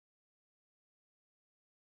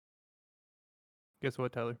Guess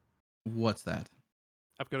what, Tyler? What's that?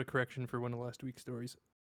 I've got a correction for one of last week's stories.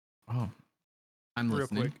 Oh, I'm Real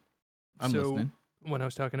listening. quick. I'm So, listening. when I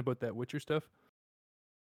was talking about that Witcher stuff,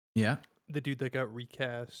 Yeah. the dude that got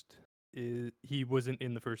recast, he wasn't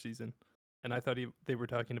in the first season. And I thought they were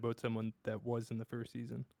talking about someone that was in the first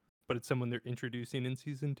season. But it's someone they're introducing in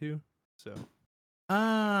season 2. So,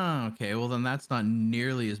 Ah, okay. Well, then that's not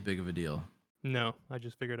nearly as big of a deal. no, I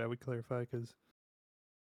just figured I would clarify because,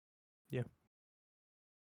 yeah.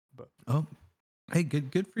 But, Oh, hey,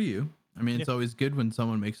 good for you. I mean, yeah, it's always good when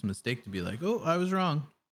someone makes a mistake to be like, "Oh, I was wrong."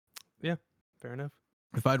 yeah, fair enough.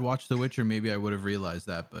 If I'd watched The Witcher, maybe I would have realized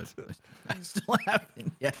that, but I still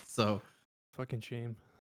haven't yet. So, Fucking shame.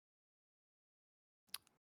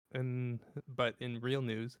 But in real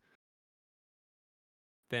news,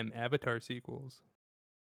 them Avatar sequels.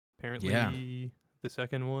 yeah. Apparently, the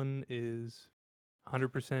second one is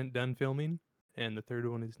 100% done filming, and the third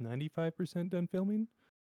one is 95% done filming.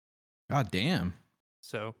 God damn.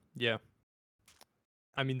 So, yeah.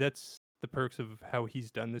 I mean, that's the perks of how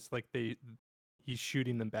he's done this. Like, he's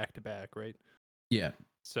shooting them back to back, right? Yeah.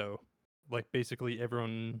 So, like, basically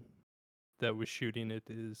everyone that was shooting it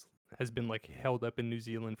has been like held up in New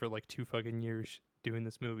Zealand for like 2 fucking years doing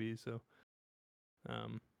this movie. So,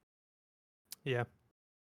 um, yeah.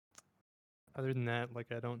 Other than that,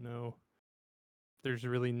 like, I don't know. There's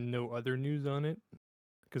really no other news on it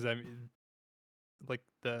because I mean, like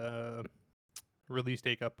the release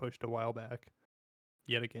date got pushed a while back,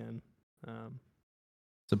 yet again. Um,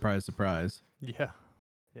 Surprise, surprise. yeah,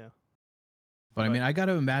 yeah, But I but mean, I got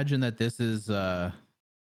to imagine that this is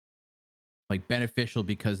like beneficial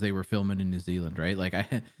because they were filming in New Zealand, right? Like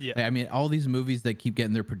yeah, I mean, all these movies that keep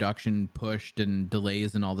getting their production pushed and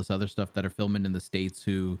delays and all this other stuff that are filming in the States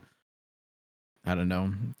who I don't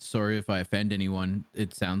know. Sorry if I offend anyone.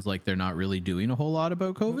 It sounds like they're not really doing a whole lot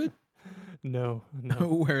about COVID. no, no,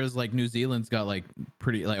 Whereas like New Zealand's got like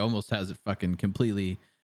pretty like almost has it fucking completely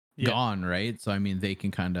yeah, gone, right? So I mean they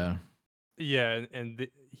can kind of yeah, and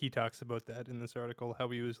he talks about that in this article. How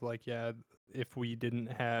he was like, yeah, if we didn't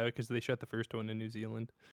have, because they shut the first one in New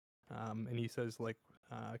Zealand, and he says like,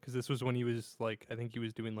 because this was when he was like, I think he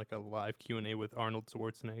was doing like a live Q&A with Arnold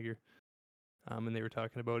Schwarzenegger, and they were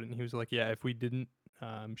talking about it, and he was like, yeah, if we didn't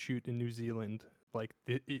shoot in New Zealand, like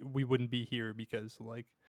we wouldn't be here because like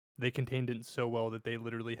they contained it so well that they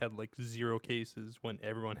literally had like 0 cases when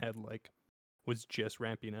everyone had like was just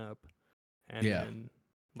ramping up, and yeah. then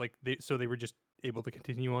like they were just able to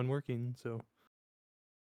continue on working. So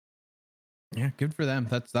Yeah, good for them.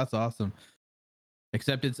 That's awesome.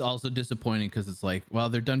 Except it's also disappointing because it's like, well,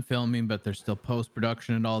 they're done filming, but there's still post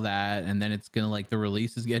production and all that, and then it's gonna like the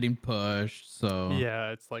release is getting pushed. So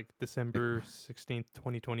yeah, it's like December 16th,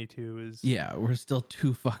 2022 is yeah, we're still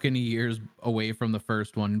 2 fucking years away from the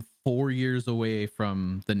first one, 4 years away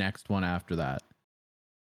from the next one after that,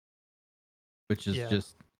 which is yeah,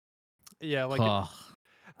 just, yeah, like ugh.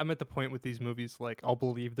 I'm at the point with these movies, like I'll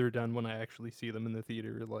believe they're done when I actually see them in the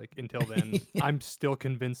theater. Like until then, I'm still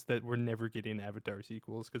convinced that we're never getting Avatar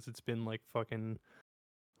sequels because it's been like fucking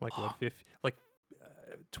like what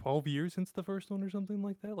 12 years since the first one or something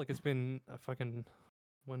like that. Like it's been a fucking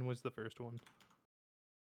when was the first one?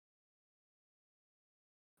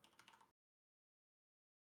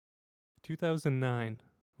 2009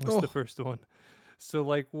 was the Oh, first one. So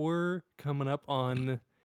like we're coming up on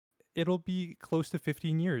it'll be close to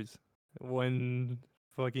 15 years when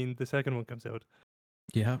fucking the second one comes out.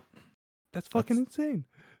 yeah, That's fucking that's insane.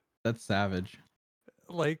 that's savage.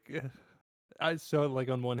 Like I so like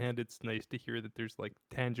on one hand it's nice to hear that there's like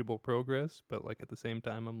tangible progress, but like at the same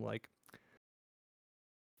time I'm like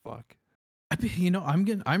fuck. I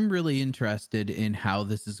mean, I'm really interested in how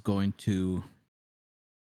this is going to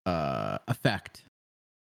affect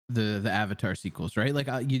the Avatar sequels, right? Like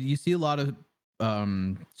you see a lot of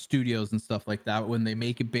studios and stuff like that when they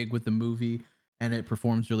make it big with the movie and it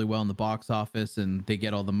performs really well in the box office and they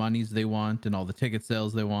get all the monies they want and all the ticket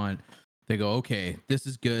sales they want. They go, okay, this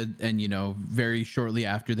is good, and very shortly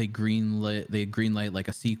after they greenlight like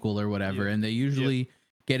a sequel or whatever, Yep. and they Yep. usually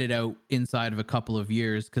get it out inside of a couple of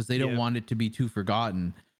years because they don't Yep. want it to be too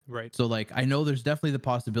forgotten. Right. So like I know there's definitely the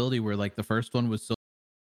possibility where like the first one was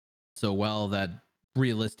so well that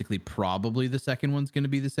realistically probably the second one's going to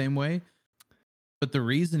be the same way, but the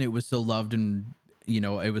reason it was so loved and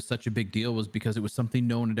it was such a big deal was because it was something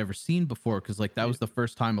no one had ever seen before, because like that was Yep. the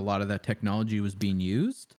first time a lot of that technology was being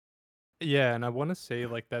used. Yeah, and I want to say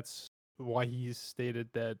like that's why he's stated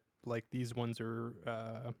that like these ones are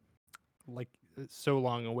like so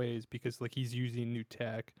long away is because like he's using new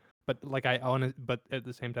tech. But like but at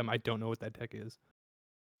the same time I don't know what that tech is.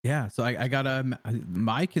 Yeah, so I gotta.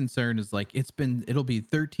 My concern is like it'll be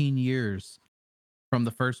 13 years from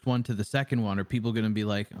the first one to the second one. Are people gonna be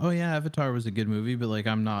like, oh yeah, Avatar was a good movie, but like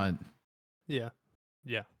I'm not. Yeah,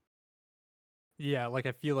 yeah, yeah. Like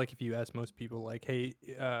I feel like if you ask most people, like, hey,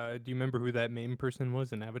 do you remember who that main person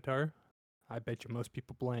was in Avatar? I bet you most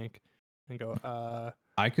people blank and go,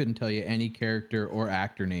 I couldn't tell you any character or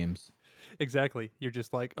actor names. exactly. You're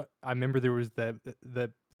just like, I remember there was the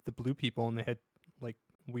blue people and they had like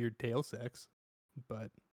weird tail sex,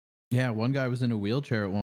 but Yeah, one guy was in a wheelchair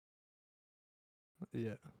at one.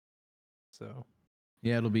 yeah. So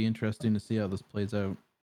Yeah, it'll be interesting to see how this plays out.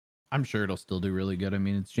 I'm sure it'll still do really good. I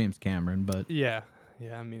mean, it's James Cameron, but yeah,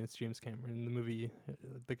 yeah. I mean, it's James Cameron. The movie,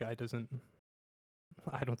 the guy doesn't.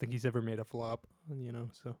 I don't think he's ever made a flop.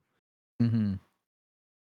 So hmm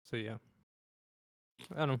yeah.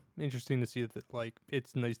 I don't know. Interesting to see that. Like,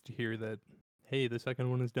 it's nice to hear that. Hey, the second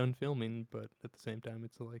one is done filming, but at the same time,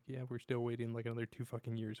 it's like, yeah, we're still waiting like another 2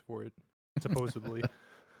 fucking years for it, supposedly.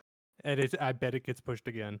 And I bet it gets pushed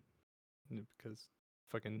again because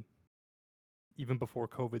fucking even before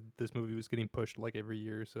COVID, this movie was getting pushed like every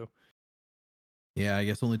year. So yeah, I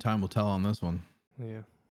guess only time will tell on this one. yeah,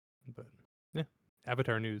 but yeah,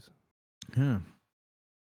 Avatar news. Yeah.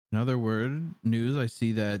 Another word news. I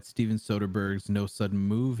see that Steven Soderbergh's No Sudden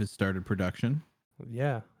Move has started production.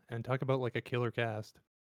 Yeah, and talk about like a killer cast.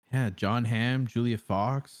 Yeah, John Hamm, Julia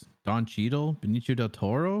Fox, Don Cheadle, Benicio del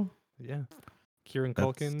Toro. Yeah, Kieran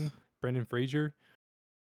That's Culkin, Brendan Fraser,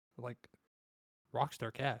 like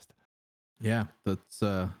rockstar cast. yeah, that's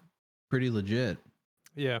pretty legit.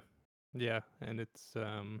 Yeah, yeah, and it's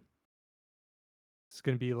gonna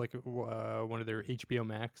be like one of their HBO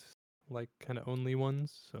Max like kind of only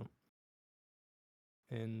ones. So,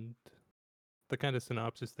 and the kind of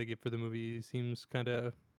synopsis they give for the movie seems kind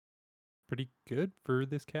of pretty good for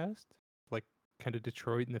this cast. Like kind of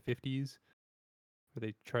Detroit in the 50s, where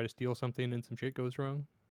they try to steal something and some shit goes wrong.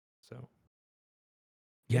 So,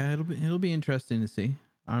 yeah, Yeah, it'll be interesting to see.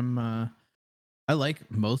 I like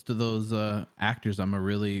most of those actors. I'm a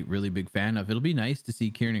really big fan of. It'll be nice to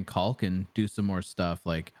see Kieran Culkin do some more stuff.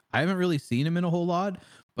 Like I haven't really seen him in a whole lot,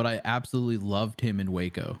 but I absolutely loved him in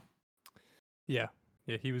Waco. yeah,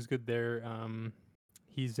 yeah, he was good there.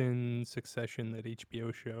 He's in Succession, that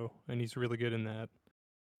HBO show, and he's really good in that.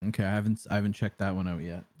 Okay, I haven't checked that one out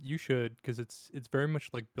yet. You should, because it's very much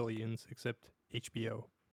like Billions, except HBO,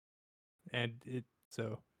 and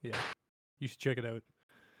yeah, you should check it out.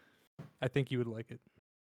 I think you would like it.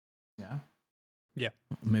 Yeah. Yeah,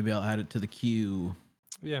 Maybe I'll add it to the queue.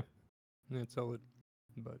 yeah, it's solid.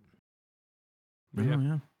 But Oh yeah,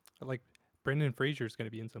 yeah. like Brendan Fraser's gonna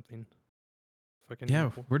be in something. Fucking Yeah,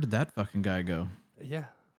 where did that fucking guy go? yeah.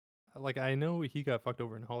 Like I know he got fucked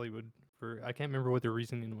over in Hollywood for I can't remember what the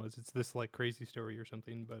reasoning was. It's this like crazy story or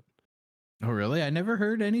something, but Oh really? I never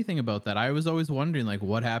heard anything about that. I was always wondering like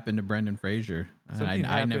what happened to Brendan Fraser. And something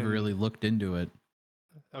I never really happened. looked into it.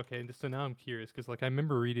 Okay, so now I'm curious because like I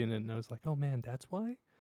remember reading it and I was like, oh man, that's why.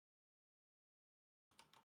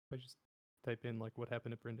 I just type in like what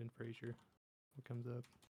happened to Brendan Fraser, what comes up?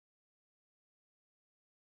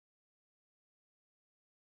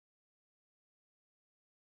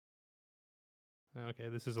 Okay,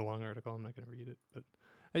 this is a long article. I'm not gonna read it, but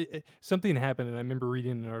something happened and I remember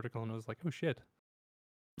reading an article and I was like, oh shit.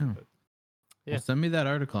 Oh. But Well, yeah, send me that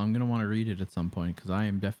article. I'm gonna want to read it at some point because I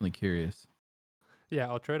am definitely curious. yeah,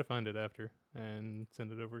 I'll try to find it after and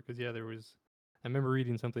send it over because yeah, there was. I remember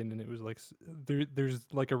reading something and it was like there's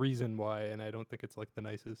like a reason why, and I don't think it's like the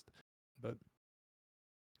nicest, but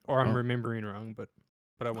or I'm Well, remembering wrong, but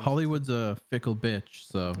I wanted to Hollywood's a fickle bitch,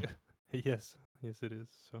 so yes, yes it is.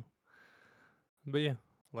 So, but yeah,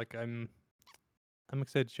 like I'm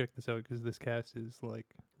excited to check this out because this cast is like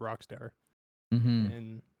rockstar hmm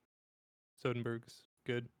and Soderbergh's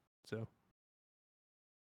good. So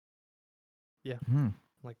yeah, hmm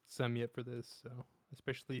like sign me up for this. So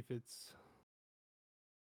especially if it's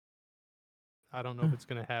I don't know if it's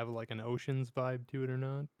gonna have like an Ocean's vibe to it or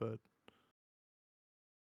not, but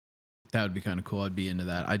that would be kind of cool. I'd be into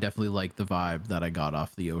that. I definitely like the vibe that I got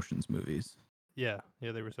off the Ocean's movies. yeah,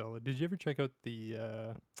 yeah, they were solid. Did you ever check out the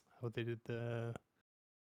how they did the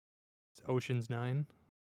Ocean's 9?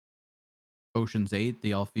 Ocean's 8,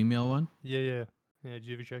 the all-female one. Yeah, yeah, yeah. Did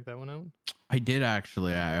you ever check that one out? I did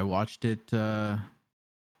actually. I watched it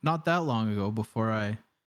not that long ago before I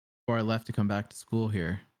left to come back to school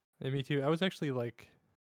here. Yeah, me too. I was actually like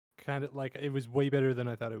kind of like it was way better than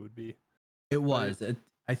I thought it would be. It But was.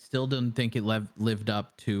 I still didn't think it lived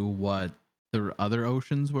up to what the other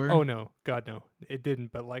Oceans were. oh no, God no, it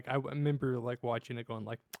didn't. But like I remember like watching it, going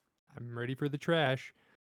like, I'm ready for the trash.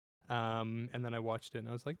 And then I watched it and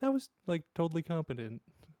I was like, that was like totally competent.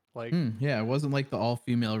 Like, Yeah, it wasn't like the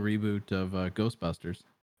all-female reboot of Ghostbusters.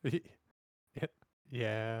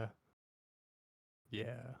 yeah,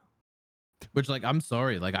 yeah, Which, like, I'm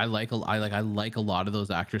sorry, like I like a lot of those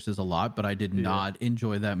actresses a lot, but I did yeah. not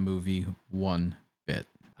enjoy that movie one bit.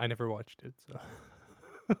 I never watched it, so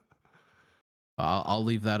I'll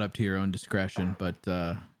leave that up to your own discretion. But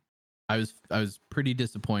I was pretty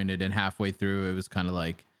disappointed, and halfway through, it was kind of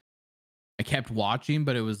like I kept watching,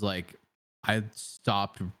 but it was like I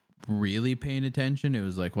stopped really paying attention. It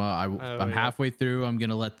was like, well, oh I'm yeah, halfway through. I'm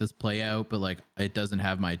gonna let this play out, but like it doesn't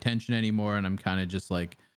have my attention anymore, and I'm kind of just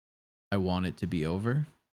like I want it to be over.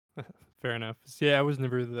 fair enough. So, yeah, I was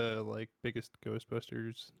never the like biggest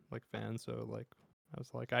Ghostbusters like fan, so like I was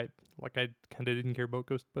like I kind of didn't care about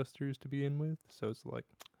Ghostbusters to begin with, so it's like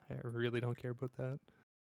I really don't care about that.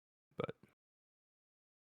 But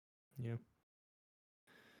yeah,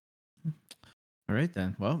 All right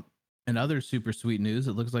then. Well, in other super sweet news,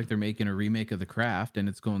 it looks like they're making a remake of The Craft, and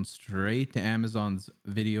it's going straight to Amazon's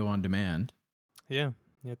video on demand. yeah,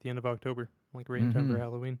 yeah. At the end of October, like right in time for Mm-hmm.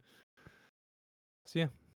 Halloween. So yeah,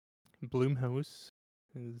 Bloomhouse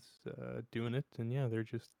is doing it, and yeah, they're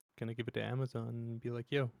just gonna give it to Amazon and be like,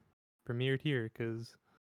 "Yo, premiered here," because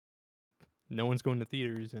no one's going to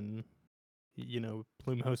theaters, and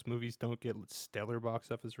Bloomhouse movies don't get stellar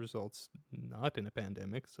box office results, not in a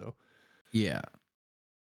pandemic. So Yeah.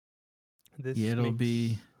 this It'll be.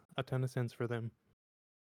 makes a ton of sense for them.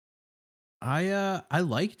 I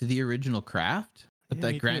liked the original Craft, but Yeah, that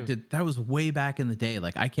me too. granted that was way back in the day.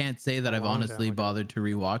 Like I can't say A that I've long time honestly ago. bothered to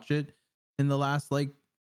rewatch it in the last like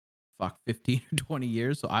 15 or 20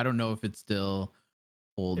 years. So I don't know if it still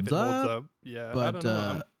If holds it holds up. up, yeah, I But don't know.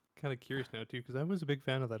 I'm kind of curious now too because I was a big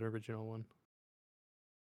fan of that original one.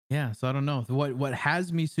 yeah, so I don't know. What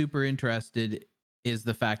has me super interested is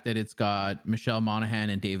the fact that it's got Michelle Monaghan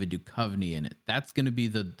and David Duchovny in it. That's gonna be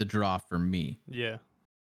the draw for me. Yeah,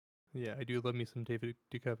 yeah, I do love me some David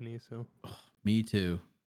Duchovny. Me too.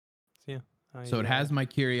 So yeah, So it I has my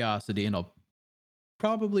curiosity, and I'll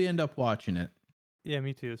probably end up watching it. yeah,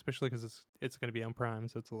 me too. Especially because it's gonna be on Prime,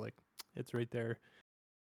 so it's like it's right there.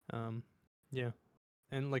 Um, yeah,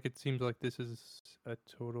 and like it seems like this is a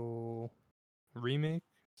total remake.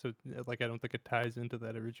 So like I don't think it ties into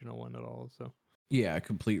that original one at all. So Yeah, a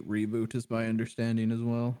complete reboot is my understanding as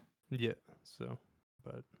well. yeah, so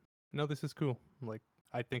but no, this is cool. Like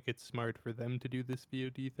I think it's smart for them to do this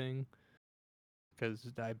VOD thing because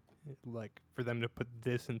I like for them to put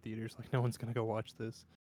this in theaters. Like no one's gonna go watch this.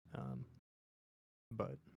 Um,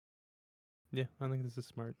 but yeah, I think this is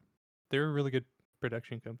smart. They're a really good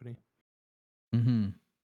production company. Mm-hmm.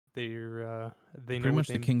 They know Pretty what much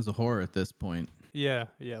they the kings of horror at this point. yeah,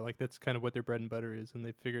 like that's kind of what their bread and butter is, and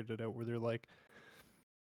they figured it out where they're like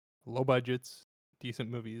low budgets, decent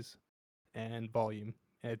movies, and volume,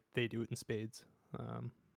 and they do it in spades.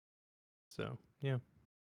 Um, so yeah,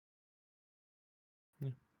 yeah,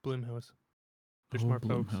 Bloomhouse, they're Oh, smart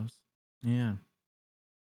folks, Bloomhouse. Yeah.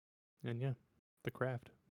 and yeah, The Craft.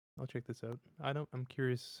 I'll check this out. I'm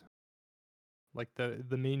curious, like the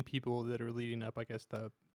main people that are leading up. I guess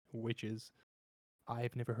the witches.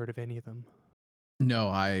 I've never heard of any of them. No,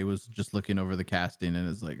 I was just looking over the casting and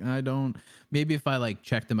it's like I don't maybe if I like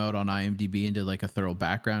checked them out on IMDb and did like a thorough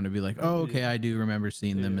background it'd be like, "Oh, okay, Yeah, I do remember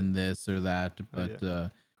seeing them yeah, in this or that." yeah.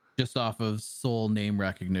 But just off of sole name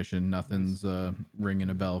recognition, This nothing's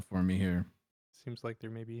ringing a bell for me here. seems like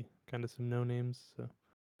there may be kind of some no names. So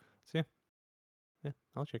yeah, yeah,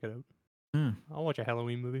 I'll check it out. Hmm, I'll watch a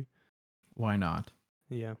Halloween movie. why not?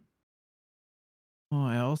 Yeah. Well,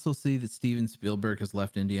 I also see that Steven Spielberg has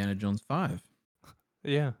left Indiana Jones 5.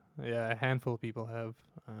 Yeah, yeah, a handful of people have.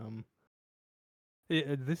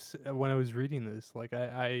 This when I was reading this, like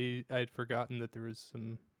I'd forgotten that there was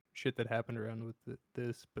some shit that happened around with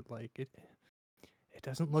this, but like it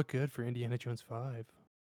doesn't look good for Indiana Jones 5.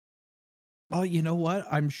 Oh, you know what?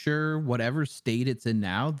 I'm sure whatever state it's in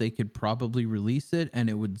now, they could probably release it and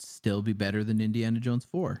it would still be better than Indiana Jones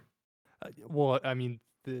 4. Well, I mean,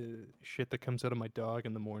 the shit that comes out of my dog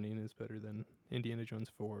in the morning is better than Indiana Jones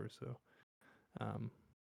 4. So, um,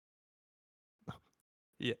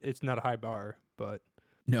 yeah, it's not a high bar,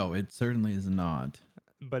 No, it certainly is not.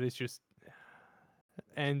 but it's just,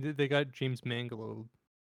 and they got James Mangold,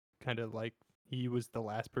 kind of like he was the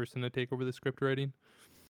last person to take over the script writing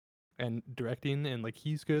and directing, and like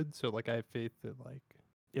he's good. So like I have faith that like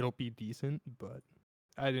it'll be decent. But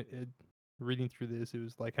reading through this, it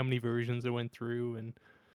was like how many versions it went through, and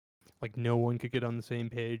like no one could get on the same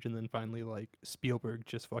page, and then finally like Spielberg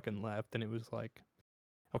just fucking left, and it was like,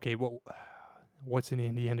 okay, well, what's in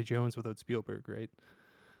Indiana Jones without Spielberg, right?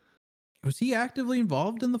 Was he actively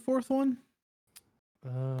involved in the fourth one?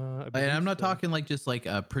 I And believe I'm not so. talking like just like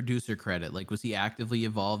a producer credit. Like, was he actively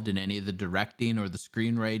involved in any of the directing or the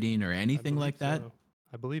screenwriting or I anything believe like that? so.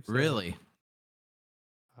 I believe so. Really?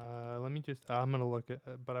 Let me just. I'm gonna look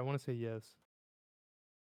at, but I want to say yes.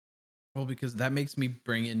 Well, because that makes me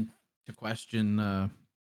bring in to question,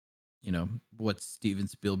 what Steven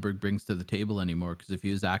Spielberg brings to the table anymore. Because if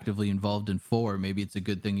he was actively involved in four, maybe it's a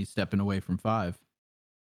good thing he's stepping away from five.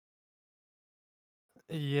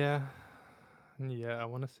 Yeah, yeah. I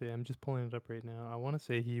want to say. I'm just pulling it up right now. I want to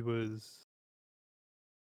say he was.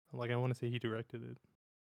 Like, I want to say he directed it,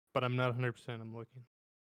 but I'm not 100%. I'm looking.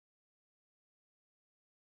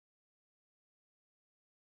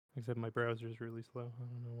 Except my browser is really slow. I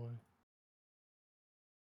don't know why.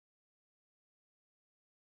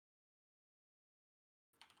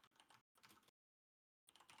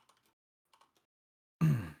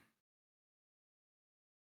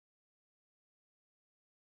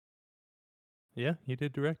 Yeah, he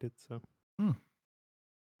did direct it. So Hmm.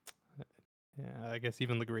 yeah, I guess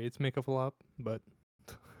even the grades make a flop, but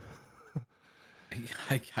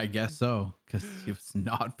I guess so, because it was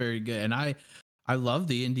not very good. And I love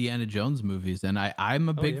the Indiana Jones movies, and I'm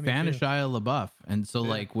a oh big yeah, me fan of too. Shia LaBeouf. And so, Yeah.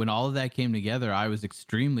 like, when all of that came together, I was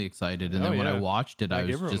extremely excited. And Oh then when I yeah. watched it, I Like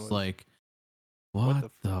was everyone just was. like, What what the?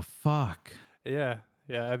 the fuck? Yeah,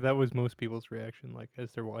 yeah. That was most people's reaction. Like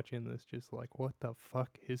as they're watching this, just like, what the fuck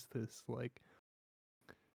is this? Like,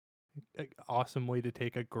 awesome way to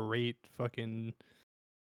take a great fucking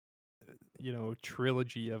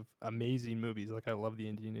trilogy of amazing movies. Like I love the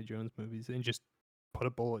Indiana Jones movies, and just put a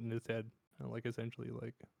bullet in his head. Like essentially,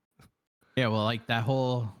 like Yeah, well, like that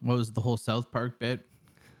whole, what was the whole South Park bit?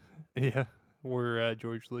 yeah, were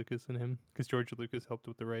George Lucas and him, because George Lucas helped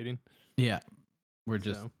with the writing. Yeah, we're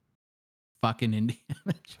just So fucking Indiana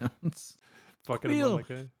Jones. fucking him on Squeal, like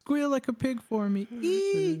a squeal like a pig for me.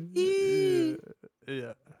 Ee, yeah, ee.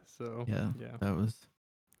 yeah. So Yeah, yeah, that was.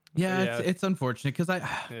 Yeah, it's yeah, it's unfortunate because I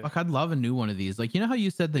yeah, fuck, I'd love a new one of these. Like, you know how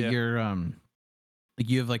you said that yeah, you're like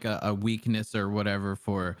you have like a weakness or whatever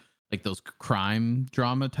for like those crime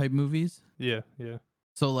drama type movies. yeah, yeah.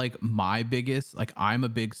 So like my biggest, like, I'm a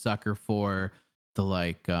big sucker for the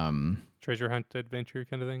like Treasure hunt adventure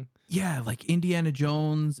kind of thing. yeah, like Indiana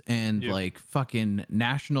Jones and Yep, like fucking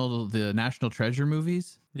the National Treasure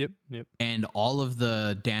movies yep, yep, and all of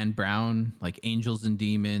the Dan Brown, like Angels and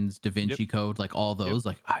Demons, Da yep, Vinci Code, like all yep, those.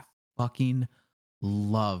 Like, I fucking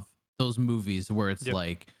love those movies where it's yep,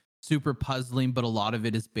 like super puzzling, but a lot of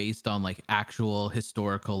it is based on like actual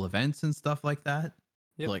historical events and stuff like that.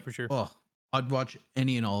 yep, Like, for sure. oh, I'd watch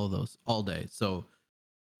any and all of those all day. So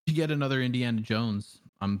to get another Indiana Jones,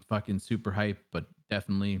 I'm fucking super hyped, but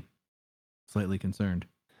definitely slightly concerned.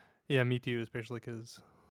 Yeah, me too, especially because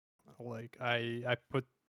like I put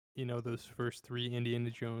those first three Indiana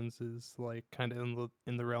Joneses like kind of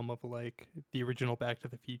in the realm of like the original Back to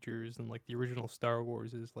the Futures and like the original Star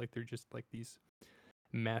Wars is like they're just like these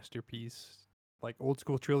masterpiece like old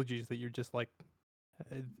school trilogies that you're just like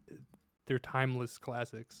uh, they're timeless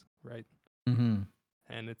classics, right? Mm-hmm.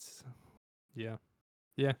 And it's yeah,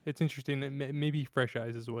 yeah, it's interesting. Maybe Fresh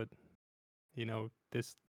Eyes is what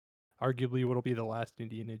this arguably what'll be the last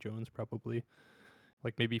Indiana Jones probably.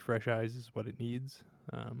 Like maybe Fresh Eyes is what it needs.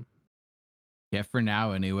 Um, Yeah, for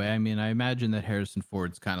now anyway. I mean, I imagine that Harrison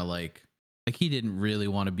Ford's kind of like he didn't really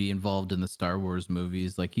want to be involved in the Star Wars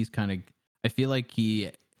movies. Like, he's kind of, I feel like he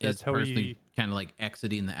is that's how personally he kind of like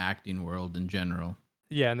exiting the acting world in general.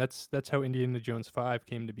 Yeah, and that's how Indiana Jones 5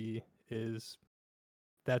 came to be. Is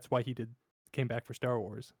that's why he came back for Star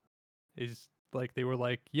Wars. Is like they were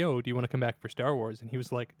like, "Yo, do you want to come back for Star Wars?" And he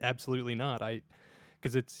was like, "Absolutely not."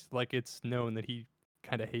 Because it's like it's known that he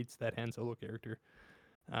kind of hates that Han Solo character.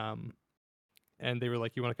 Um, and they were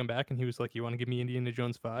like, "You want to come back?" And he was like, "You want to give me Indiana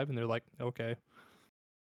Jones 5?" And they're like, "Okay."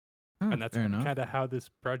 Oh, And that's fair enough. kind of how this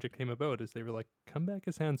project came about. Is they were like, "Come back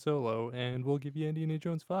as Han Solo, and we'll give you Indiana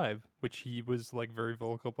Jones 5," which he was like very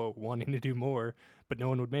vocal about wanting to do more, but no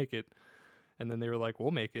one would make it. And then they were like,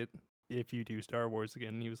 "We'll make it if you do Star Wars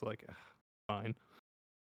again." And he was like, "Fine."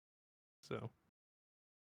 So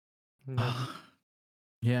yeah,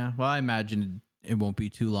 Yeah, well, I imagine it won't be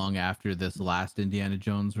too long after this last Indiana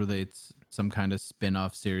Jones where it's some kind of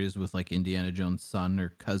spin-off series with like Indiana Jones' son or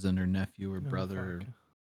cousin or nephew or oh brother. fuck,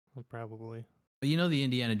 well, probably But the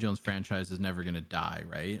Indiana Jones franchise is never going to die,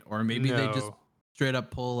 right? Or maybe they just no. straight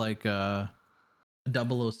up pull like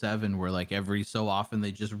Double O Seven, where like every so often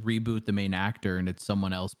they just reboot the main actor and it's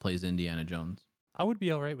someone else plays Indiana Jones. I would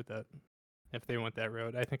be all right with that if they went that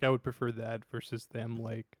route. I think I would prefer that versus them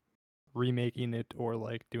like remaking it or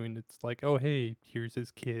like doing it's like, oh hey, here's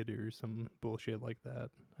his kid or some bullshit like that.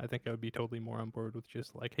 I think I would be totally more on board with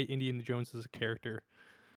just like, hey, Indiana Jones is a character.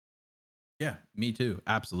 Yeah, me too.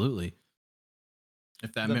 Absolutely.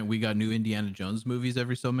 If that The- meant we got new Indiana Jones movies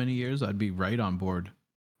every so many years, I'd be right on board.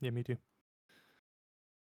 yeah, me too.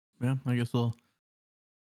 Yeah, I guess we'll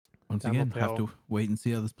once Time will again have tell. to wait and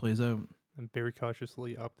see how this plays out. I'm very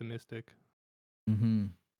cautiously optimistic. Mm-hmm.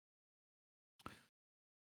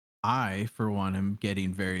 I, for one, am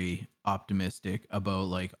getting very optimistic about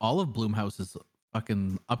like all of Blumhouse's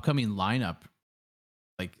fucking upcoming lineup.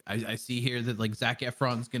 Like I see here that like Zac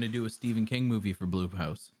Efron's gonna do a Stephen King movie for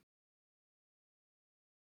Blumhouse.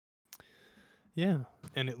 Yeah,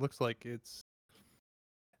 and it looks like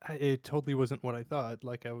it totally wasn't what I thought.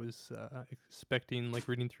 Like I was expecting, like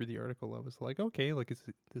reading through the article, I was like, okay, like is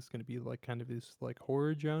this going to be like kind of this like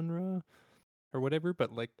horror genre or whatever?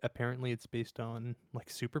 But like apparently it's based on like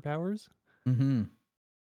superpowers, Mm-hmm.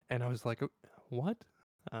 and I was like, what?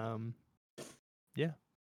 Um, yeah,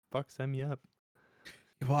 fuck, sign me up.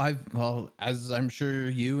 Well, as I'm sure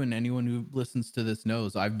you and anyone who listens to this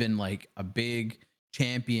knows, I've been like a big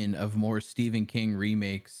champion of more Stephen King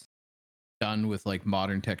remakes done with like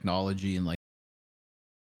modern technology and like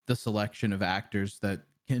the selection of actors that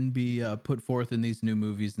can be put forth in these new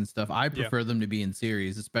movies and stuff. I Yeah, prefer them to be in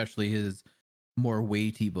series, especially his more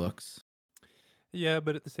weighty books. yeah,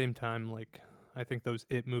 but at the same time, like I think those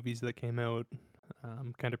It movies that came out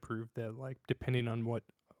kind of proved that like depending on what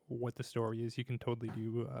the story is, you can totally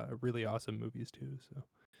do really awesome movies too. So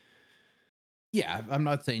Yeah, I'm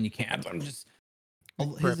not saying you can't. I'm just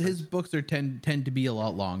his preference. books are tend to be a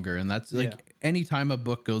lot longer, and that's Yeah. like anytime a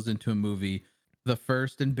book goes into a movie, the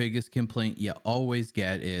first and biggest complaint you always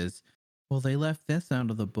get is, well, they left this out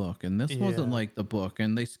of the book, and this wasn't Yeah. like the book,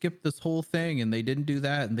 and they skipped this whole thing, and they didn't do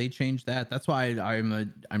that, and they changed that. That's why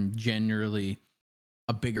I'm generally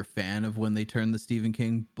a bigger fan of when they turn the Stephen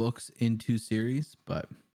King books into series, but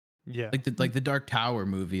Yeah. like the Dark Tower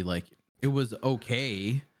movie, like it was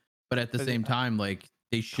okay, but at the I thi- same time, like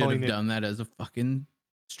they should calling have it done that as a fucking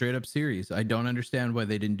straight up series. I don't understand why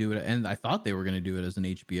they didn't do it, and I thought they were going to do it as an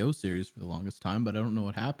HBO series for the longest time, but I don't know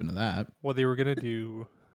what happened to that. well, they were gonna do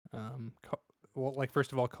well, like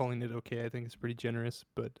first of all, calling it okay, I think is pretty generous,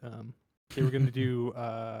 but they were gonna do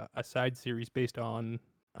a side series based on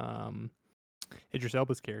um Idris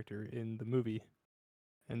Elba's character in the movie,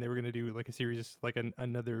 and they were gonna do like a series, like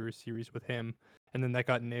another series with him, and then that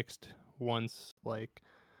got nixed once like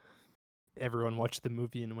everyone watched the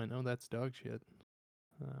movie and went, "Oh, that's dog shit."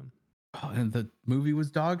 Um, Oh, and the movie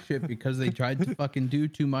was dog shit because they tried to fucking do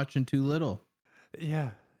too much and too little.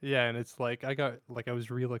 yeah, yeah, and it's like I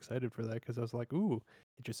was real excited for that because I was like, "Ooh,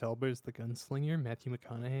 Idris Elba is the gunslinger, Matthew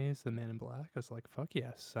McConaughey is the Man in Black." I was like, "Fuck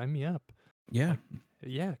yes, sign me up!" Yeah,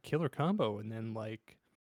 Like, yeah, killer combo, and then like,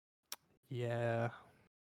 yeah,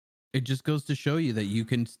 it just goes to show you that you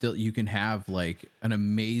can have like an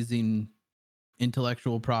amazing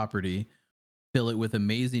intellectual property, fill it with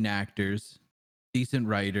amazing actors, decent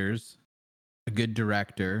writers, a good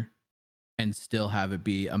director, and still have it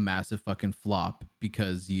be a massive fucking flop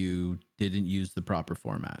because you didn't use the proper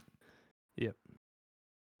format. yep,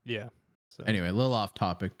 yeah. So Anyway, a little off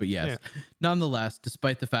topic, but yeah, yes, nonetheless,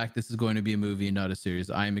 despite the fact this is going to be a movie and not a series,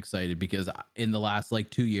 I am excited because in the last like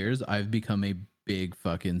 2 years, I've become a big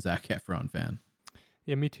fucking Zac Efron fan.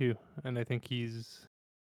 yeah, me too. And I think he's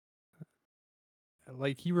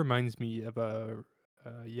like he reminds me of a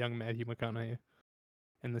young Matthew McConaughey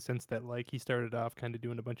in the sense that like he started off kind of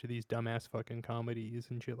doing a bunch of these dumbass fucking comedies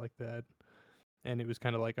and shit like that, and it was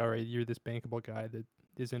kind of like, all right, you're this bankable guy that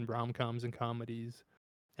is in rom coms and comedies,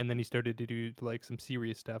 and then he started to do like some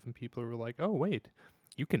serious stuff, and people were like, oh wait,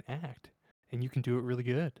 you can act and you can do it really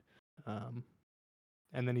good, um,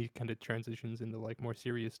 and then he kind of transitions into like more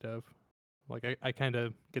serious stuff. Like I kind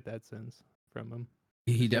of get that sense from him.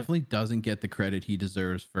 He 'Cause, yeah, definitely doesn't get the credit he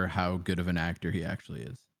deserves for how good of an actor he actually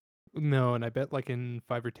is. no, and I bet like in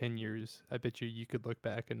 5 or 10 years, I bet you could look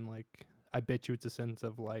back and like I bet you it's a sense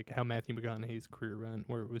of like how Matthew McConaughey's career went,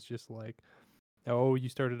 where it was just like, oh, you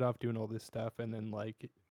started off doing all this stuff, and then like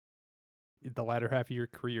the latter half of your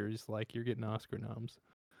career is like you're getting Oscar noms.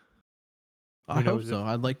 I Who hope knows if? so.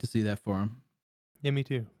 I'd like to see that for him. Yeah, me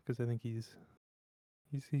too, because I think he's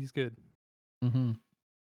good. Mm-hmm.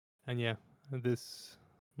 And yeah, this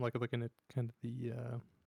like looking at kind of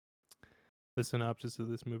the synopsis of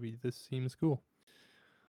this movie, this seems cool.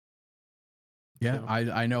 Yeah, So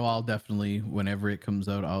I know I'll definitely whenever it comes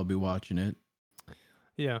out, I'll be watching it.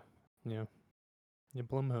 yeah, yeah, yeah.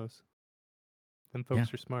 Blumhouse, them Yeah,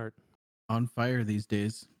 folks are smart. on fire these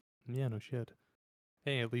days. Yeah, no shit.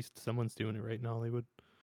 Hey, at least someone's doing it right in Hollywood.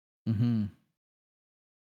 Mm-hmm.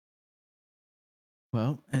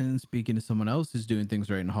 Well, and speaking to someone else who's doing things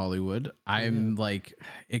right in Hollywood, I'm like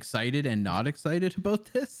excited and not excited about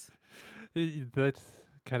this. That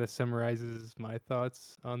kind of summarizes my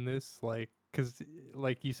thoughts on this. Like, because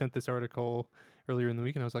like you sent this article earlier in the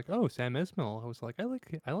week, and I was like, oh, Sam Esmail. I was like, I like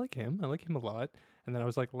him. I like him a lot. And then I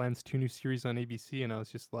was like, lands 2 new series on ABC, and I was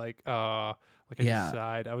just like, like I just Yeah.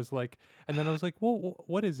 sighed. I was like, and then I was like, well,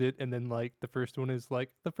 what is it? And then like the first one is like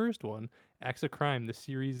the first one, Acts of Crime. The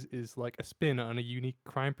series is like a spin on a unique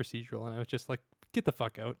crime procedural, and I was just like, get the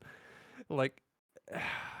fuck out. Like,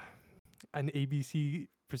 an ABC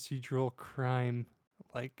procedural crime.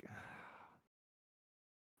 Like,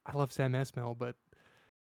 I love Sam Esmail, but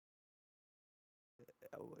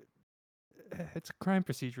it's a crime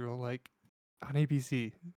procedural, like on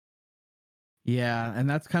ABC. Yeah, and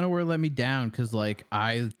that's kind of where it let me down because like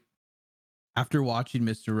I after watching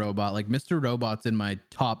Mr. Robot, like Mr. Robot's in my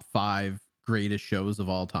top 5 greatest shows of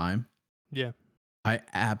all time. Yeah, I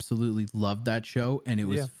absolutely loved that show and it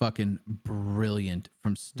was yeah, fucking brilliant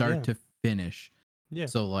from start yeah, to finish. yeah,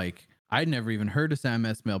 So like I'd never even heard of Sam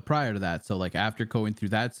Esmail prior to that. So like after going through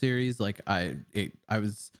that series, like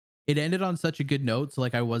it ended on such a good note. So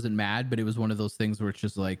like I wasn't mad, but it was one of those things where it's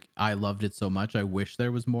just like I loved it so much. I wish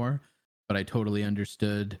there was more, but I totally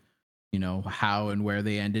understood, how and where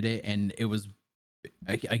they ended it. And it was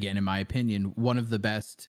again, in my opinion, one of the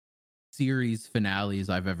best series finales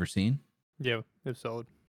I've ever seen. yeah. It's solid.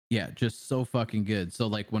 Yeah, just so fucking good. So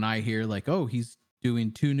like when I hear like, oh, he's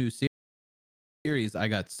doing 2 new series, I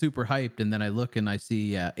got super hyped, and then I look and I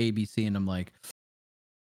see ABC, and I'm like,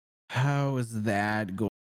 how is that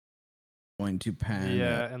going to pan out?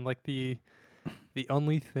 Yeah, and like the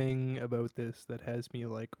only thing about this that has me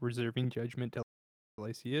like reserving judgment till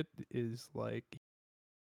I see it is like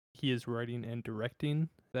he is writing and directing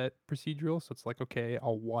that procedural, so it's like okay,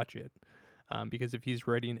 I'll watch it. Because if he's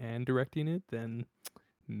writing and directing it, then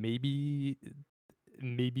maybe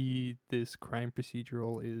this crime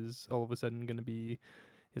procedural is all of a sudden going to be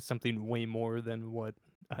is something way more than what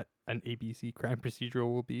an ABC crime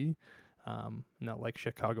procedural will be. Not like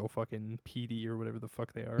Chicago fucking PD or whatever the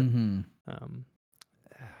fuck they are. Mm-hmm. Um,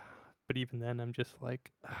 but even then, I'm just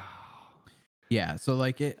like, Yeah, so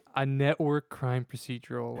like it. a network crime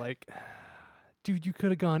procedural. Like, dude, you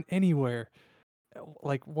could have gone anywhere.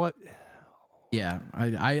 Like, what? Yeah,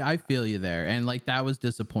 I feel you there, and like that was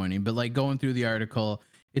disappointing. But like going through the article,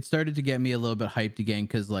 it started to get me a little bit hyped again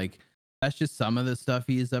because like that's just some of the stuff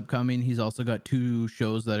he is upcoming. He's also got 2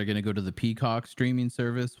 shows that are going to go to the Peacock streaming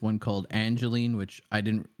service. One called Angeline, which I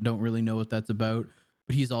don't really know what that's about,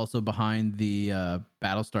 but he's also behind the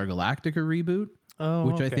Battlestar Galactica reboot, Oh,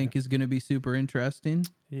 which I okay. think is going to be super interesting.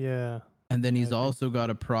 Yeah. And then Yeah, he's I think. also got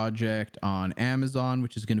a project on Amazon,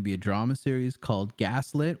 which is going to be a drama series called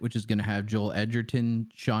Gaslit, which is going to have Joel Edgerton,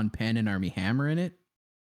 Sean Penn, and Armie Hammer in it,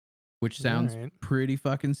 which All sounds right. pretty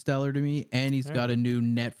fucking stellar to me. And he's All got a right. new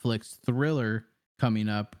Netflix thriller coming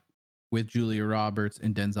up with Julia Roberts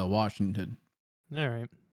and Denzel Washington. All right.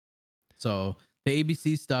 So the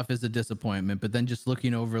ABC stuff is a disappointment, but then just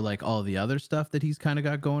looking over like all the other stuff that he's kind of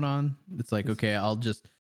got going on, it's like, okay,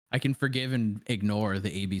 I can forgive and ignore the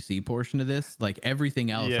ABC portion of this. Like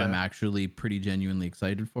everything else, I'm Yeah. actually pretty genuinely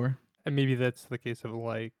excited for. And maybe that's the case of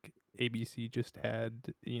like ABC just had,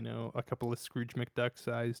 a couple of Scrooge McDuck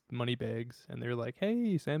sized money bags and they're like,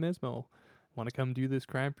 hey, Sam Esmail, want to come do this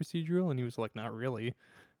crime procedural? And he was like, not really.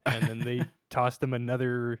 And then they tossed him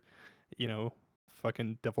another, you know,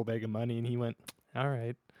 fucking duffel bag of money and he went, all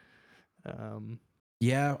right. Um,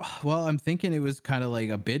 Yeah, well, I'm thinking it was kind of like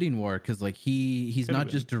a bidding war because like he's could have not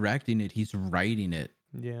been. just directing it, he's writing it.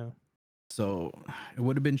 Yeah. So it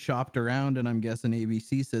would have been shopped around, and I'm guessing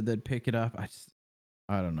ABC said they'd pick it up.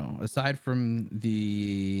 I don't know. Aside from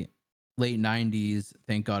the late 90s,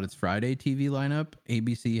 thank God it's Friday TV lineup,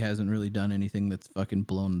 ABC hasn't really done anything that's fucking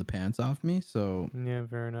blown the pants off me. So Yeah,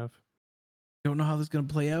 fair enough. don't know how this is going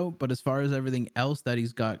to play out. But as far as everything else that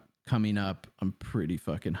he's got coming up, I'm pretty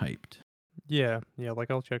fucking hyped. Yeah, yeah,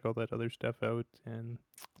 like I'll check all that other stuff out and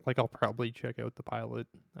like I'll probably check out the pilot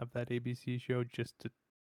of that ABC show just to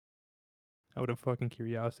out of fucking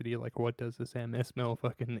curiosity, like what does the Sam Esmail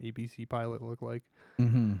fucking ABC pilot look like?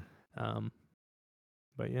 Mm-hmm. Um,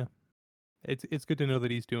 but yeah, it's good to know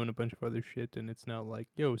that he's doing a bunch of other shit, and it's not like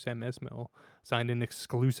yo Sam Esmail signed an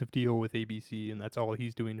exclusive deal with ABC, and that's all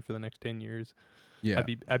he's doing for the next 10 years. Yeah.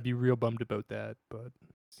 I'd be real bummed about that, but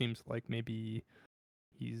seems like maybe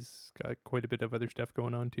he's got quite a bit of other stuff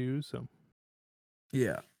going on too. So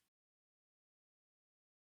Yeah.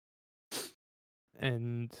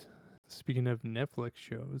 and speaking of Netflix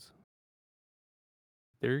shows,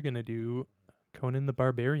 they're gonna do Conan the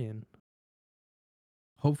Barbarian.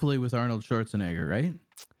 hopefully with Arnold Schwarzenegger, right?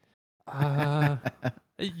 Uh,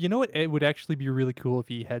 you know what? It would actually be really cool if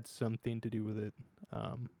he had something to do with it.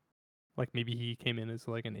 Um, like maybe he came in as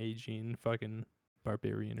like an aging fucking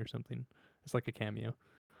barbarian or something. It's like a cameo.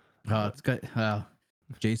 Oh, But it's got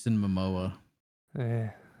Jason Momoa, eh,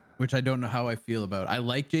 which I don't know how I feel about. I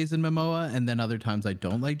like Jason Momoa, and then other times I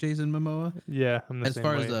don't like Jason Momoa. yeah, I'm the As same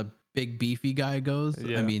far way. as a big beefy guy goes,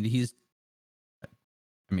 Yeah,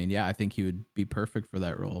 yeah, I think he would be perfect for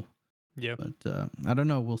that role. yeah, But I don't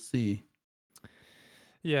know. We'll see.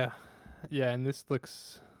 yeah, yeah. And this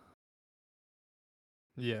looks,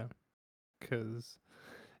 yeah, because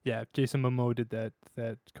yeah, Jason Momoa did that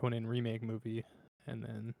Conan remake movie, and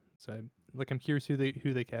then so I'm curious who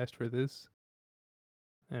they cast for this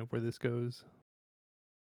and where this goes.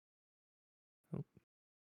 Oh,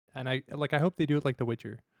 and I hope they do it like The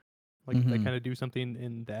Witcher. Like if they Mm-hmm. kind of do something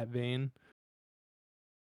in that vein,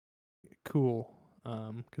 cool.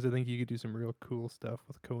 Because I think you could do some real cool stuff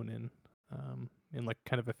with Conan, in like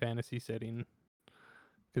kind of a fantasy setting.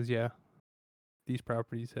 Because yeah, these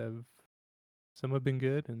properties some have been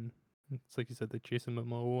good, and it's like you said, the Jason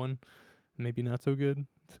Momoa one, maybe not so good.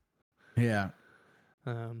 Yeah.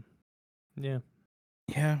 Um, yeah,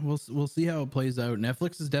 Yeah, we'll see how it plays out.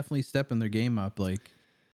 Netflix is definitely stepping their game up. Like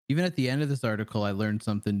even at the end of this article, I learned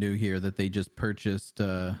something new here that they just purchased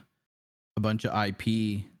a bunch of IP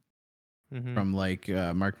mm-hmm. from like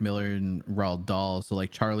Mark Miller and Roald Dahl. So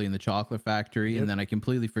like Charlie and the Chocolate Factory, Yep. and then I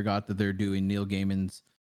completely forgot that they're doing Neil Gaiman's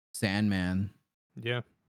Sandman. Yeah,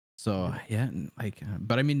 So yeah,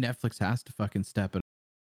 but I mean Netflix has to fucking step it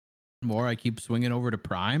more. I keep swinging over to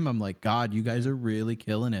Prime. I'm like, God, you guys yeah, are really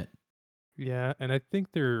killing it. yeah. And I think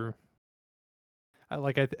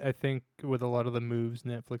I think with a lot of the moves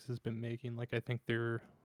Netflix has been making, like I think they're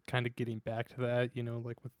kind of getting back to that.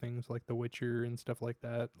 Like with things like The Witcher and stuff like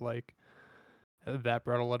that. Like that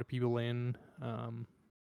brought a lot of people in. And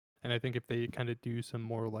I think if they kind of do some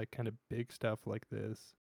more like kind of big stuff like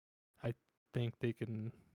this, I think they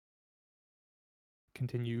can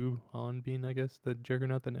continue on being, I guess, the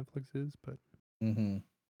juggernaut that Netflix is. Mm-hmm.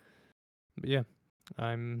 But yeah,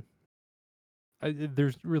 I'm.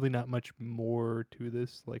 There's really not much more to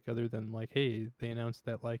this, like other than like, hey, they announced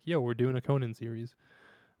that like, yo, we're doing a Conan series,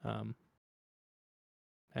 um,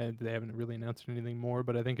 and they haven't really announced anything more.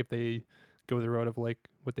 But I think if they go the route of like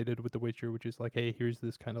what they did with The Witcher, which is like, hey, here's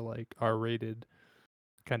this kind of like R-rated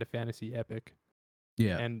kind of fantasy epic,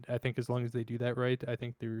 Yeah. and I think as long as they do that right, I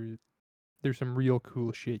think there's some real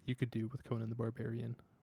cool shit you could do with Conan the Barbarian.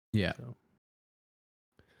 Yeah. So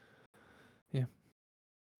yeah,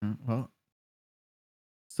 Well,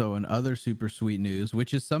 so in other super sweet news,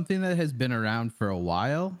 which is something that has been around for a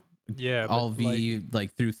while, yeah, but all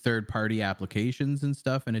like through third party applications and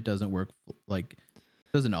stuff, and it doesn't work like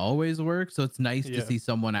doesn't always work. So it's nice to yeah, see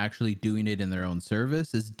someone actually doing it in their own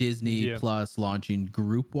service. Is Disney yeah, Plus launching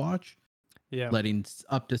Group Watch, yeah, letting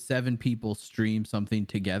up to 7 people stream something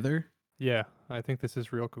together? yeah. I think this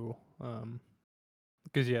is real cool.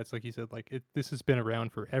 Because yeah, it's like you said, like this has been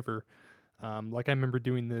around forever. Like I remember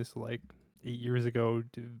doing this like 8 years ago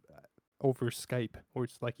over Skype, where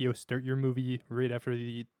it's like, yo, start your movie right after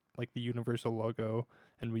the Universal logo,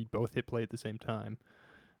 and we both hit play at the same time.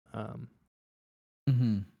 Um,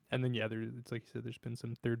 Mm-hmm. and then yeah, it's like you said, there's been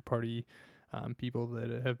some third party people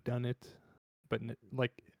that have done it, but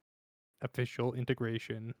like official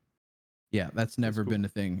integration Yeah, that's is never cool. been a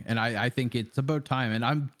thing. And I think it's about time. And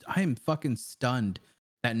I'm fucking stunned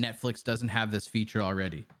that Netflix doesn't have this feature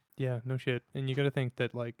already. Yeah, no shit. And you got to think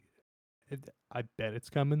that like, I bet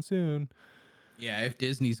it's coming soon. Yeah, if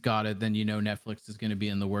Disney's got it, then you know Netflix is going to be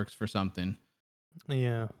in the works for something.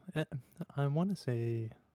 Yeah, I want to say,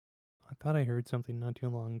 I thought I heard something not too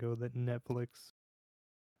long ago that Netflix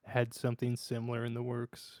had something similar in the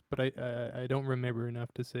works, but I don't remember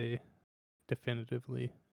enough to say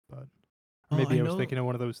definitively. But or Well, maybe I I was know. thinking of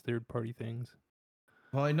one of those third party things.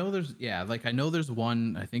 Well, I know there's like I know there's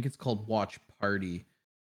one. I think it's called Watch Party,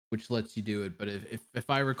 which lets you do it. But if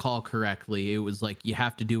I recall correctly, it was like you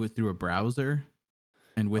have to do it through a browser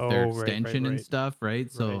and with their Oh, right, right, extension and right, stuff, right?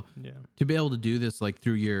 right. So Yeah, to be able to do this like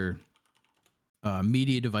through your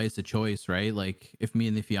media device of choice, right? Like if me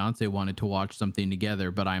and the fiance wanted to watch something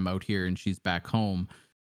together, but I'm out here and she's back home,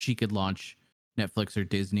 she could launch Netflix or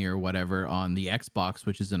Disney or whatever on the Xbox,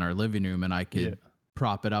 which is in our living room, and I yeah, could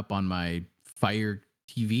prop it up on my Fire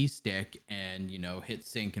TV stick and hit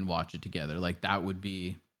sync and watch it together. Like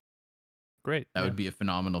great. that Yeah. would be a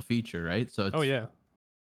phenomenal feature, right? So Oh yeah,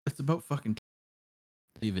 it's about fucking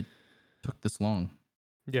believe it took this long.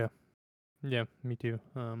 yeah, yeah. Me too.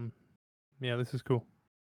 Yeah, this is cool.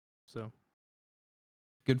 So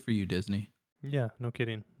Good for you, Disney. Yeah, no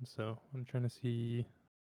kidding. So I'm trying to see.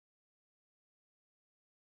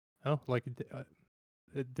 Oh, like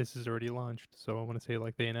this is already launched. So I want to say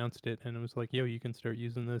like they announced it and it was like, yo, you can start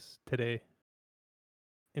using this today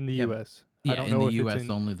in the Yeah, U.S. I yeah, don't in know the if it's U.S.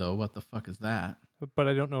 in, only though. What the fuck is that? but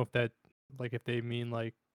I don't know if that like if they mean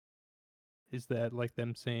like is that like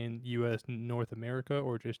them saying U.S. North America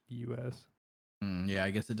or just U.S. Yeah,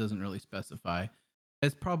 I guess it doesn't really specify.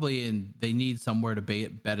 It's probably in. They need somewhere to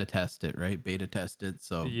beta test it, right? Beta test it.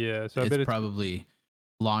 So Yeah, so I it's bet it's probably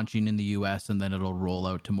launching in the U.S. and then it'll roll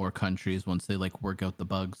out to more countries once they like work out the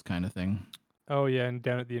bugs, kind of thing. oh yeah, and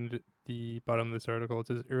down at the end, the bottom of this article, it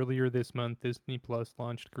says earlier this month, Disney Plus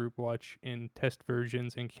launched Group Watch in test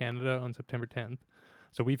versions in Canada on September 10th.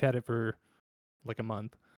 So we've had it for like a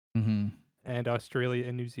month, Mm-hmm. and Australia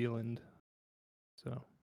and New Zealand. So,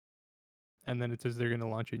 and then it says they're going to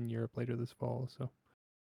launch it in Europe later this fall. So,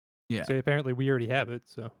 Yeah. so apparently we already have it.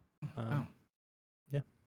 So, Oh. yeah.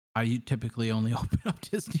 I typically only open up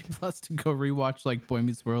Disney Plus to go rewatch like Boy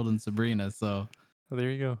Meets World and Sabrina. So Well, there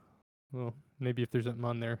you go. Well, maybe if there's something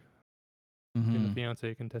on there, you and the mhm.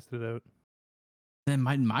 fiance can test it out. Then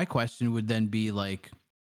my question would then be like,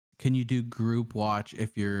 can you do group watch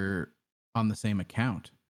if you're on the same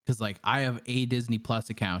account? Because like I have a Disney Plus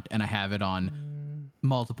account and I have it on Mm,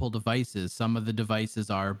 multiple devices. Some of the devices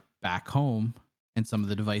are back home and some of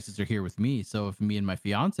the devices are here with me. So if me and my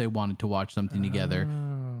fiance wanted to watch something together,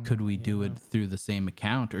 oh, could we do yeah. it through the same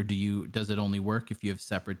account, or does it only work if you have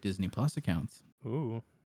separate Disney Plus accounts? Ooh,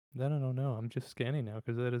 then I don't know. I'm just scanning now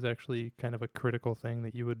because that is actually kind of a critical thing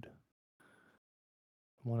that you would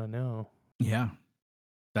want to know. Yeah,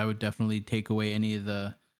 that would definitely take away any of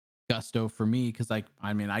the gusto for me because like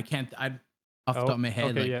I mean I can't I off the top Oh, of my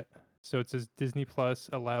head okay, like yeah. So it says Disney Plus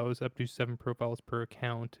allows up to 7 profiles per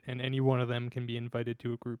account, and any one of them can be invited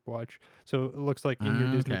to a group watch. So it looks like in your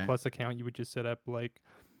Disney okay. Plus account, you would just set up like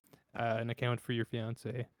an account for your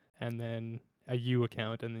fiance, and then a you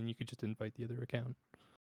account, and then you could just invite the other account.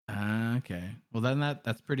 Okay. Well then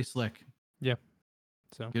that's pretty slick. Yeah.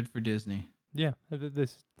 So Good for Disney. yeah,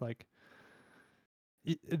 this like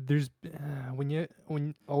there's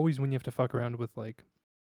when always when you have to fuck around with like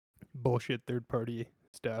bullshit third party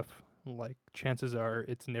stuff, like chances are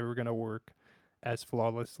it's never gonna work as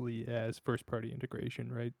flawlessly as first party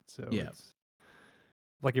integration, right? So Yeah. it's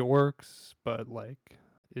like it works, but like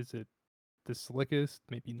is it the slickest?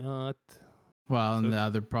 Maybe not. Well, and So the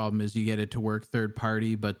other problem is you get it to work third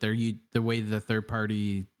party, but the way the third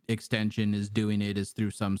party extension is doing it is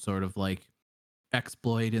through some sort of like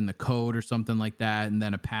exploit in the code or something like that, and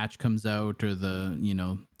then a patch comes out, or the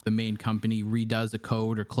main company redoes a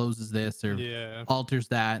code or closes this or yeah, alters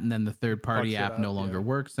that, and then the third party fucks it app up. no Yeah, longer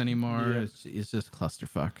works anymore. yeah, It's just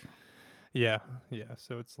clusterfuck. yeah, yeah.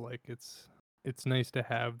 So it's like it's nice to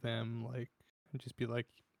have them like just be like,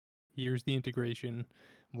 here's the integration.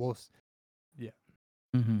 We'll yeah,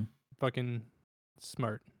 Mm-hmm. fucking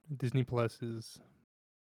smart. Disney Plus is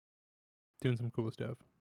doing some cool stuff.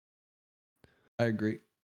 I agree.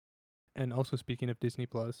 And also speaking of Disney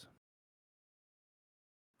Plus,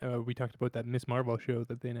 we talked about that Miss Marvel show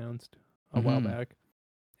that they announced a while Mm-hmm. back,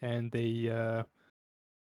 and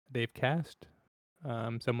they've cast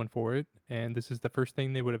someone for it, and this is the first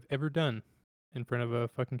thing they would have ever done in front of a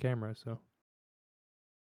fucking camera. So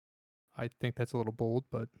I think that's a little bold,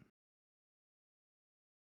 but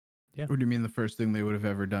yeah, What do you mean the first thing they would have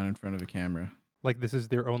ever done in front of a camera? like this is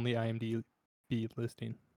their only IMDb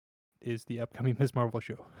listing is the upcoming Miss Marvel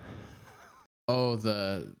show. Oh,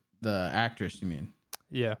 the actress, you mean?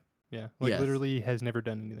 Yeah, yeah, like Yes. literally has never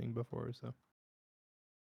done anything before. So,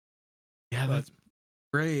 Yeah, but that's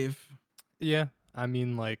brave. yeah, I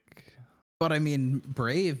mean, like, But I mean,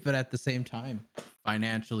 brave, but at the same time,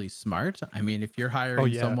 financially smart. I mean, if you're oh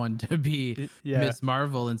hiring yeah, someone to be yeah, Miss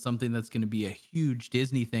Marvel in something that's going to be a huge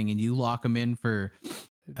Disney thing, and you lock them in for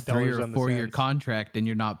a three dollars or on the 4 year cents. contract, and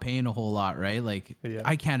you're not paying a whole lot, right? Like, Yeah.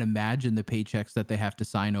 I can't imagine the paychecks that they have to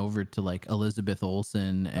sign over to like Elizabeth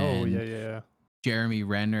Olsen Oh yeah, and yeah. Jeremy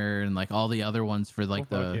Renner and like all the other ones for Oh like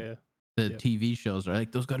fuck the yeah. the Yep. TV shows, right?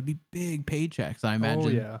 Like, those got to be big paychecks. I Oh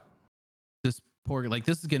imagine yeah. this poor like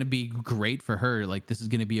this is going to be great for her, like this is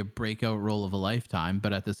going to be a breakout role of a lifetime,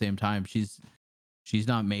 but at the same time she's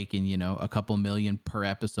not making a couple million per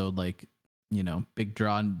episode like big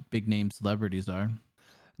draw and big name celebrities are.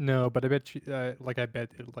 No, but I bet she, I bet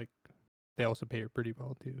like they also pay her pretty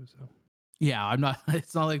well too. So Yeah, I'm not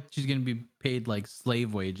it's not like she's going to be paid like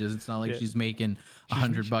slave wages. It's not like yeah, she's making she's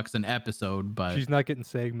 $100 an episode, but she's not getting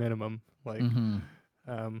SAG minimum. Like, mhm.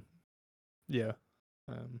 um, yeah,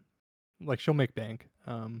 um, like she'll make bank.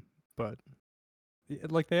 But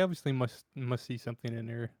like they obviously must see something in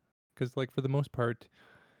her because like for the most part,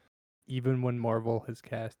 even when Marvel has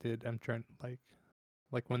casted, I'm trying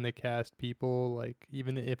like when they cast people, like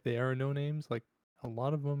even if they are no names, like a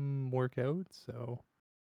lot of them work out. So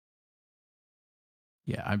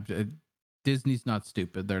Yeah, Disney's not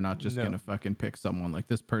stupid. They're not just no, gonna fucking pick someone. Like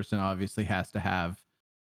this person obviously has to have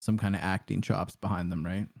some kind of acting chops behind them,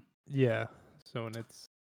 right? yeah. So and it's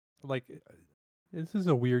like this is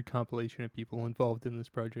a weird compilation of people involved in this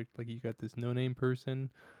project. Like you got this no name person,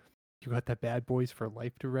 you got that Bad Boys for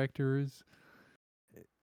Life directors.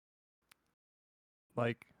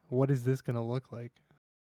 Like, what is this gonna look like?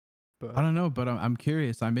 I But don't know, but I'm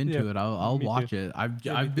curious. I'm yeah, into it. I'll me too. watch it. Yeah, me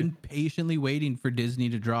I've too. been patiently waiting for Disney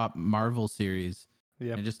to drop Marvel series,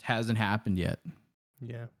 Yeah, and it just hasn't happened yet.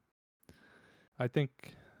 yeah. I think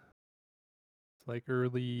it's like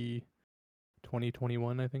early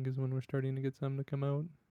 2021. I think is when we're starting to get some to come out.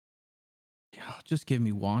 Yeah, just give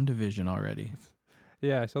me WandaVision already.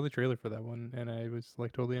 Yeah, I saw the trailer for that one, and I was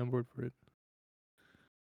like totally on board for it.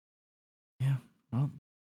 Yeah, well,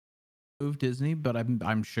 move Disney, but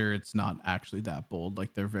I'm sure it's not actually that bold.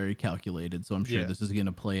 Like they're very calculated, so I'm sure Yeah, this is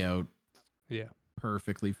gonna play out yeah,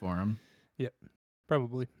 perfectly for them. yeah,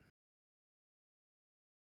 probably.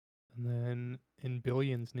 And then in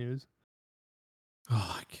Billions news,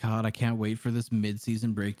 Oh God, I can't wait for this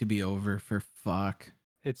mid-season break to be over. For fuck.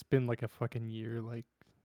 it's been like a fucking year. Like,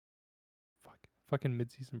 fucking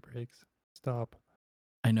mid-season breaks. Stop.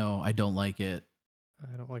 I know I don't like it.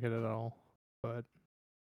 I don't like it at all. But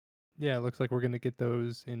yeah, it looks like we're gonna get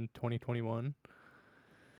those in 2021,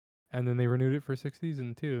 and then they renewed it for 6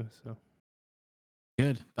 season too. So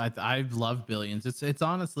Good. I love Billions. It's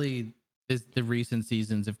honestly the recent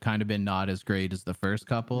seasons have kind of been not as great as the first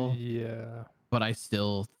couple, yeah, but I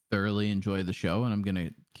still thoroughly enjoy the show and I'm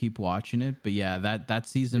gonna keep watching it. But yeah, that yeah,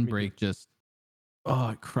 season me too. break just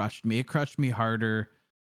it crushed me. It crushed me harder.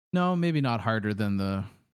 No, maybe not harder than the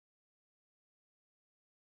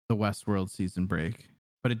Westworld season break,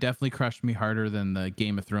 but it definitely crushed me harder than the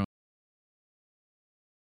Game of Thrones.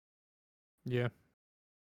 Yeah,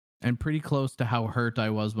 And pretty close to how hurt I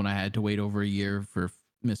was when I had to wait over a year for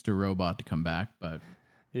Mr. Robot to come back. But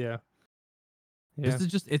yeah, yeah, this is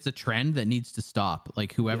just, it's a trend that needs to stop.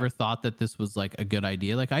 Like yeah. whoever thought that this was like a good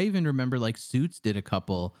idea. Like I even remember like Suits did a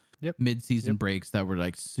couple Yep, mid-season yep. breaks that were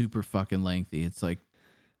like super fucking lengthy. It's like,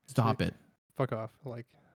 It's like stop it. fuck off. Like,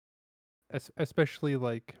 especially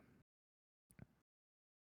like,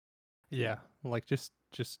 yeah, like just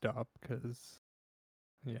stop, cause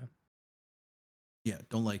yeah, Yeah,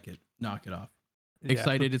 don't like it. Knock it off. yeah,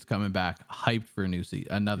 Excited it's coming back. Hyped for a new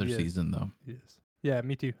another yes, season though. yes, yeah.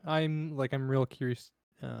 Me too. I'm real curious,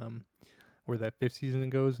 where that fifth season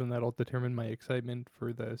goes, and that'll determine my excitement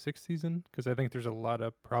for the sixth season. Because I think there's a lot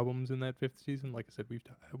of problems in that fifth season. Like I said,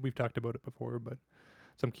 we've talked about it before, but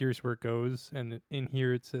so I'm curious where it goes. And in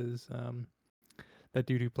here it says that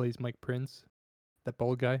dude who plays Mike Prince, that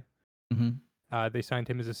bald guy, Mm-hmm. they signed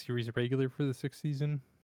him as a series regular for the sixth season.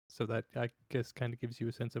 So that I guess kind of gives you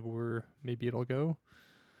a sense of where maybe it'll go.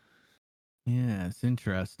 Yeah, it's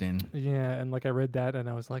interesting. Yeah, and like I read that and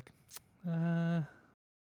I was like, I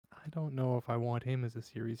don't know if I want him as a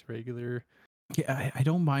series regular. Yeah, I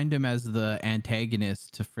don't mind him as the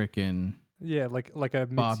antagonist to frickin' Yeah, like a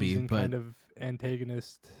Bobby, mid-season but kind of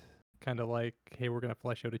antagonist, kind of like, hey, we're gonna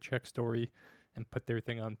flesh out a Czech story and put their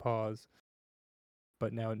thing on pause.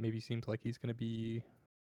 But now it maybe seems like he's gonna be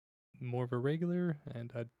more of a regular,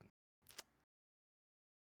 and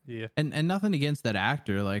yeah, and nothing against that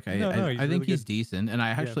actor. Like no, he's I think really he's good. decent, and I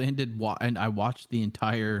Yeah. actually and I watched the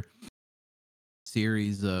entire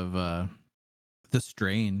series of The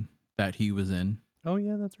Strain that he was in, Oh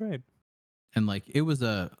yeah, that's right. and like it was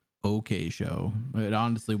a okay show. It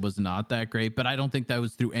honestly was not that great, but I don't think that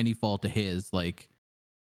was through any fault of his. Like,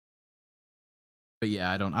 but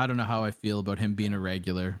yeah, I don't know how I feel about him being a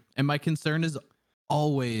regular, and my concern is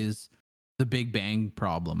always the Big Bang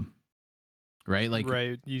problem, right?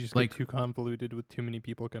 Right, you just get Like too convoluted with too many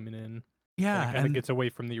people coming in, and it yeah, kind of and gets away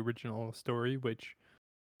from the original story, which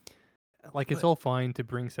like it's but all fine to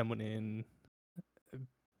bring someone in,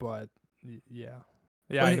 but yeah,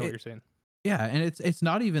 yeah, I but know what you're saying. yeah, and it's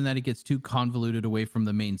not even that it gets too convoluted away from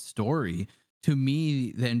the main story. To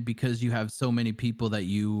me, then because you have so many people that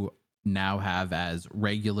you now have as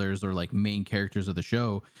regulars or like main characters of the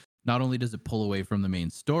show, not only does it pull away from the main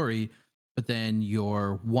story, but then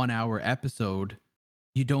your 1 hour episode,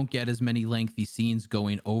 you don't get as many lengthy scenes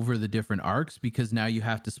going over the different arcs because now you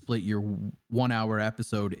have to split your 1 hour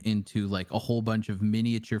episode into like a whole bunch of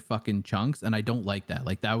miniature fucking chunks. And I don't like that.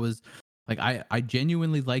 Like that was Like I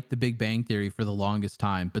genuinely liked The Big Bang Theory for the longest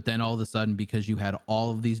time, but then all of a sudden, because you had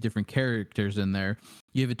all of these different characters in there,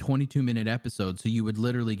 you have a 22-minute episode, so you would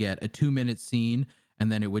literally get a 2-minute scene, and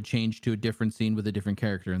then it would change to a different scene with a different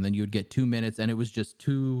character, and then you would get 2 minutes, and it was just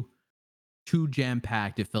too jam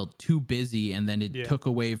packed. It felt too busy, and then it Yeah. took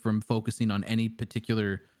away from focusing on any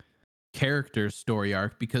particular character's story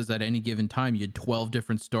arc, because at any given time you had 12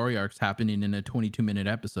 different story arcs happening in a 22-minute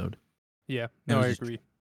episode. Yeah. It No, was I just agree.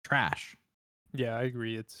 trash. Yeah, I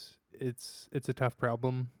agree. It's a tough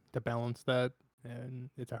problem to balance that, and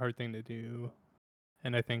it's a hard thing to do.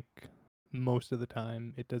 And I think most of the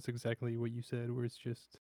time it does exactly what you said, where it's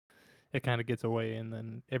just it kind of gets away, and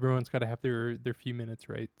then everyone's got to have their few minutes,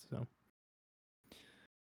 right? So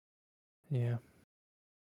yeah,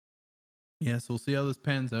 Yeah, so we'll see how this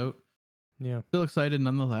pans out. yeah, Still excited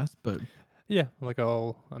nonetheless, but yeah. Like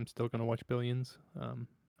I'm still gonna watch Billions. I'm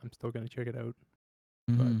still gonna check it out.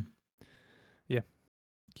 mhm. Yeah,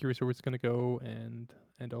 curious where it's gonna go, and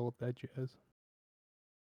all of that jazz.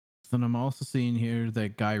 Then I'm also seeing here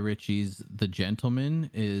that Guy Ritchie's The Gentleman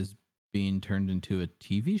is being turned into a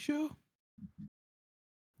TV show.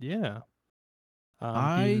 Yeah.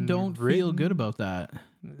 I Being don't feel good written. about that.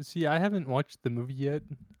 See, I haven't watched the movie yet,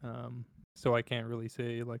 so I can't really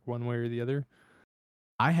say like one way or the other.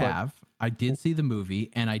 I But have. I did see the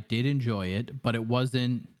movie and I did enjoy it, but it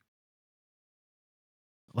wasn't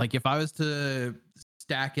like, if I was to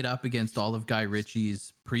stack it up against all of Guy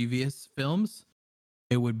Ritchie's previous films,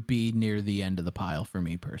 it would be near the end of the pile for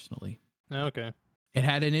me personally. okay, It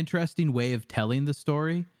had an interesting way of telling the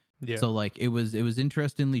story. yeah, So like it was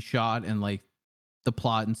interestingly shot, and like the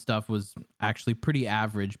plot and stuff was actually pretty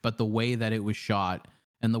average, but the way that it was shot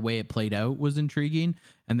and the way it played out was intriguing.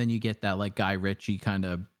 And then you get that like Guy Ritchie kind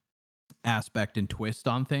of aspect and twist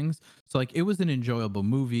on things. So like it was an enjoyable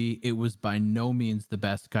movie. It was by no means the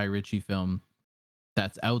best Guy Ritchie film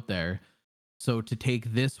that's out there. So to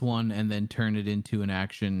take this one and then turn it into an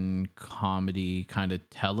action comedy kind of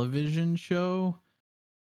television show,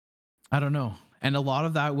 I don't know. And a lot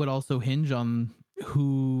of that would also hinge on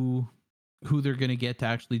who they're going to get to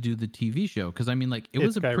actually do the TV show, cuz I mean, like, it it's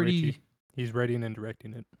was a Guy pretty Ritchie. He's writing and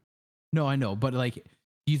directing it. No, I know, but like,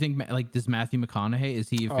 do you think like, does Matthew McConaughey, is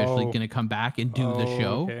he officially Oh, going to come back and do the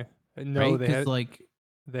show? okay. No, Right? Cuz like,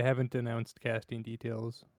 they haven't announced casting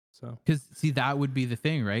details. So cuz see, that would be the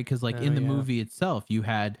thing, right? Cuz like, in the yeah. movie itself, you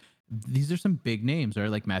had, these are some big names, right?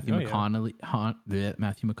 Like Matthew Oh yeah.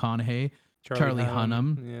 Matthew McConaughey, Charlie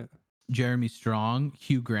Hunnam, Yeah. Jeremy Strong,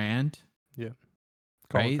 Hugh Grant, Yeah.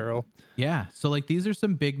 Colin right? Farrell. Yeah. So like, these are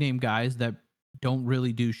some big name guys that don't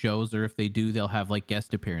really do shows, or if they do, they'll have like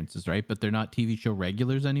guest appearances, right? But they're not TV show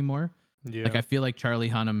regulars anymore. Yeah. Like, I feel like Charlie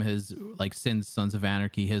Hunnam has, like, since Sons of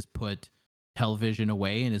Anarchy, has put television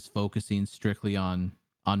away and is focusing strictly on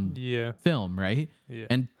yeah. film, right? Yeah.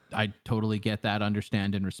 And I totally get that,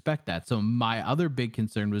 understand and respect that. So my other big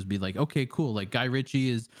concern was be like, okay, cool. Like, Guy Ritchie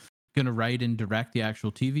is gonna write and direct the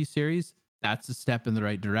actual TV series. That's a step in the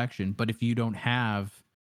right direction. But if you don't have,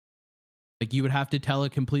 like, you would have to tell a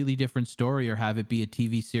completely different story or have it be a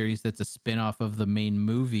TV series that's a spin-off of the main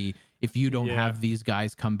movie if you don't Yeah. have these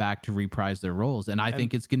guys come back to reprise their roles. And I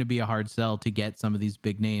think it's going to be a hard sell to get some of these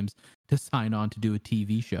big names to sign on to do a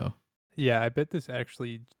TV show. Yeah, I bet this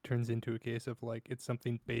actually turns into a case of like it's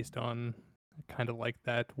something based on kind of like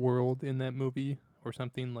that world in that movie, or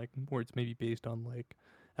something like where it's maybe based on like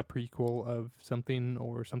a prequel of something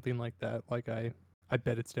or something like that. Like I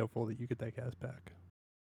bet it's doubtful that you get that cast back.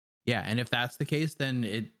 Yeah, and if that's the case,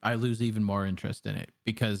 then I lose even more interest in it,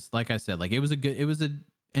 because like I said, like, it was a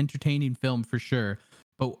entertaining film for sure,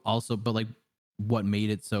 but like, what made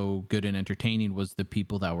it so good and entertaining was the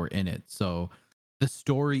people that were in it. So the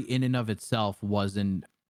story in and of itself wasn't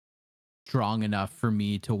strong enough for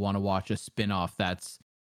me to want to watch a spin-off that's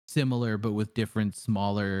similar but with different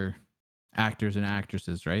smaller actors and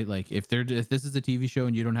actresses, right? Like, if this is a TV show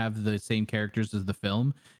and you don't have the same characters as the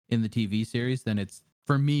film in the TV series, then it's,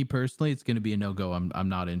 for me personally, it's going to be a no-go. I'm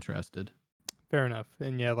not interested. Fair enough.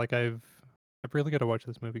 And yeah, like I've really got to watch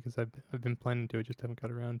this movie because I've been planning to, I just haven't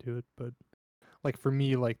got around to it. But like for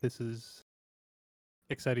me, like this is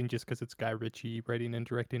exciting just because it's Guy Ritchie writing and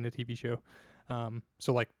directing a TV show.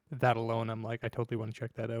 So like that alone, I'm like I totally want to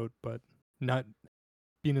check that out. But not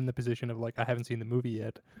being in the position of like I haven't seen the movie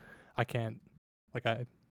yet, I can't. Like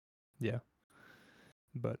yeah.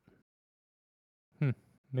 But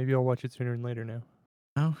maybe I'll watch it sooner than later now.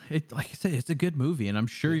 Oh, like I said, it's a good movie, and I'm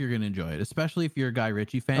sure you're going to enjoy it. Especially if you're a Guy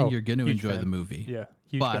Ritchie fan, Oh, you're going to huge enjoy fan. the movie. Yeah,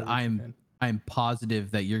 huge But Guy Ritchie fan. I'm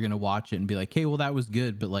positive that you're going to watch it and be like, "Hey, well, that was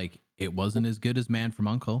good," but like, it wasn't as good as Man from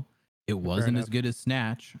Uncle. It wasn't as enough. good as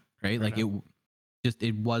Snatch, right? Fair Like, enough. Just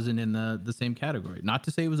it wasn't in the same category. Not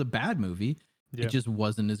to say it was a bad movie. Yeah. It just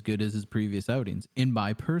wasn't as good as his previous outings, in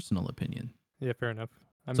my personal opinion. Yeah, fair enough.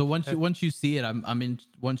 So once you see it, I'm in.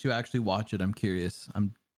 Once you actually watch it, I'm curious.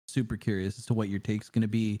 I'm super curious as to what your take's going to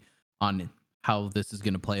be on how this is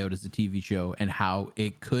going to play out as a TV show and how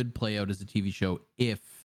it could play out as a TV show if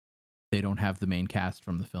they don't have the main cast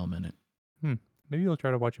from the film in it. Maybe I'll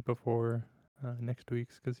try to watch it before next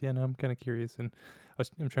week's, because no, I'm kind of curious, and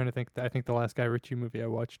I'm trying to think. I think the last Guy Ritchie movie I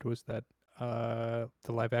watched was that the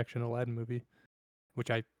live action Aladdin movie,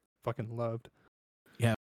 which I fucking loved.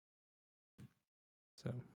 Yeah.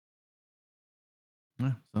 So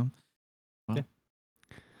Yeah. So. Well,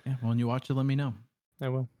 yeah. Well, when you watch it, let me know. I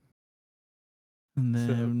will. And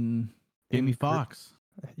then Jamie Foxx.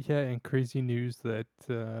 Yeah, and crazy news that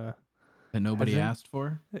That nobody asked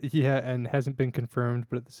for. Yeah, and hasn't been confirmed,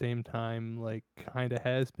 but at the same time, like, kind of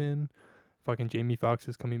has been. Fucking Jamie Foxx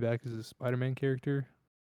is coming back as a Spider-Man character.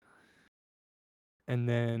 And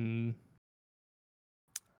then,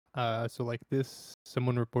 so like this,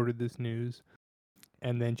 someone reported this news,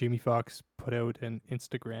 and then Jamie Foxx put out an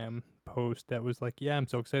Instagram post that was like, "Yeah, I'm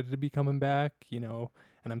so excited to be coming back, and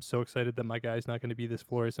I'm so excited that my guy's not going to be this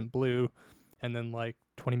fluorescent blue." And then, like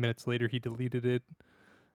 20 minutes later, he deleted it.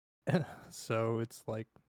 So it's like,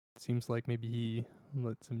 seems like maybe he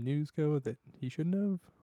let some news go that he shouldn't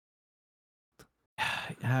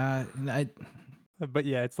have. But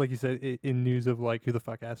yeah, it's like you said, in news of like, who the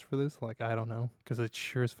fuck asked for this? Like, I don't know, because it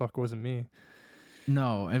sure as fuck wasn't me.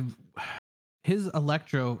 No, and his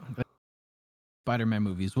Electro Spider-Man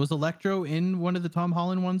movies, was Electro in one of the Tom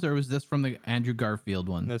Holland ones, or was this from the Andrew Garfield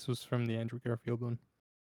one? This was from the Andrew Garfield one.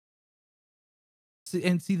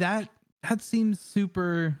 See that seems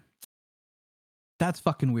super. That's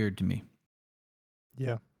fucking weird to me.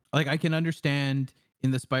 Yeah. Like, I can understand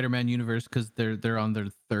in the Spider-Man universe because they're on their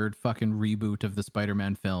third fucking reboot of the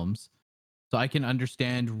Spider-Man films, so I can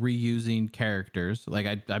understand reusing characters.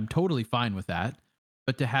 Like, I'm totally fine with that.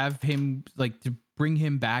 But to have him, like, to bring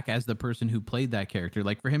him back as the person who played that character,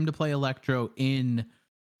 like for him to play Electro in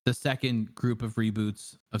the second group of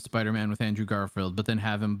reboots of Spider-Man with Andrew Garfield, but then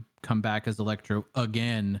have him come back as Electro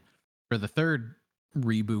again for the third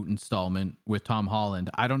reboot installment with Tom Holland.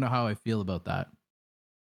 I don't know how I feel about that.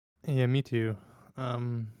 Yeah, me too.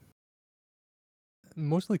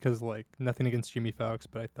 Mostly because, like, nothing against Jimmy Fox,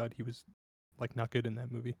 but I thought he was, like, not good in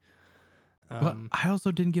that movie. But I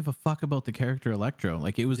also didn't give a fuck about the character Electro.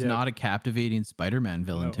 Like, it was not a captivating Spider-Man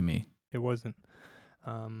villain to me. It wasn't.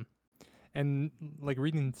 And like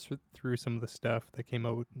reading through some of the stuff that came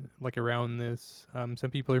out like around this,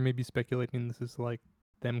 some people are maybe speculating this is like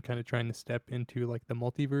them kind of trying to step into like the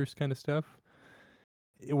multiverse kind of stuff.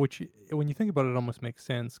 Which, when you think about it, almost makes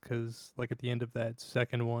sense, because like at the end of that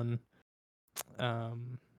second one,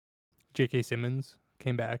 J.K. Simmons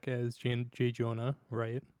came back as J. Jonah,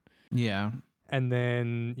 right? Yeah. And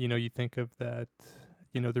then you think of that,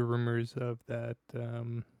 the rumors of that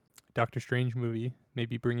Doctor Strange movie,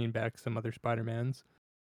 maybe bringing back some other Spider-Mans.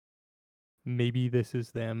 Maybe this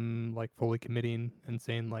is them like fully committing and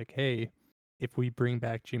saying like, hey, if we bring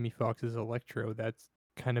back Jimmy Fox's Electro, that's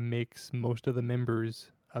kind of makes most of the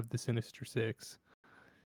members of the Sinister Six.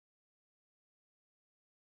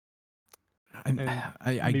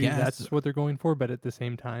 I guess that's what they're going for, but at the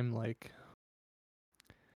same time, like,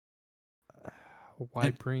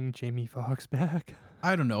 why bring Jamie Foxx back?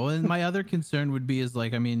 I don't know. And my other concern would be is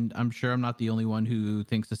like, I mean, I'm sure I'm not the only one who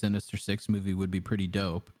thinks the Sinister Six movie would be pretty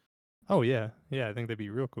dope. Oh yeah, I think that'd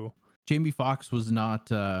be real cool. Jamie Foxx was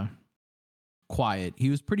not quiet. He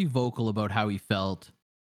was pretty vocal about how he felt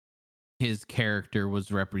his character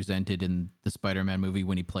was represented in the Spider-Man movie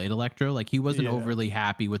when he played Electro. Like, he wasn't overly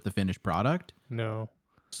happy with the finished product. No.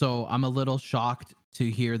 So I'm a little shocked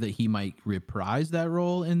to hear that he might reprise that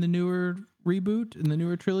role in the newer reboot, in the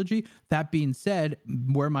newer trilogy. That being said,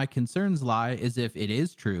 where my concerns lie is if it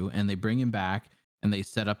is true and they bring him back and they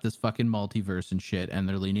set up this fucking multiverse and shit, and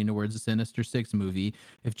they're leaning towards a Sinister Six movie.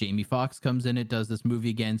 If Jamie Foxx comes in, it does this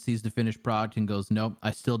movie again, sees the finished product and goes, nope,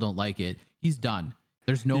 I still don't like it. He's done.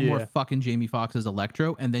 There's no more fucking Jamie Foxx as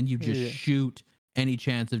Electro, and then you just shoot any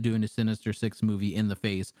chance of doing a Sinister Six movie in the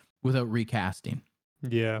face without recasting.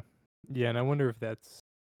 Yeah, and I wonder if that's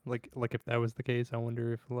like if that was the case. I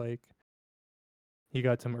wonder if like he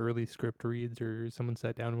got some early script reads, or someone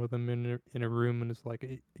sat down with him in a room and is like,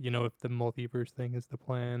 if the multiverse thing is the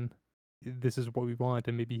plan, this is what we want,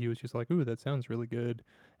 and maybe he was just like, ooh, that sounds really good,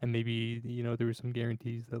 and maybe there was some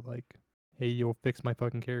guarantees that like, hey, you'll fix my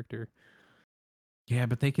fucking character. Yeah,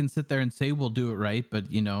 but they can sit there and say we'll do it right, but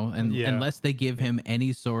and Yeah. unless they give him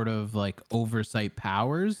any sort of like oversight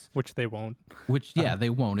powers, Which they won't. which they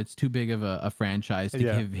won't. It's too big of a franchise to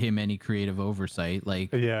Yeah. give him any creative oversight.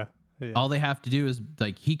 Like Yeah. all they have to do is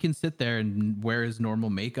like he can sit there and wear his normal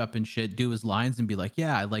makeup and shit, do his lines and be like,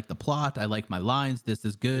 yeah, I like the plot, I like my lines, this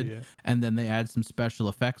is good. Yeah. And then they add some special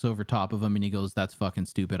effects over top of him and he goes, that's fucking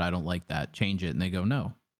stupid, I don't like that, change it. And they go,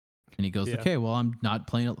 no. And he goes, Yeah. okay, well, I'm not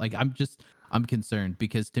playing it. Like I'm concerned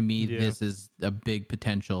because to me Yeah. this is a big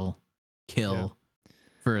potential kill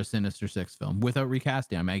for a Sinister Six film without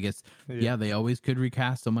recasting. I mean, I guess they always could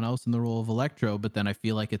recast someone else in the role of Electro, but then I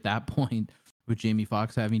feel like at that point, with Jamie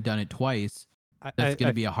Foxx having done it twice, that's going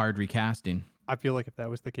to be a hard recasting. I feel like if that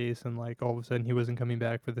was the case and like all of a sudden he wasn't coming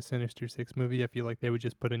back for the Sinister Six movie, I feel like they would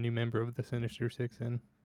just put a new member of the Sinister Six in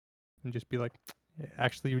and just be like,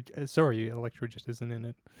 actually, sorry, Electro just isn't in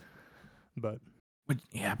it. But but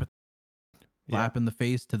slap in the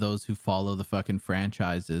face to those who follow the fucking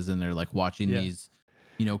franchises and they're like watching these,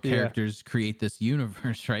 characters create this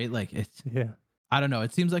universe, right? Like it's I don't know.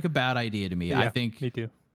 It seems like a bad idea to me. Yeah, I think me too.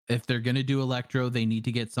 If they're gonna do Electro, they need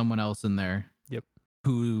to get someone else in there. Yep.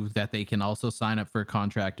 Who that they can also sign up for a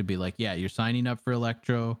contract to be like, yeah, you're signing up for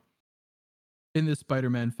Electro in this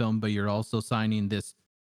Spider-Man film, but you're also signing this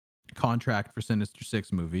contract for Sinister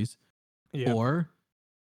Six movies. Yeah. Or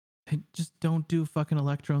just don't do fucking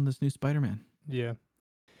Electro in this new Spider-Man. Yeah.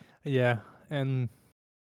 Yeah. And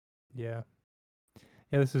yeah,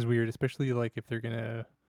 this is weird, especially like if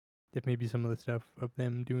maybe some of the stuff of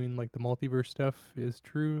them doing like the multiverse stuff is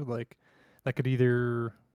true, like that could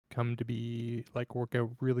either come to be like work out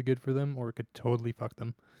really good for them or it could totally fuck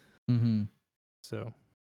them. Mm-hmm. So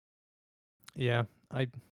yeah,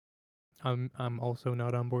 I'm also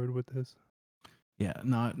not on board with this. Yeah,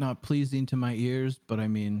 not pleasing to my ears, but I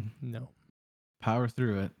mean, no, power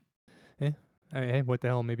through it. Hey, what the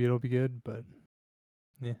hell? Maybe it'll be good, but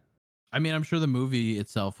yeah. I mean, I'm sure the movie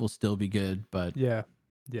itself will still be good, but yeah.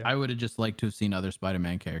 I would have just liked to have seen other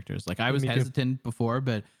Spider-Man characters. Like I was Me too. hesitant before,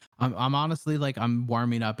 but I'm honestly like I'm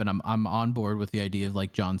warming up and I'm on board with the idea of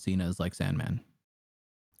like John Cena as like Sandman.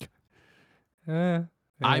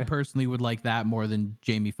 I personally would like that more than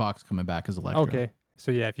Jamie Foxx coming back as Electro. Okay,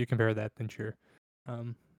 so yeah, if you compare that, then sure.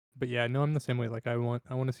 But yeah, no, I'm the same way. Like I want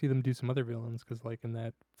to see them do some other villains because like in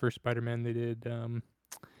that first Spider-Man they did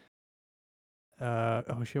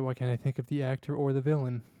oh shit, why can't I think of the actor or the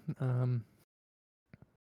villain?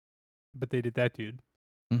 But they did that dude.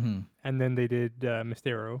 Mm-hmm. And then they did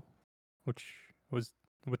Mysterio, which was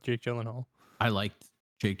with Jake Gyllenhaal. I liked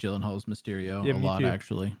Jake Gyllenhaal's Mysterio a lot, too.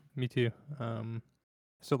 actually. Me too.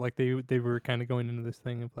 So like they were kind of going into this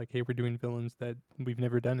thing of like, hey, we're doing villains that we've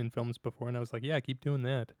never done in films before, and I was like, yeah, keep doing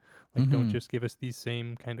that. Like, don't just give us these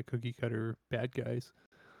same kind of cookie cutter bad guys.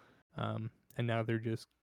 And now they're just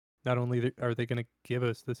not only are they going to give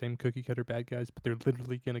us the same cookie cutter bad guys, but they're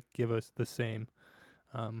literally going to give us the same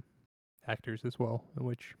actors as well,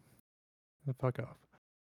 which fuck off.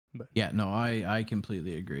 But yeah, no, I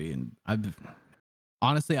completely agree, and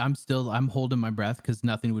honestly, I'm holding my breath because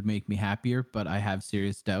nothing would make me happier, but I have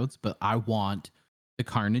serious doubts. But I want the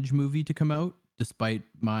Carnage movie to come out, despite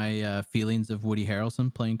my feelings of Woody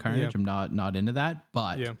Harrelson playing Carnage. I'm not into that.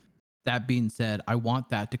 But that being said, I want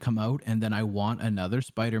that to come out, and then I want another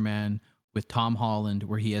Spider-Man with Tom Holland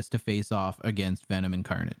where he has to face off against Venom and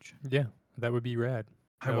Carnage. Yeah, that would be rad.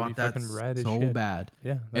 I want that so bad.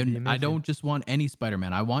 Yeah, and I don't just want any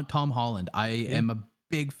Spider-Man. I want Tom Holland. I am a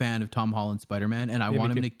big fan of Tom Holland Spider-Man, and I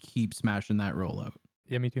want him to keep smashing that role out.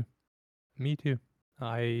 Yeah, me too. Me too.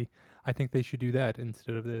 I think they should do that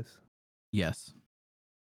instead of this. Yes.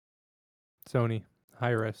 Sony,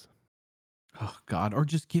 hire us. Oh God, or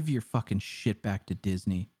just give your fucking shit back to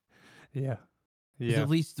Disney. Yeah. At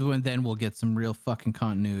least then we'll get some real fucking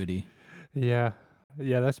continuity. Yeah.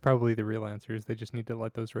 Yeah, that's probably the real answer is they just need to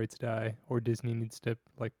let those rights die, or Disney needs to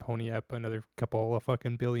like pony up another couple of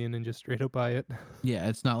fucking billion and just straight up buy it. Yeah,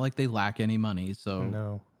 it's not like they lack any money, so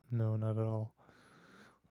no, not at all.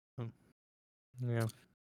 Yeah.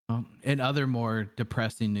 In other more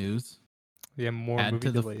depressing news, more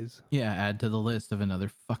movie delays. Add to the list of another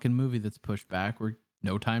fucking movie that's pushed back. Where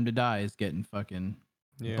No Time to Die is getting fucking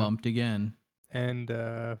bumped again, and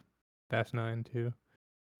Fast 9 too.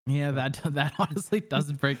 Yeah, that honestly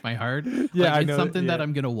doesn't break my heart. Yeah, like, it's something that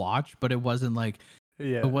I'm gonna watch, but it wasn't like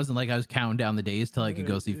it wasn't like I was counting down the days till I could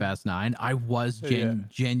go see Fast 9. I was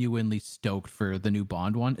genuinely stoked for the new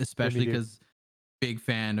Bond one, especially because big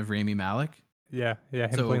fan of Rami Malek. Yeah, him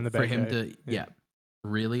playing the bad for him guy. to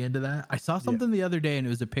really into that. I saw something the other day, and it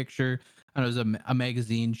was a picture, and it was a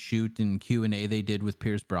magazine shoot and Q&A they did with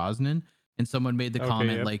Pierce Brosnan, and someone made the Okay,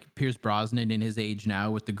 comment yep. like Pierce Brosnan in his age now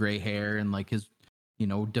with the gray hair and like his,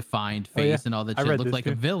 defined Oh, yeah. face and all that I shit read looked this like a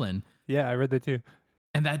too. villain. Yeah, I read that too.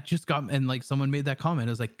 And that just got, and like someone made that comment.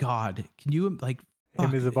 I was like, God, can you like, Him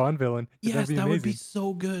fuck, as a Bond villain. That'd yes, be that would be amazing.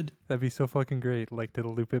 so good. That'd be so fucking great. Like to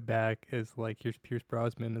loop it back as like here's Pierce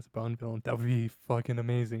Brosnan as a Bond villain. That would be fucking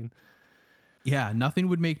amazing. Yeah, nothing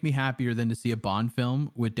would make me happier than to see a Bond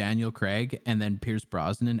film with Daniel Craig and then Pierce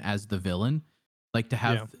Brosnan as the villain. Like to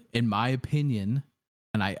have, Yeah. in my opinion,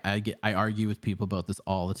 and I argue with people about this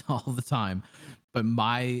all the time, but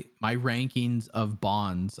my rankings of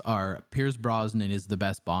Bonds are Pierce Brosnan is the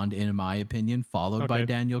best Bond in my opinion, followed by Okay.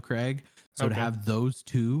 Daniel Craig. So to Okay. have those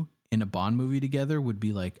two in a Bond movie together would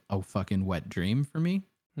be like a fucking wet dream for me.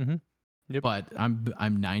 Mm-hmm. Yep. But I'm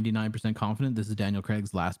 99% confident this is Daniel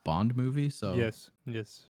Craig's last Bond movie. So Yes.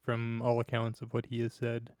 Yes. From all accounts of what he has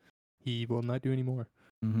said, he will not do any more.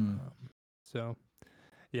 mhm. So,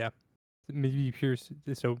 yeah. Maybe Pierce.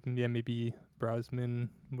 So yeah, maybe Brosnan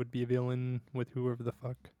would be a villain with whoever the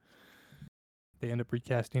fuck they end up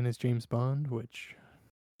recasting as James Bond. Which,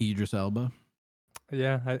 Idris Elba.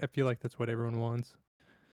 yeah, I feel like that's what everyone wants.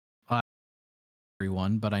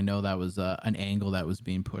 Everyone, but I know that was an angle that was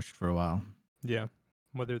being pushed for a while. Yeah.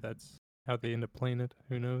 Whether that's how they end up playing it,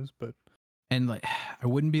 who knows? But And like, I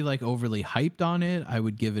wouldn't be like overly hyped on it. I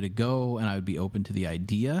would give it a go, and I would be open to the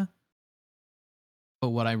idea. But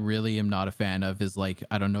what I really am not a fan of is like,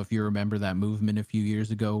 I don't know if you remember that movement a few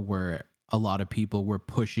years ago where a lot of people were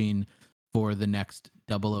pushing for the next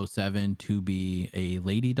 007 to be a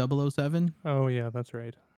lady 007 oh yeah, that's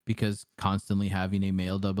right. because constantly having a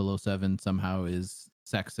male 007 somehow is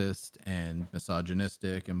sexist and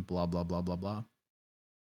misogynistic and blah, blah, blah, blah, blah.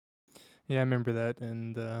 Yeah, I remember that,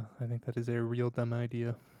 and I think that is a real dumb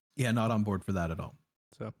idea. Yeah, not on board for that at all.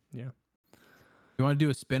 So yeah, You want to do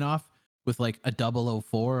a spin-off with like a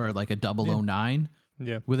 004 or like a 009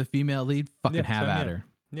 yeah, with a female lead? Fucking Yeah, have sign me at up. her.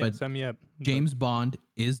 yeah. But Sign me up. But James Bond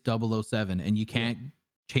is 007, and you can't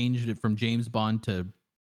change it from James Bond to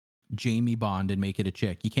Jamie Bond and make it a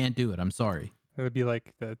chick. You can't do it. I'm sorry. it would be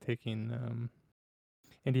like taking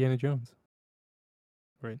Indiana Jones,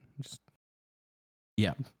 right? Just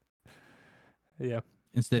Yeah. yeah,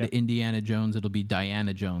 Instead Yeah. of Indiana Jones, it'll be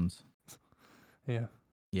Diana Jones. yeah.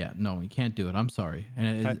 Yeah, no, you can't do it. I'm sorry.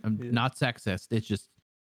 And I'm yeah. not sexist. It's just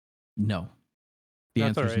no. The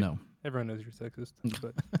That's answer is alright. no. Everyone knows you're sexist,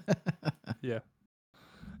 but yeah,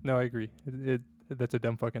 no, I agree. That's a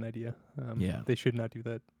dumb fucking idea. Yeah. they should not do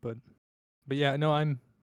that. But yeah, no, I'm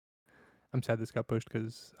sad this got pushed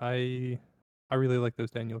because I really like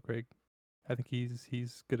those Daniel Craig. I think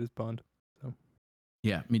he's good as Bond.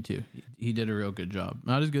 Yeah, me too. He did a real good job.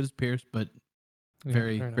 Not as good as Pierce, but Yeah,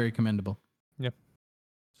 very, fair enough. very commendable. Yep.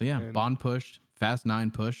 So yeah, And- Bond pushed, Fast 9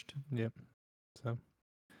 pushed. Yep. So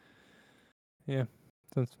yeah,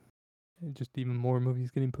 so it's just even more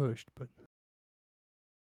movies getting pushed. But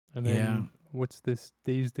and then Yeah. what's this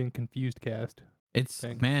Dazed and Confused cast? It's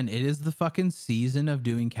Dang. man, it is the fucking season of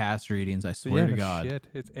doing cast readings. I So swear yeah, to no God. shit.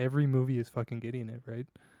 It's every movie is fucking getting it, right?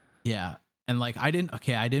 Yeah. And like I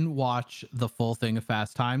didn't watch the full thing of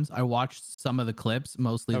Fast Times. I watched some of the clips,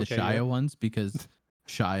 mostly the Okay, Shia yeah. ones, because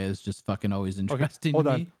Shia is just fucking always Okay, interesting hold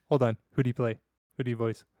to on, me. hold on. Who do you play? Who do you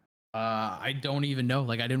voice? I don't even know.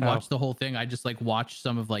 Like I didn't Oh. watch the whole thing. I just like watched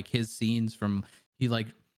some of like his scenes from he like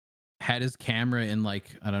had his camera in like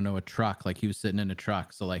I don't know a truck, like he was sitting in a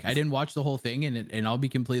truck. So like I didn't watch the whole thing, and I'll be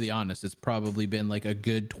completely honest, it's probably been like a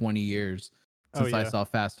good 20 years Oh, since I yeah. saw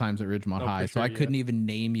Fast Times at Ridgemont Oh, for High. So I sure, yeah. couldn't even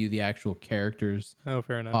name you the actual characters Oh,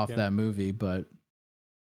 fair enough. off yeah. that movie, but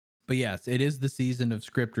yes, it is the season of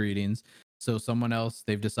script readings. So someone else,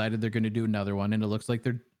 they've decided they're going to do another one, and it looks like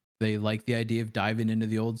they like the idea of diving into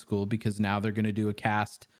the old school because now they're going to do a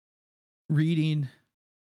cast reading,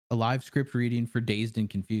 a live script reading for Dazed and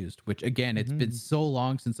Confused, which again, it's been Mhm. so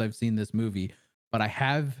long since I've seen this movie, but I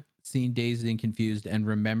have seen Dazed and Confused and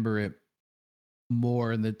remember it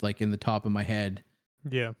more in the top of my head.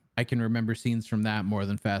 Yeah. I can remember scenes from that more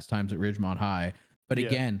than Fast Times at Ridgemont High. But Yeah.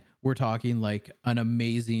 again, we're talking like an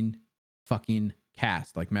amazing fucking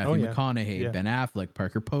cast, like Matthew yeah. McConaughey, Yeah. Ben Affleck,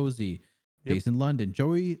 Parker Posey, Yep. Jason London,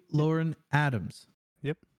 Joey Lauren Adams.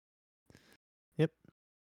 Yep.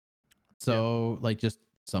 So like just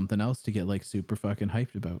something else to get like super fucking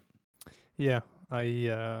hyped about. Yeah.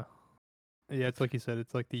 Yeah, it's like you said,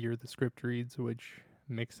 it's like the year the script reads, which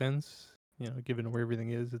makes sense. Given where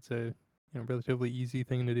everything is, it's a relatively easy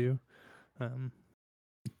thing to do.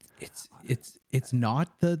 It's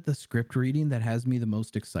not the script reading that has me the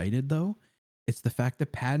most excited though. It's the fact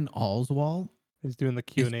that Patton Oswalt, Is doing the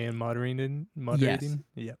Q&A and moderating.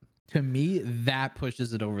 Yeah. to me, that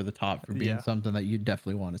pushes it over the top for being Yeah. something that you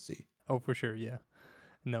definitely want to see. Oh, for sure. Yeah.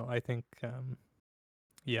 No, I think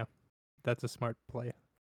yeah, that's a smart play.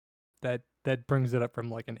 That brings it up from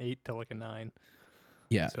like an 8 to like a 9.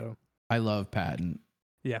 Yeah, So I love Patton.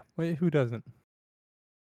 yeah, wait, who doesn't?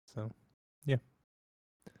 So yeah,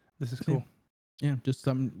 this is Same. cool. Yeah, just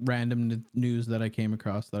some random news that I came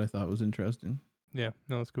across that I thought was interesting. Yeah,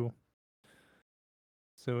 no, it's cool.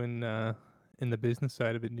 So in the business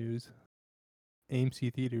side of it news,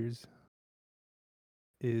 AMC Theaters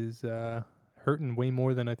is hurting way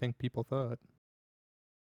more than I think people thought.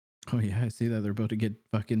 Oh yeah, I see that they're about to get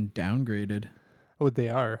fucking downgraded. Oh, they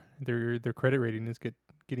are. Their credit rating is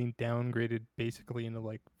getting downgraded basically into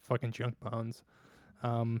like fucking junk bonds.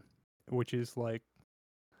 Um, which is like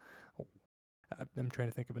I'm trying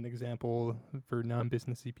to think of an example for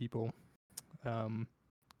non-businessy people. Um,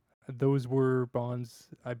 those were bonds,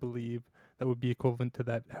 I believe, that would be equivalent to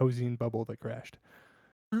that housing bubble that crashed.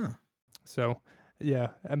 Huh. So, yeah,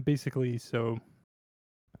 and basically, so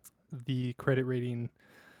the credit rating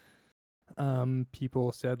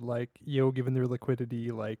people said like, yo, given their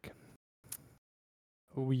liquidity, like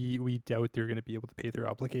we doubt they're going to be able to pay their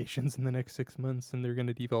obligations in the next 6 months, and they're going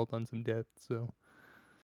to default on some debt. So,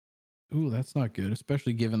 Ooh, that's not good,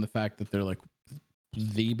 especially given the fact that they're like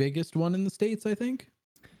the biggest one in the States, I think.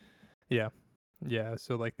 yeah, yeah.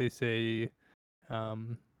 So like they say,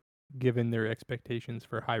 um, given their expectations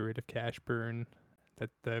for high rate of cash burn, that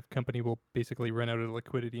the company will basically run out of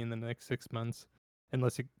liquidity in the next 6 months,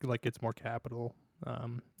 unless it like gets more capital,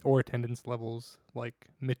 or attendance levels like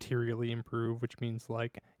materially improve, which means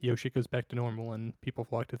like shit goes back to normal and people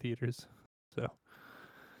flock to theaters. So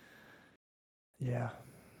yeah,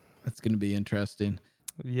 That's going to be interesting.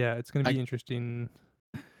 yeah, it's gonna I be interesting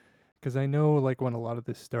because I know like when a lot of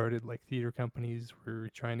this started, like theater companies were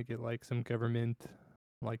trying to get like some government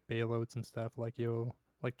like bailouts and stuff, like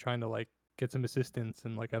like trying to like get some assistance,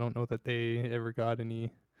 and like I don't know that they ever got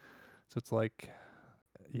any. So it's like,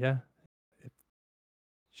 yeah, if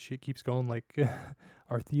shit keeps going, like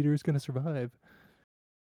our theater is gonna survive.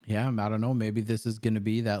 Yeah, I don't know. Maybe this is going to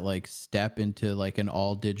be that like step into like an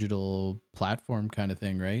all digital platform kind of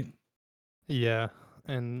thing, right? Yeah,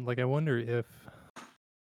 and like I wonder if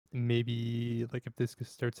maybe like if this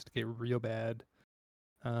starts to get real bad,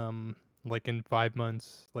 like in 5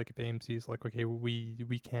 months, like if AMC is like, okay,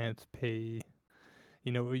 we can't pay,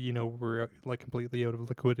 we're like completely out of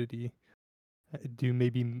liquidity. Do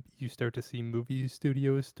maybe you start to see movie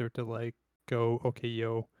studios start to like go, okay,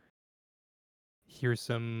 here's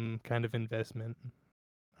some kind of investment.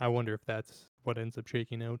 I wonder if that's what ends up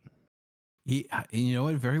shaking out. Yeah, you know,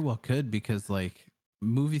 it very well could because like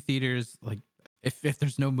movie theaters, like if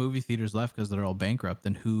there's no movie theaters left because they're all bankrupt,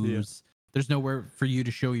 then Yeah. there's nowhere for you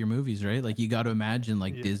to show your movies, right? Like you got to imagine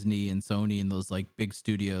like Yeah. Disney and Sony and those like big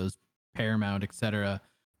studios, Paramount, etc.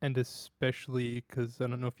 And especially because I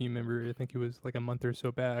don't know if you remember, I think it was like a month or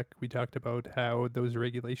so back, we talked about how those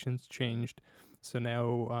regulations changed. So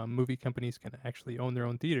now movie companies can actually own their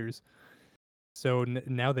own theaters. So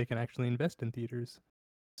now they can actually invest in theaters.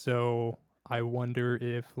 So I wonder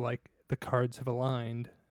if like the cards have aligned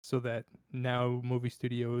so that now movie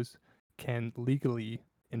studios can legally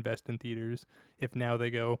invest in theaters. If now they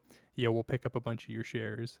go, yeah, we'll pick up a bunch of your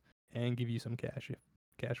shares and give you some cash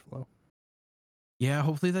flow. Yeah,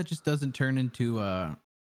 hopefully that just doesn't turn into I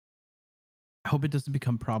hope it doesn't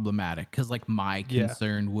become problematic because like my Yeah,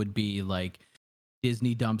 concern would be like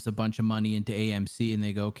Disney dumps a bunch of money into AMC and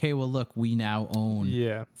they go, okay, well, look, we now own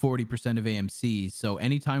yeah, 40% of AMC. So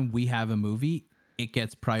anytime we have a movie, it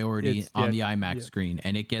gets priority it's on yeah, the IMAX yeah, screen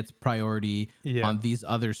and it gets priority yeah, on these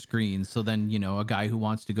other screens. So then, you know, a guy who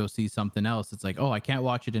wants to go see something else, it's like, oh, I can't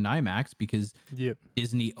watch it in IMAX because yep,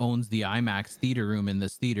 Disney owns the IMAX theater room in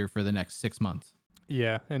this theater for the next 6 months.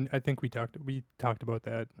 yeah. And I think we talked about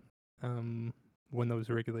that um when those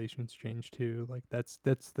regulations changed too. Like that's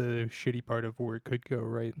the shitty part of where it could go,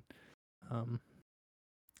 right? Um,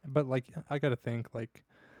 but like I gotta think like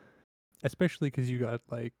especially because you got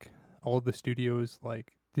like all the studios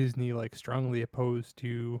like Disney like strongly opposed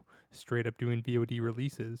to straight up doing VOD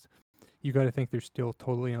releases. You got to think they're still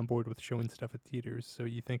totally on board with showing stuff at theaters. So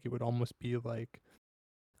you think it would almost be like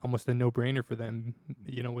almost a no brainer for them,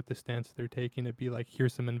 with the stance they're taking to be like,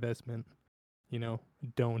 here's some investment,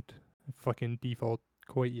 don't fucking default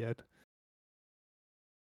quite yet.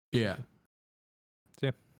 Yeah. So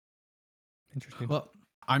yeah, interesting. Well,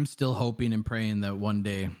 I'm still hoping and praying that one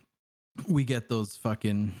day we get those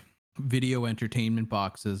fucking video entertainment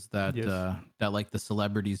boxes that Yes, that like the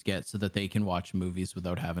celebrities get so that they can watch movies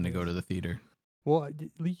without having to go yes. to the theater. Well,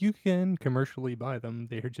 you can commercially buy them.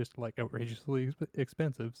 They're just like outrageously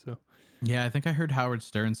expensive. So Yeah, I think I heard Howard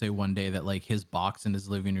Stern say one day that like his box in his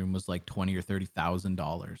living room was like $20,000 or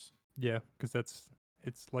 $30,000. yeah, because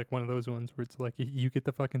it's like one of those ones where it's like you get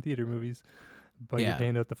the fucking theater movies, but you're Yeah,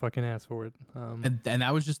 paying out the fucking ass for it. and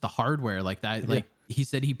that was just the hardware. Like that, Yeah, like he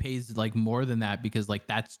said he pays like more than that because like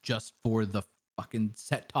that's just for the fucking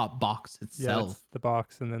set top box yeah, itself. that's the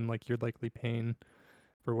box, and then like you're likely paying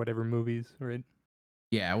for whatever movies, right?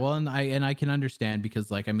 Yeah, well, and I can understand because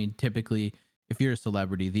like I mean, typically if you're a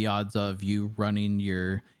celebrity, the odds of you running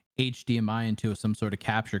your HDMI into some sort of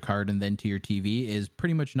capture card and then to your TV is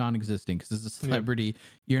pretty much non-existent because as a Yeah. celebrity,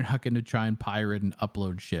 you're not going to try and pirate and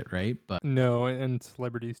upload shit, right? But No, and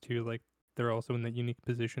celebrities too, like they're also in that unique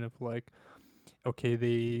position of like, okay,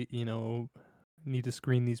 they, need to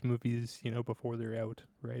screen these movies, before they're out,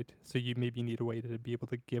 right? So you maybe need a way to be able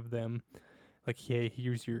to give them like, hey,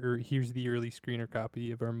 here's the early screener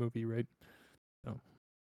copy of our movie, right? So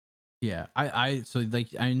yeah, so like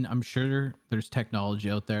I'm sure there's technology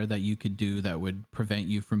out there that you could do that would prevent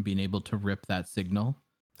you from being able to rip that signal.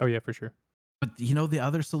 oh yeah, for sure. But the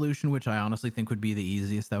other solution, which I honestly think would be the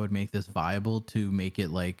easiest that would make this viable to make it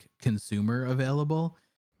like consumer available,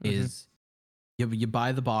 Mm-hmm. is you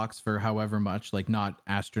buy the box for however much, like not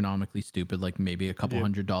astronomically stupid, like maybe a couple Yep.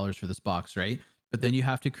 $100 for this box, right? But then Yep. you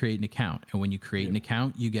have to create an account. And when you create an Yep.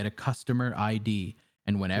 account, you get a customer ID.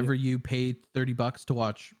 And Yep. whenever you pay $30 to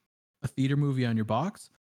watch a theater movie on your box,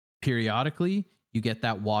 periodically you get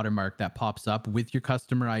that watermark that pops up with your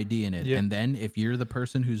customer ID in it. Yep. And then if you're the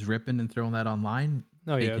person who's ripping and throwing that online,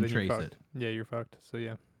 Oh they yeah, can then you're trace it. fucked. Yeah, you're fucked. So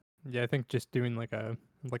yeah, yeah. I think just doing like a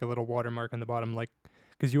little watermark on the bottom, like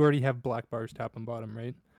because you already have black bars top and bottom,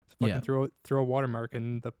 right? So Yeah. fucking throw a watermark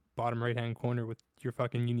in the bottom right hand corner with your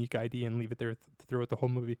fucking unique ID and leave it there throughout the whole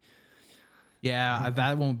movie. Yeah,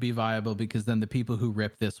 that won't be viable because then the people who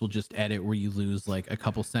rip this will just edit where you lose like a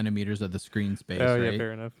couple centimeters of the screen Oh space, yeah, right?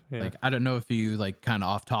 fair enough. Yeah. Like I don't know if you like kind of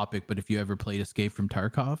off topic, but if you ever played Escape from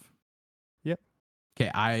Tarkov, Yep.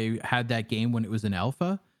 okay, I had that game when it was in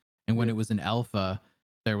alpha, and when Yep. it was in alpha,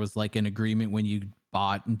 there was like an agreement when you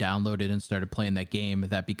bought and downloaded and started playing that game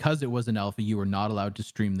that because it was an alpha, you were not allowed to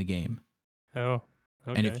stream the game. Oh.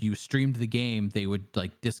 And Okay. if you streamed the game, they would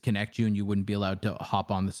like disconnect you and you wouldn't be allowed to hop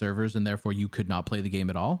on the servers and therefore you could not play the game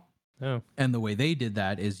at all. Oh. And the way they did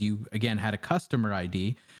that is you again had a customer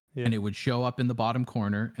ID Yeah. and it would show up in the bottom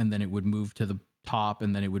corner and then it would move to the top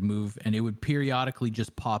and then it would move and it would periodically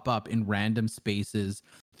just pop up in random spaces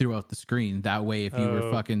throughout the screen. That way, if you were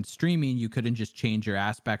Oh. fucking streaming, you couldn't just change your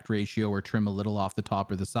aspect ratio or trim a little off the top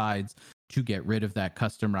or the sides to get rid of that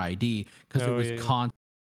customer ID because it Oh was yeah. Yeah. constantly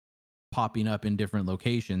popping up in different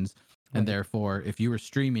locations. And Right. therefore, if you were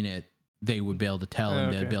streaming it, they would be able to tell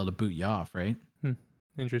and they'd Okay. be able to boot you off, right? Hmm.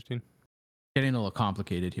 Interesting. Getting a little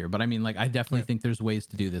complicated here, but I mean, like, I definitely Yeah. think there's ways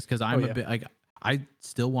to do this because Oh I'm a yeah. bit like, I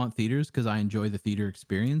still want theaters because I enjoy the theater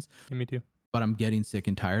experience, Yeah, me too. but I'm getting sick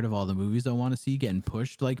and tired of all the movies I want to see getting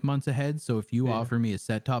pushed like months ahead. So if you Yeah. offer me a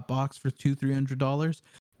set top box for $200-300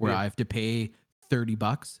 where Yeah. I have to pay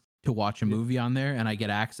 $30 to watch a Yeah. movie on there and I get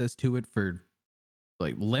access to it for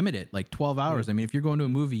like limited, like 12 Yeah. hours. I mean, if you're going to a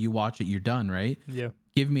movie, you watch it, you're done, right? Yeah.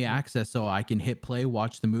 Give me Yeah. access so I can hit play,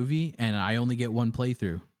 watch the movie, and I only get one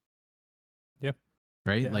playthrough. Yeah.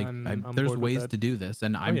 Right? Yeah. Like, I'm on there's board with ways that. to do this,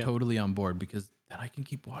 and Oh I'm yeah. totally on board because then I can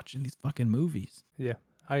keep watching these fucking movies. Yeah.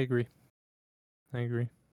 I agree. I agree.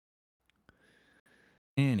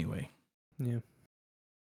 Anyway, Yeah.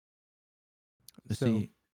 let's So see. in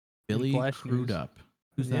Billy Flash news, Crudup.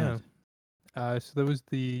 Who's yeah. that? So that was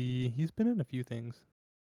he's been in a few things.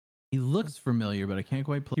 He looks familiar, but I can't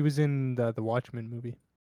quite He place. was in the Watchmen movie.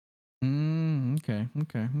 Okay,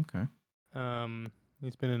 okay, okay. Um,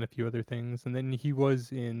 he's been in a few other things, and then he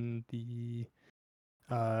was in the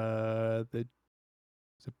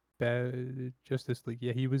Justice League.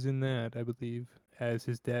 Yeah, he was in that, I believe, as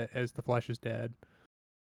his dad, as the Flash's dad.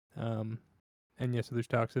 Um, and yeah, so there's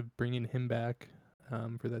talks of bringing him back,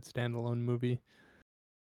 for that standalone movie.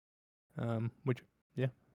 Which, yeah,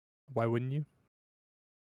 why wouldn't you?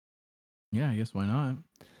 Yeah, I guess why not?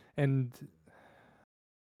 And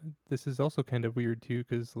this is also kind of weird too,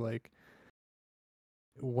 because like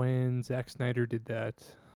when Zack Snyder did that,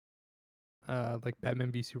 like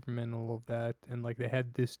Batman v Superman, all of that, and like they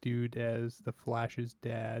had this dude as the Flash's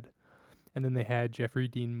dad, and then they had Jeffrey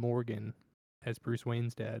Dean Morgan as Bruce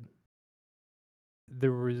Wayne's dad.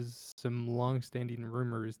 There was some long-standing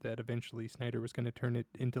rumors that eventually Snyder was going to turn it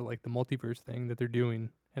into like the multiverse thing that they're doing,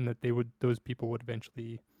 and that those people would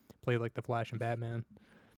eventually play like the Flash and Batman.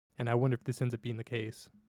 And I wonder if this ends up being the case.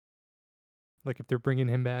 Like if they're bringing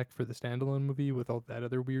him back for the standalone movie with all that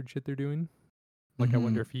other weird shit they're doing. Like, I Mhm.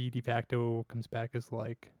 wonder if he de facto comes back as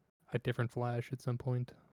like a different Flash at some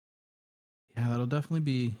point. Yeah, that'll definitely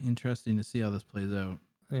be interesting to see how this plays out.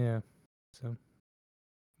 Yeah. So,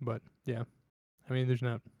 but yeah, I mean, there's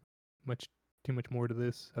not much too much more to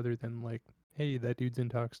this other than like, hey, that dude's in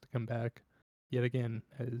talks to come back yet again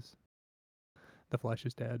as the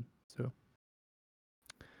Flash's dad. So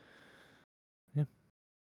yeah,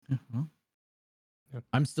 Yeah, well, yeah,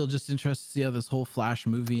 I'm still just interested to see how this whole Flash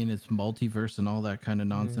movie and its multiverse and all that kind of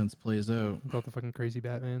yeah. nonsense plays out. With all the fucking crazy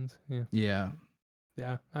Batmans. Yeah, Yeah.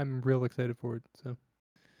 yeah. I'm real excited for it. So,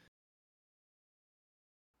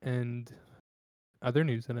 and other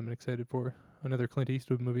news that I'm excited for, another Clint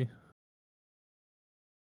Eastwood movie.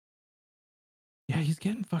 Yeah, he's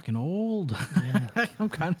getting fucking old. Yeah. I'm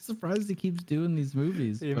kind of surprised he keeps doing these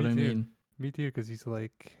movies. Yeah, But me I too. mean, Me too, because he's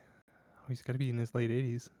like, oh, he's got to be in his late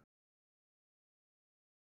 80s.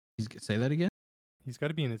 say that again? He's got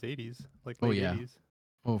to be in his 80s, like Oh, late yeah. 80s.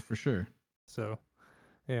 Oh, for sure. So,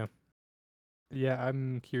 yeah. Yeah,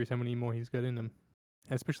 I'm curious how many more he's got in him.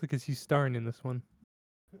 Especially because he's starring in this one.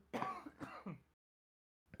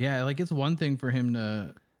 Yeah, like it's one thing for him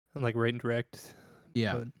to, Like, write and direct.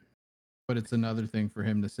 yeah, but it's another thing for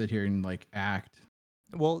him to sit here and like act.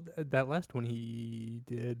 Well, that last one he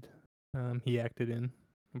did, he acted in,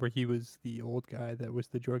 where he was the old guy that was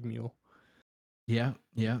the drug mule. Yeah,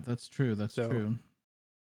 yeah, that's true. That's So, true.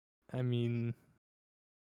 I mean,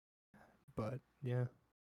 but yeah.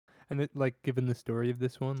 And it, like, given the story of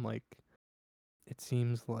this one, like, it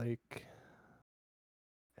seems like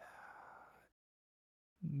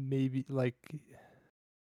maybe, like,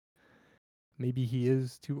 maybe he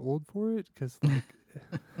is too old for it, because, like,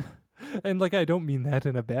 and, like, I don't mean that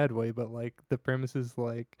in a bad way, but, like, the premise is,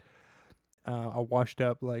 like, a washed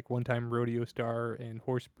up, like, one time rodeo star and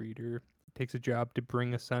horse breeder takes a job to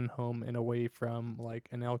bring a son home and away from, like,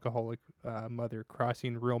 an alcoholic mother,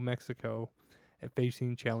 crossing rural Mexico and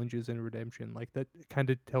facing challenges and redemption. Like, that kind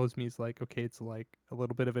of tells me it's like, okay, it's like a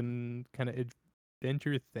little bit of an kind of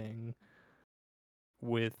adventure thing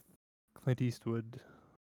with Clint Eastwood.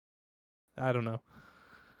 I don't know.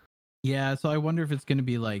 Yeah, so I wonder if it's going to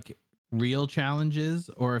be like real challenges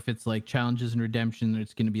or if it's like challenges and redemption.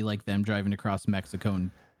 It's going to be like them driving across Mexico and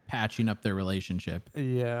patching up their relationship.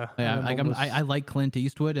 Yeah, and Yeah, I'm like almost. I like Clint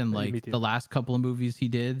Eastwood and Me like too. the last couple of movies he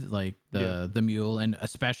did, like Yeah. the Mule, and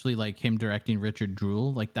especially like him directing Richard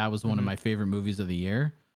Jewell. Like that was one of Mhm. my favorite movies of the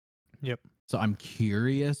year. Yep. So I'm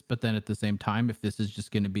curious, but then at the same time, if this is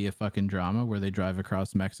just going to be a fucking drama where they drive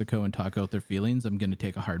across Mexico and talk out their feelings, I'm going to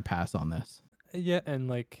take a hard pass on this. Yeah, and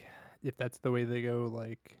like if that's the way they go,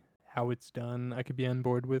 like how it's done, I could be on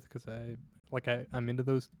board with because I'm into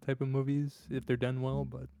those type of movies if they're done well.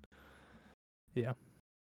 But yeah,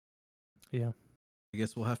 yeah, I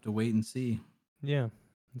guess we'll have to wait and see. yeah.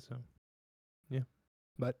 And so yeah,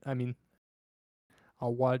 but I mean,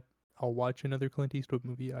 I'll watch I'll watch another Clint Eastwood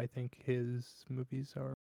movie. I think his movies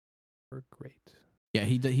are great. Yeah,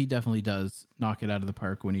 he definitely does knock it out of the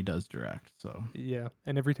park when he does direct. So Yeah,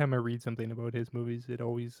 and every time I read something about his movies, it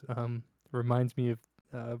always reminds me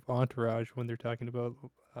of Entourage when they're talking about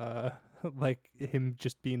uh like him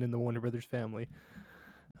just being in the Warner Brothers family.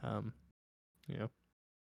 Um, you know,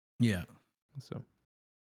 yeah, so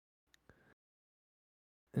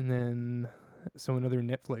and then so another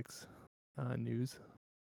Netflix news.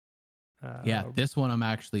 yeah, this one I'm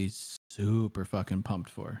actually super fucking pumped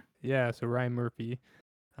for. Yeah, so Ryan Murphy.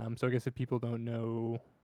 So I guess if people don't know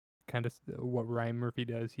kind of what Ryan Murphy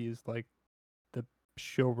does, he is like the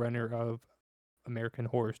showrunner of American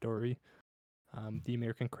Horror Story, the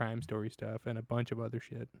American Crime Story stuff, and a bunch of other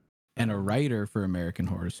shit. And a writer for American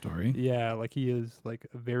Horror Story. Yeah, like he is like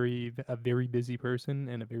a very busy person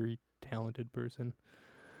and a very talented person.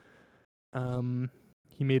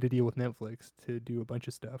 He made a deal with Netflix to do a bunch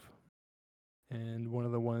of stuff.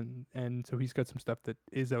 And so he's got some stuff that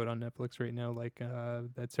is out on Netflix right now, like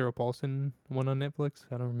that Sarah Paulson one on Netflix.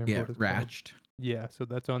 I don't remember Yeah, what it's called. Ratched Yeah, so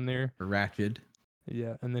that's on there. or Ratched.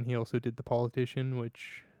 Yeah, and then he also did The Politician,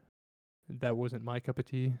 which that wasn't my cup of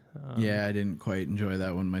tea. Yeah, I didn't quite enjoy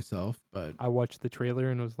that one myself, but I watched the trailer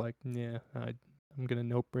and was like, yeah, I'm gonna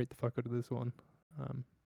nope right the fuck out of this one.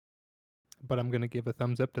 But I'm gonna give a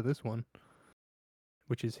thumbs up to this one,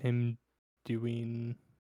 which is him doing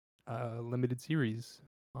a limited series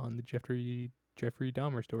on the Jeffrey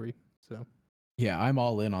Dahmer story. So yeah, I'm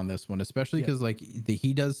all in on this one, especially yeah, because like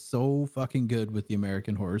he does so fucking good with the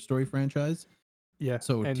American Horror Story franchise. yeah,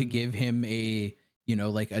 So to and give him a,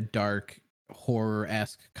 like a dark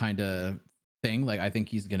horror-esque kind of thing, like I think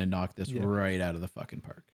he's gonna knock this yeah. right out of the fucking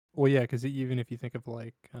park. Well, yeah, because even if you think of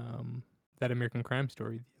like that American Crime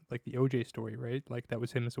Story, like the OJ story, right? Like that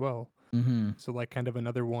was him as well. Mm-hmm. So like kind of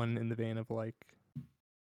another one in the vein of like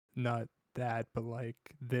not that, but like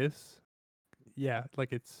this. Yeah,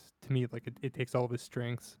 like it's to me like it takes all of his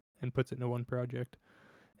strengths and puts it into one project.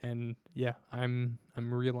 And yeah, I'm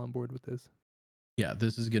real on board with this. Yeah,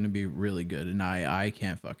 this is gonna be really good, and I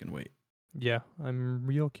can't fucking wait. Yeah, I'm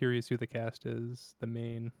real curious who the cast is. The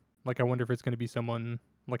main, like, I wonder if it's going to be someone.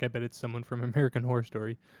 Like, I bet it's someone from American Horror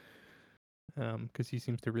Story, because he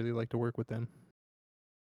seems to really like to work with them.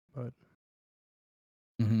 But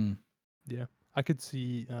Mm-hmm. yeah, I could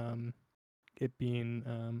see it being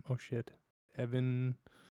oh shit, Evan.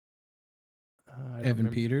 I don't Evan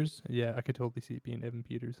remember. Peters. Yeah, I could totally see it being Evan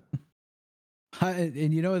Peters.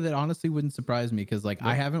 And you know that honestly wouldn't surprise me because like I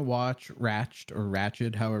Nope. haven't watched Ratched or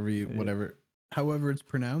Ratchet, however you Yeah. whatever however it's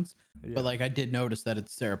pronounced. Yeah. But like I did notice that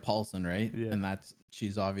it's Sarah Paulson, right? Yeah. And that's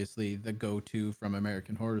she's obviously the go-to from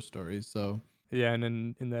American Horror Stories. So Yeah, and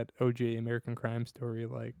then in that OJ American Crime Story,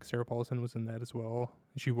 like Sarah Paulson was in that as well.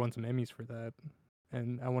 She won some Emmys for that,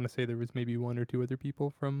 and I want to say there was maybe one or two other people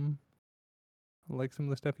from like some of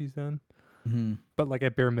the stuff he's done. mhm. But like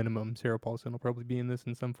at bare minimum, Sarah Paulson will probably be in this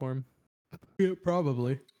in some form. Yeah,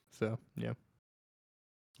 probably. So yeah,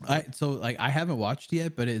 I haven't watched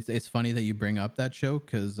yet, but it's funny that you bring up that show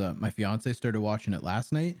because my fiance started watching it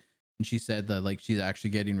last night, and she said that like she's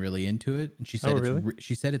actually getting really into it, and she said Oh, really?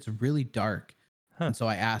 she said it's really dark, Huh. and so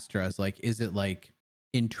I asked her, I was like, is it like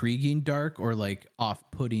intriguing dark or like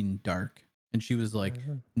off-putting dark? And she was like,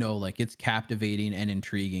 Uh, no, like it's captivating and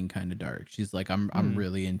intriguing kind of dark. She's like, I'm Hmm.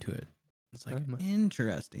 really into it. It's like Um,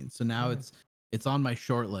 interesting. So now yeah. it's on my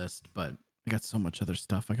short list, but I got so much other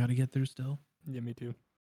stuff I got to get through still. Yeah, me too.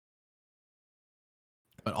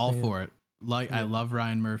 But all Man. for it. Like I Yeah. love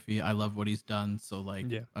Ryan Murphy. I love what he's done. So like,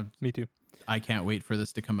 Yeah, me too. I can't wait for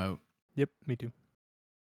this to come out. Yep, me too.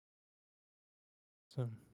 So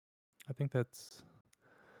I think that's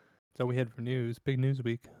all we had for news. Big news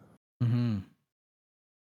week. Mm-hmm.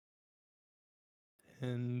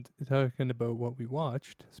 And talking about what we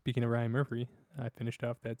watched, speaking of Ryan Murphy, I finished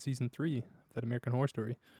off that season 3 of that American Horror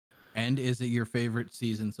Story. And is it your favorite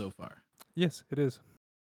season so far? Yes, it is.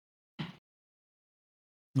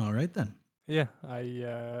 All right then. Yeah,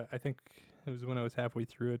 I think it was when I was halfway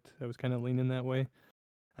through it, I was kind of leaning that way.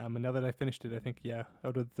 And now that I finished it, I think yeah,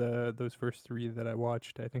 out of those first 3 that I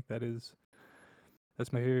watched, I think that's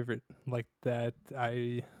my favorite. Like that,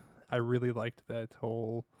 I really liked that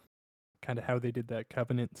whole kind of how they did that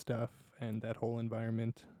Covenant stuff and that whole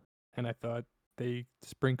environment, and I thought they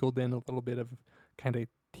sprinkled in a little bit of kind of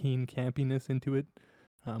teen campiness into it,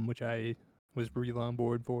 which I was real on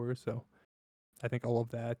board for. So I think all of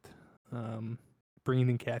that, bringing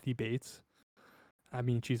in Kathy Bates. I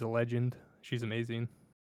mean, she's a legend. She's amazing.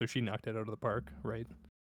 So she knocked it out of the park, right?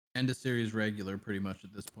 And a series regular pretty much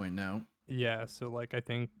at this point now. Yeah. So like, I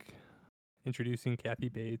think introducing Kathy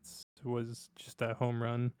Bates was just a home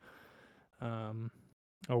run.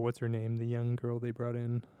 Oh, what's her name? The young girl they brought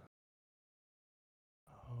in.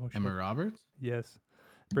 Oh, Emma shit. Roberts, Yes,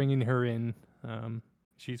 bringing her in.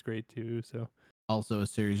 She's great too. So also a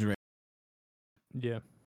series regular. yeah.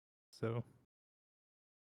 So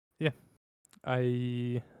yeah,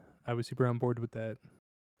 I was super on board with that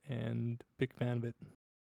and big fan of it.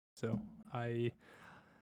 So I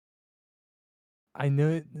know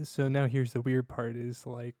it. So now here's the weird part is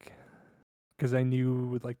like, because I knew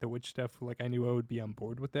with like the witch stuff, like I knew I would be on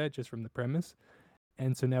board with that just from the premise.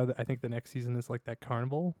 And so now that I think the next season is like that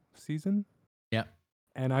carnival season. Yeah.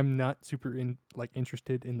 And I'm not super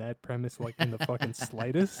interested in that premise like in the fucking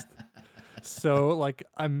slightest. So like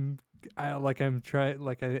I'm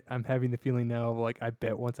having the feeling now of like I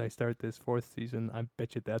bet once I start this 4th season, I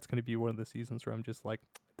bet you that's gonna be one of the seasons where I'm just like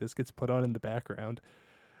this gets put on in the background.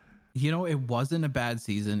 You know, it wasn't a bad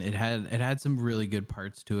season. It had some really good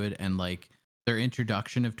parts to it, and like their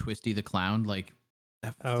introduction of Twisty the Clown, like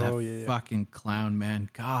that Oh yeah. fucking clown, man.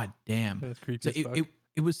 God damn. That's creepy So as it, fuck.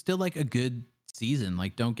 it was still like a good season.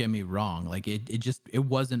 Like, don't get me wrong. Like it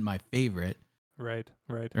wasn't my favorite. Right.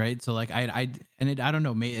 Right. So like I don't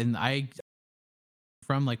know, and I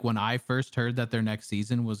from like when I first heard that their next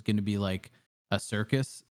season was going to be like a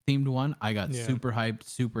circus themed one, I got Yeah. super hyped,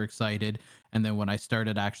 super excited. And then when I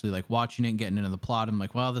started actually like watching it and getting into the plot, I'm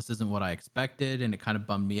like, well, this isn't what I expected, and it kind of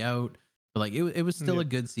bummed me out. But like it was still Yeah. a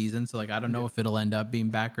good season. So like I don't know Yeah. if it'll end up being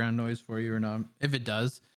background noise for you or not. If it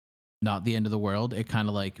does, not the end of the world. It kind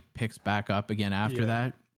of like picks back up again after Yeah.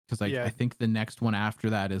 that. Because like Yeah. I think the next one after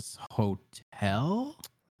that is Hotel.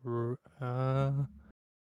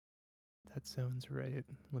 That sounds right.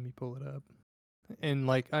 Let me pull it up. And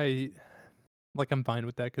I'm fine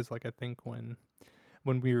with that because like I think when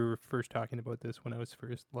when we were first talking about this, when I was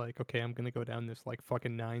first like, okay, I'm gonna go down this like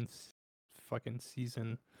fucking fucking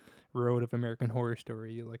season road of American Horror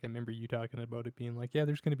Story. Like I remember you talking about it being like, yeah,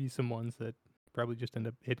 there's gonna be some ones that probably just end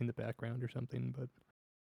up hitting the background or something. But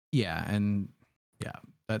Yeah, and yeah,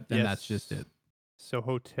 that's just yes, it. so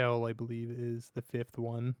Hotel, I believe, is the fifth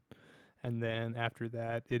one, and then after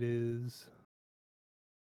that, it is.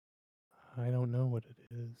 I don't know what it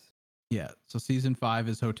is. Yeah, so season 5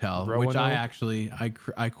 is Hotel, which I Roanoke. actually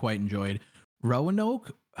I quite enjoyed.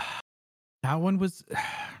 Roanoke, that one was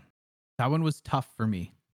that one was tough for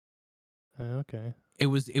me. Okay. It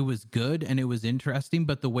was good and it was interesting,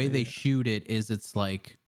 but the way they Yeah. shoot it is it's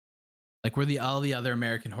like where the all the other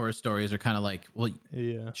American Horror Stories are kind of like, well,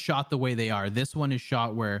 Yeah. shot the way they are. This one is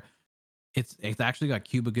shot where it's actually got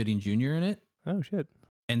Cuba Gooding Jr. in it. Oh shit.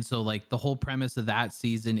 And so like the whole premise of that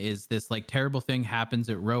season is this like terrible thing happens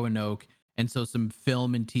at Roanoke. And so some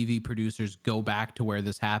film and TV producers go back to where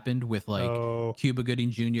this happened with like Oh. Cuba Gooding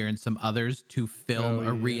Jr. and some others to film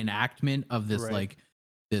Oh, a yeah. reenactment of this Right. like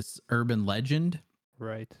this urban legend.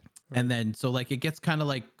 Right. And then so like it gets kind of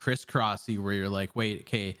like crisscrossy where you're like, wait,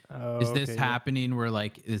 okay, Oh, is this okay, yeah. happening where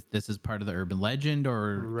like is this is part of the urban legend,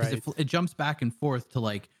 or because Right. it jumps back and forth to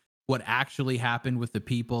like what actually happened with the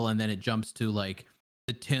people, and then it jumps to like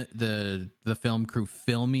the film crew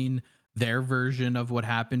filming their version of what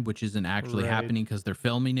happened, which isn't actually Right. happening because they're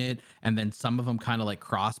filming it, and then some of them kind of like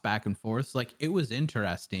cross back and forth. So, like it was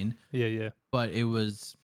interesting, Yeah, yeah. but it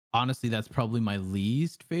was honestly that's probably my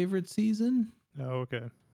least favorite season. Oh, okay.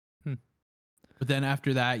 But then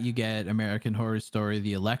after that, you get American Horror Story: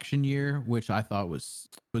 The Election Year, which I thought was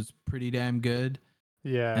pretty damn good.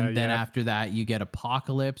 Yeah, And then yeah. after that, you get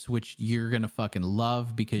Apocalypse, which you're gonna fucking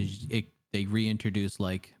love because they reintroduce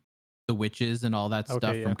like the witches and all that Okay,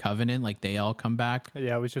 stuff yeah. from Covenant. Like they all come back.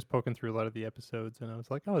 Yeah, I was just poking through a lot of the episodes and I was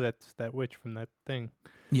like, oh, that's that witch from that thing.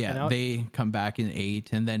 Yeah, And they come back in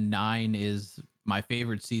 8, and then 9 is my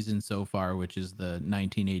favorite season so far, which is the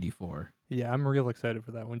 1984. yeah, I'm real excited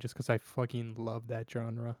for that one just because I fucking love that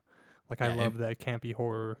genre. Like, I Yeah, love that campy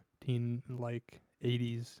horror, teen, like,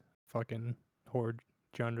 80s fucking horror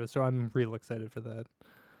genre. So I'm real excited for that.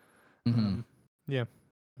 mhm. Yeah.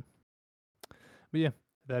 But yeah,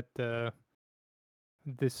 that,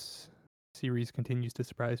 this series continues to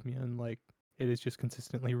surprise me and, like, it is just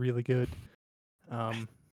consistently really good.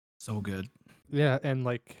 So good. Yeah, and,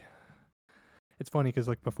 like, it's funny because,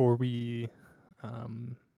 like, before we,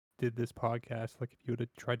 did this podcast, like if you would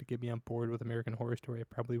have tried to get me on board with American Horror Story, I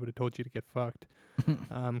probably would have told you to get fucked.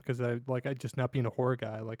 Because I just not being a horror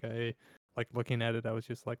guy, like I like looking at it, I was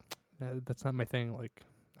just like, that's not my thing. Like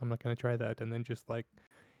I'm not gonna try that. And then just like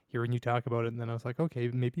hearing you talk about it, and then I was like, okay,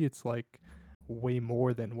 maybe it's like way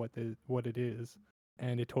more than what it is,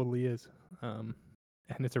 and it totally is. And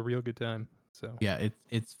it's a real good time. So Yeah,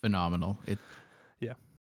 it's phenomenal. yeah,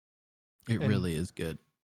 It and really is good.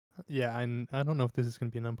 yeah, and I don't know if this is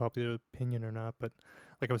gonna be an unpopular opinion or not, but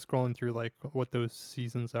like I was scrolling through like what those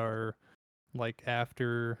seasons are like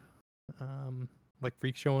after like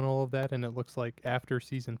Freak Show and all of that, and it looks like after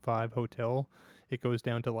season 5 Hotel, it goes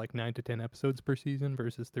down to like 9 to 10 episodes per season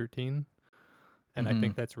versus 13. And I Mhm.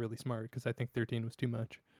 think that's really smart because I think 13 was too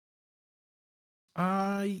much.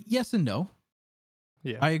 Yes and no.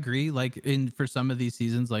 Yeah. I agree. Like for some of these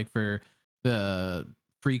seasons, like for the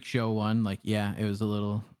Freak Show one, like yeah, it was a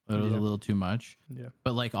little Yeah. a little too much. Yeah.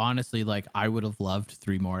 But like honestly, like I would have loved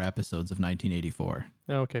 3 more episodes of 1984.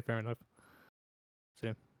 Okay, fair enough.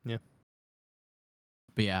 So, yeah.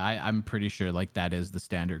 But yeah, I'm pretty sure like that is the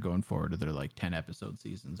standard going forward. They're like 10 episode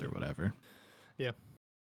seasons or whatever. Yeah.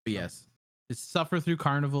 But yes, it's suffer through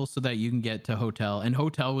Carnival so that you can get to Hotel. And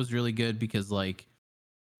Hotel was really good because like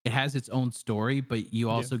it has its own story, but you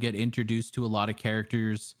Yeah. also get introduced to a lot of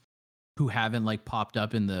characters who haven't like popped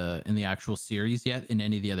up in the actual series yet in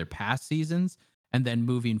any of the other past seasons. And then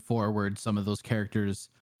moving forward, some of those characters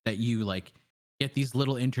that you like get these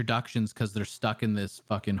little introductions because they're stuck in this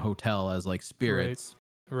fucking hotel as like spirits.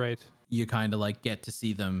 Right. You kind of like get to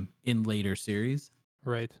see them in later series.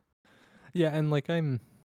 Right. Yeah, and like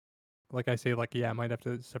like I say, like, yeah, I might have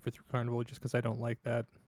to suffer through Carnival just because I don't like that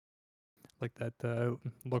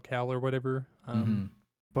locale or whatever. Mhm.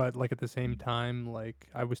 But like at the same time, like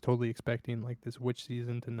I was totally expecting like this witch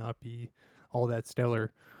season to not be all that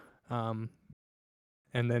stellar. And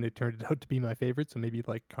then it turned out to be my favorite. So maybe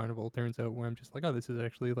like Carnival turns out where I'm just like, oh, this is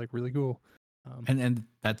actually like really cool. And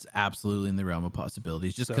that's absolutely in the realm of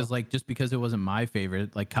possibilities. Just because So like just because it wasn't my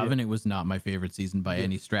favorite, like yeah, Covenant was not my favorite season by yeah,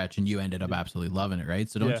 any stretch, and you ended up yeah, absolutely loving it, right?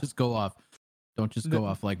 So yeah. don't just go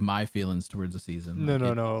off like my feelings towards the season. No, Like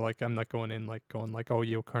no, it, no. Like I'm not going in like oh,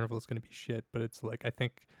 yo, Carnival is gonna be shit. But it's like I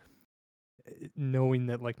think knowing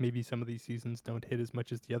that like maybe some of these seasons don't hit as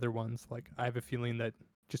much as the other ones, like I have a feeling that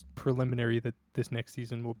just preliminary that this next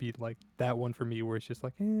season will be like that one for me, where it's just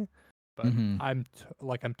like, eh. But Mm-hmm.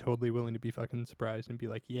 I'm totally willing to be fucking surprised and be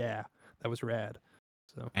like, yeah, that was rad.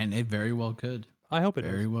 So And it very well could. I hope it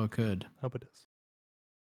Very is. well could. I hope it is.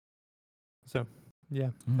 So yeah,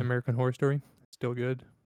 Mm. American Horror Story, still good.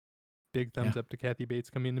 Big thumbs Yeah. up to Kathy Bates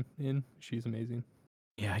coming in. She's amazing.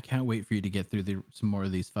 Yeah, I can't wait for you to get through some more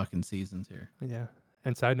of these fucking seasons here. Yeah.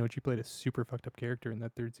 And side note, she played a super fucked up character in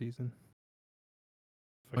that third season.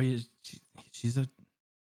 Oh, yeah, she's a.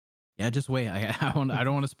 Yeah, just wait. I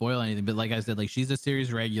don't want to spoil anything, but like I said, like she's a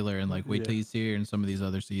series regular, and like wait till Yeah. you see her in some of these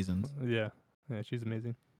other seasons. Yeah, she's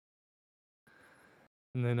amazing.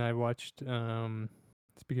 And then I watched,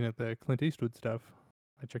 speaking of the Clint Eastwood stuff,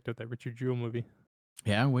 I checked out that Richard Jewell movie.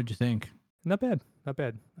 Yeah, what'd you think? Not bad, not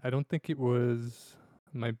bad. I don't think it was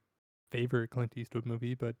my favorite Clint Eastwood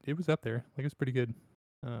movie, but it was up there. Like it was pretty good.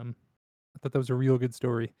 I thought that was a real good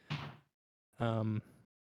story.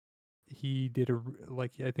 He did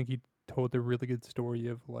I think he told a really good story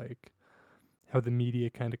of like how the media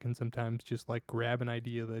kind of can sometimes just like grab an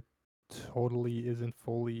idea that totally isn't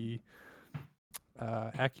fully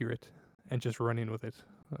accurate and just running with it.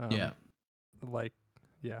 Yeah. Like,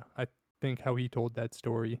 yeah, I think how he told that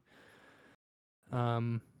story,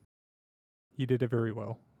 he did it very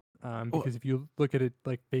well. Because if you look at it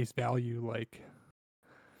like face value, like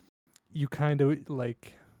you kind of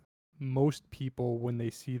like most people when they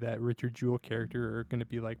see that Richard Jewell character are going to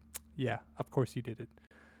be like, yeah, of course he did it.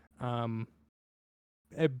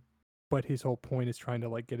 But his whole point is trying to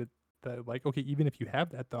like get it that like, okay, even if you have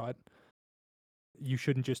that thought, you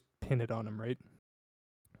shouldn't just pin it on him, right?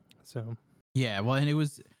 So yeah, well, and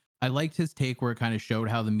I liked his take where it kind of showed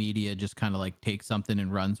how the media just kind of like takes something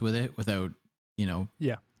and runs with it without,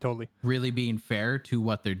 yeah, totally, really being fair to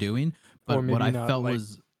what they're doing. But or maybe what I not felt like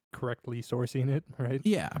was, correctly sourcing it, right?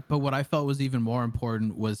 yeah, but what I felt was even more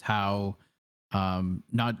important was how,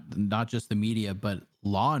 not just the media, but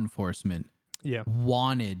law enforcement Yeah,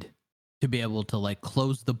 wanted to be able to like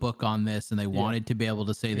close the book on this, and they wanted to be able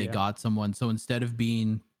to say they Yeah. got someone. So instead of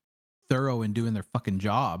being thorough and doing their fucking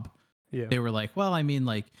job, yeah, they were like, well, I mean,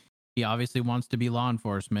 like he obviously wants to be law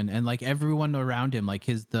enforcement, and like everyone around him, like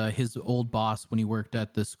his old boss when he worked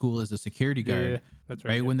at the school as a security guard, yeah, that's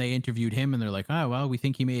right. right? Yeah. When they interviewed him, and they're like, oh well, we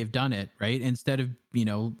think he may have done it, right? Instead of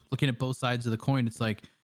looking at both sides of the coin, it's like,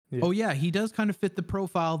 Yeah. oh yeah, he does kind of fit the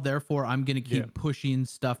profile, therefore I'm gonna keep Yeah. pushing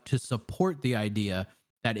stuff to support the idea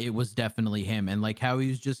that it was definitely him, and like how he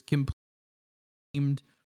was just blamed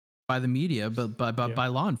by the media, but by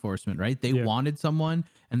law enforcement, right? They Yeah. wanted someone,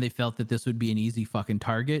 and they felt that this would be an easy fucking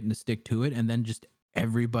target and to stick to it, and then just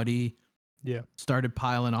everybody Yeah. started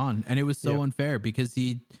piling on, and it was so Yeah. unfair because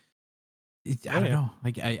I Oh, don't yeah. know,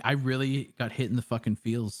 like I really got hit in the fucking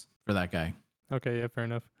feels for that guy. Okay, yeah, fair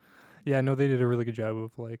enough. Yeah, no, they did a really good job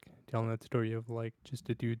of like telling that story of like just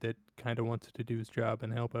a dude that kind of wants to do his job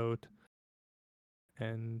and help out,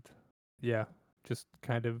 and yeah, just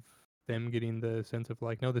kind of them getting the sense of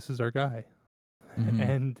like, no, this is our guy, Mhm.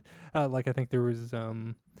 and like I think there was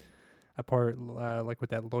a part like with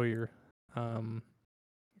that lawyer,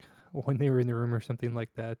 when they were in the room or something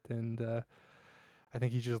like that, and I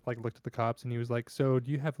think he just like looked at the cops and he was like, "So,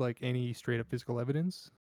 do you have like any straight up physical evidence?"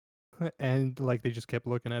 And like they just kept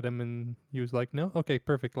looking at him, and he was like, "No, okay,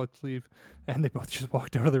 perfect, let's leave." And they both just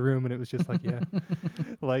walked out of the room, and it was just like, yeah,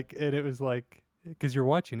 like, and it was like, because you're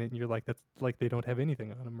watching it and you're like, that's like they don't have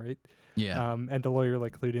anything on him, right? Yeah. And the lawyer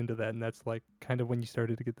like clued into that, and that's like kind of when you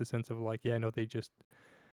started to get the sense of like, yeah, no, they just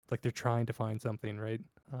like they're trying to find something, right?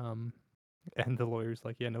 And the lawyer's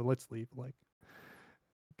like, yeah, no, let's leave, like,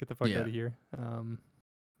 get the fuck Yeah. out of here.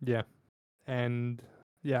 Yeah, and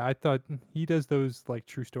yeah, I thought he does those like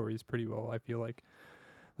true stories pretty well. I feel like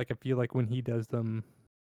when he does them,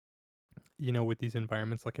 with these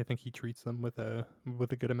environments, like I think he treats them with a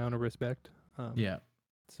good amount of respect. Yeah.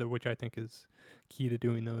 So which I think is key to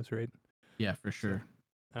doing those, right? Yeah, for sure.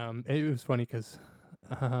 It was funny because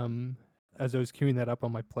as I was queuing that up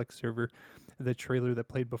on my Plex server, the trailer that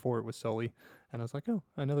played before it was Sully, and I was like, oh,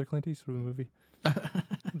 another Clint Eastwood movie.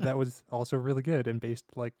 That was also really good and based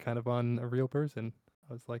like kind of on a real person.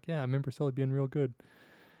 I was like, yeah, I remember Sully being real good.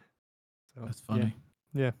 So That's funny.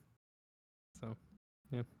 Yeah. So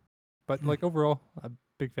yeah, but like overall, a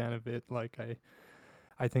big fan of it. Like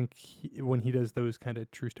I think when he does those kind of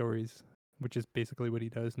true stories, which is basically what he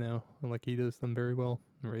does now, like he does them very well,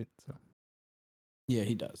 right? So Yeah,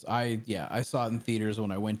 he does. I saw it in theaters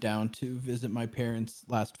when I went down to visit my parents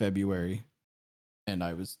last February, and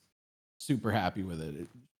I was super happy with it. It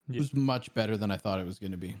Yeah. was much better than I thought it was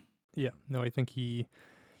going to be. yeah, no, I think he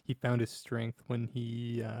he found his strength when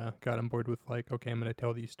he got on board with like, okay, I'm gonna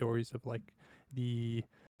tell these stories of like the,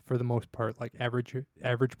 for the most part, like average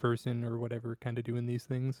person or whatever kind of doing these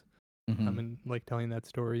things. Mhm. And like telling that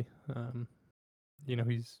story.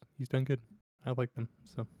 He's done good. I like them.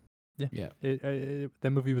 So yeah, Yeah.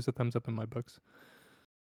 that movie was a thumbs up in my books.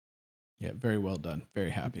 Yeah, very well done. Very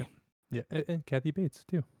happy. Yeah, and Kathy Bates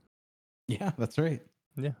too. Yeah, that's right.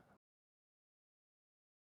 Yeah.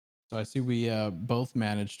 So I see we both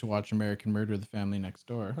managed to watch American Murder: The Family Next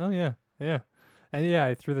Door. Oh yeah, yeah. And yeah,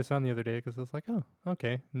 I threw this on the other day because I was like, oh,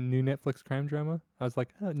 okay, new Netflix crime drama. I was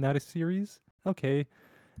like, oh, not a series. Okay,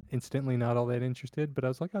 instantly not all that interested, but I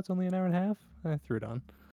was like, oh, it's only an hour and a half. I threw it on.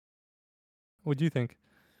 What do you think?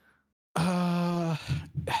 Uh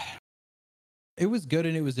it was good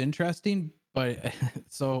and it was interesting, but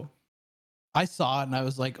so I saw it and I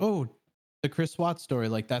was like, "Oh, the Chris Watts story,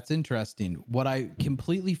 like that's interesting." What I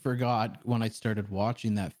completely forgot when I started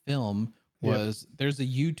watching that film Yep. was there's a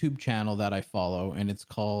YouTube channel that I follow and it's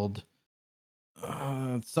called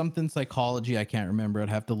something psychology. I can't remember. I'd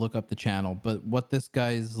have to look up the channel. But what this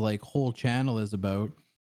guy's like whole channel is about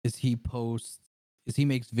is he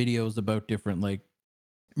makes videos about different like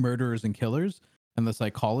murderers and killers and the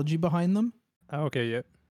psychology behind them. Oh, okay, yeah.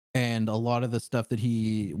 And a lot of the stuff that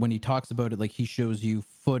when he talks about it, like he shows you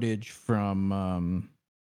footage from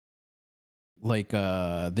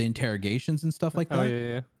the interrogations and stuff like Oh that. yeah,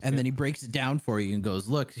 yeah. And yeah. then he breaks it down for you and goes,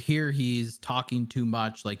 look, here he's talking too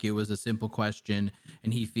much, like it was a simple question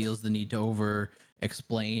and he feels the need to over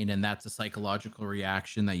explain, and that's a psychological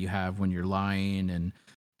reaction that you have when you're lying and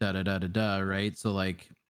da da da da da, right? So like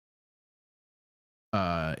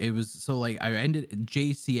it was so like I ended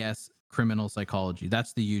JCS Criminal Psychology.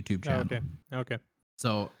 That's the YouTube Oh, channel. okay. Okay.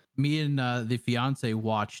 So me and the fiance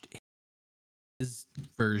watched his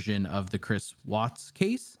version of the Chris Watts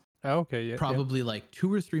case Oh, okay, yeah. probably like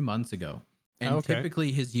 2 or 3 months ago. And Okay.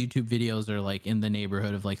 typically his YouTube videos are like in the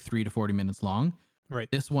neighborhood of like 3 to 40 minutes long. Right.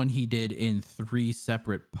 This one he did in 3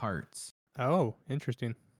 separate parts. Oh,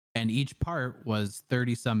 interesting. And each part was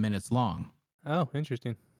 30 some minutes long. Oh,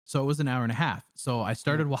 interesting. So it was an hour and a half. So I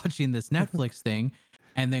started watching this Netflix thing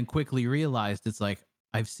and then quickly realized it's like,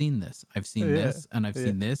 I've seen this, I've seen Yeah, this, and I've yeah,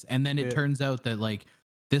 seen this. And then it yeah. turns out that like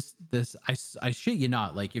I shit you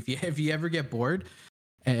not, like if you ever get bored,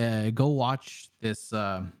 go watch this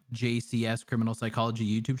JCS Criminal Psychology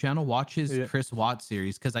YouTube channel. Watch his Yeah. Chris Watts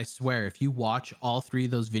series, because I swear if you watch all 3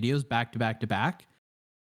 of those videos back to back to back,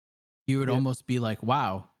 you would Yeah. almost be like,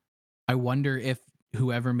 wow, I wonder if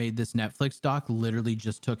whoever made this Netflix doc literally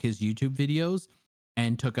just took his YouTube videos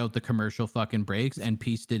and took out the commercial fucking breaks and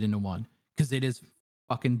pieced it into one, because it is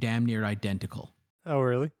fucking damn near identical. Oh,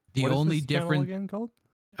 really? The What is only this channel different again called?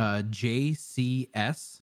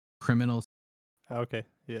 JCS Criminal. Okay.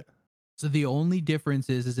 Yeah. So the only difference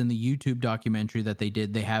is in the YouTube documentary that they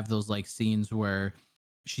did, they have those like scenes where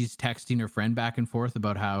she's texting her friend back and forth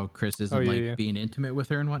about how Chris isn't being intimate with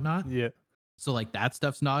her and whatnot. Yeah. So like that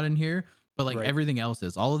stuff's not in here, but like Right. everything else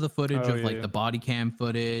is. All of the footage Oh, of like yeah. the body cam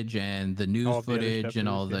footage and the news All of the other footage stuff and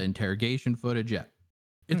is, all the yeah. interrogation footage. Yeah.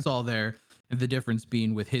 It's all there. And the difference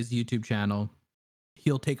being with his YouTube channel,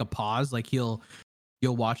 he'll take a pause, like you'll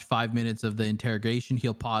watch 5 minutes of the interrogation,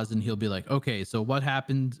 he'll pause and he'll be like, okay, so what's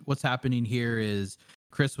happening here is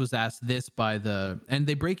Chris was asked this by and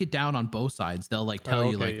they break it down on both sides. They'll like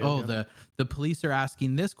tell you like, the police are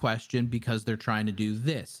asking this question because they're trying to do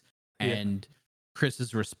this. Yeah. And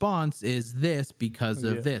Chris's response is this because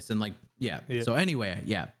of this. And like, yeah. So anyway,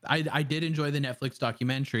 yeah, I did enjoy the Netflix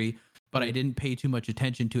documentary, but I didn't pay too much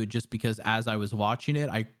attention to it just because as I was watching it,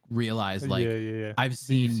 I realized like I've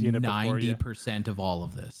seen 90% of all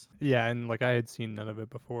of this. Yeah, and like I had seen none of it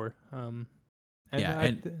before. Go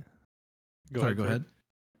ahead.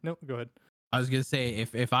 No, go ahead. I was gonna say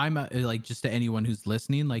if I'm like, just to anyone who's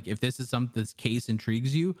listening, like if this case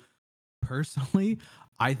intrigues you, personally,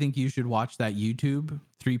 I think you should watch that YouTube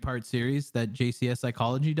 3-part series that JCS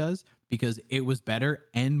Psychology does, because it was better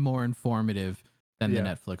and more informative than the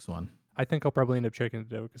Netflix one. I think I'll probably end up checking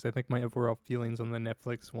it out because I think my overall feelings on the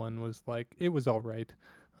Netflix one was like it was all right,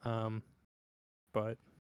 but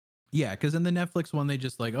yeah, because in the Netflix one they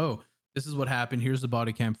just like, oh, this is what happened. Here's the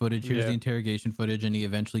body cam footage. Here's the interrogation footage, and he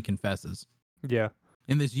eventually confesses. Yeah.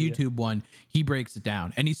 In this YouTube one, he breaks it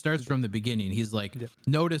down and he starts from the beginning. He's like,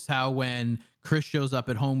 notice how when Chris shows up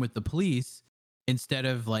at home with the police, instead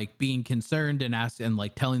of like being concerned and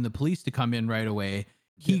like telling the police to come in right away,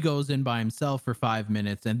 he goes in by himself for 5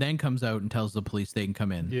 minutes and then comes out and tells the police they can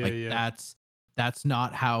come in. That's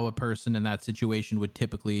not how a person in that situation would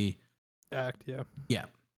typically act. Yeah.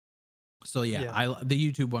 So yeah, Yeah.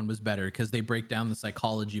 the YouTube one was better because they break down the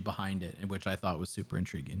psychology behind it, which I thought was super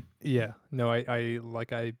intriguing. Yeah. No, I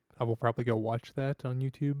will probably go watch that on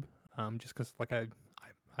YouTube. Just because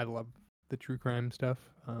I love the true crime stuff.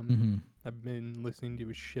 Mm-hmm. I've been listening to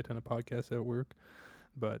a shit ton of podcasts at work,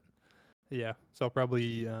 but yeah. So I'll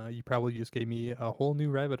probably you probably just gave me a whole new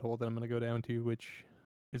rabbit hole that I'm gonna go down to, which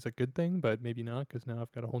is a good thing, but maybe not because now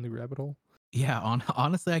I've got a whole new rabbit hole. Yeah,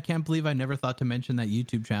 honestly, I can't believe I never thought to mention that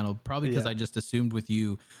YouTube channel. Probably because Yeah. I just assumed with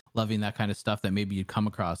you loving that kind of stuff that maybe you'd come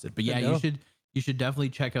across it. But yeah, No. you should definitely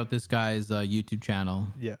check out this guy's YouTube channel.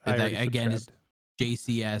 Yeah. I That already again is subscribed.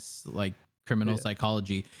 JCS, like criminal Yeah.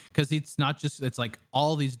 psychology, because it's not just, it's like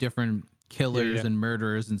all these different Yeah. killers Yeah. and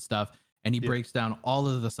murderers and stuff, and he Yeah. breaks down all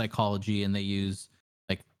of the psychology, and they use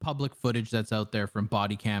like public footage that's out there from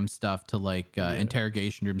body cam stuff to like Yeah.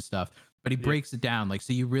 interrogation room stuff, but he Yeah. breaks it down like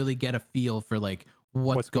so you really get a feel for like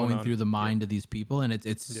what's What's going going on? through the Yeah. mind of these people, and it's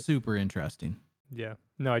Yeah. super interesting. Yeah.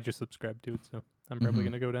 No, I just subscribed to it, so I'm probably Mhm.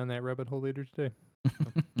 gonna go down that rabbit hole later today.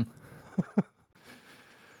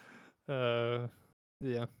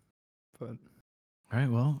 Yeah. But All right,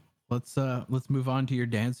 well, let's move on to your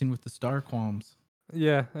Dancing with the Star qualms.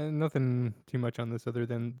 yeah, nothing too much on this other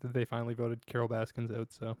than they finally voted Carol Baskins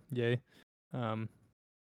out, so yay. Um,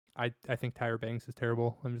 I think Tyra Banks is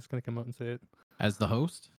terrible. I'm just gonna come out and say it. As the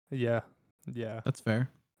host, Yeah. Yeah. that's fair.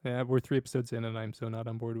 Yeah, we're 3 episodes in and I'm so not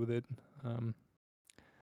on board with it.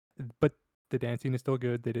 But the dancing is still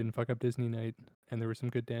good. They didn't fuck up Disney night and there was some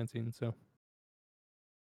good dancing, so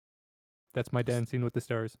that's my Dancing with the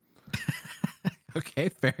Stars. Okay,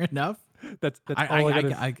 fair enough. That's all I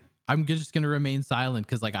gotta I'm just gonna remain silent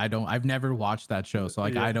because like I've never watched that show, so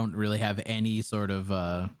like Yeah. I don't really have any sort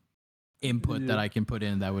of input that Yeah. I can put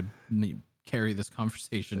in that would carry this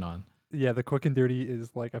conversation on. Yeah, the quick and dirty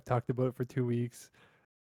is like I've talked about it for 2 weeks.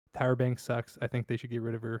 Tyra Banks sucks. I think they should get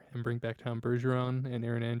rid of her and bring back Tom Bergeron and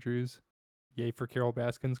Aaron Andrews. Yay for Carol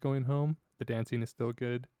Baskins going home. The dancing is still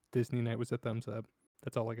good. Disney night was a thumbs up.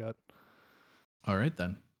 That's all I got. All right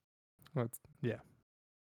then. Well, yeah.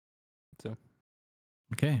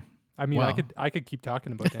 Okay. I mean, Well. I could keep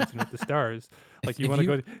talking about Dancing with the Stars. Like If you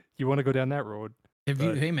want to go down that road. If you,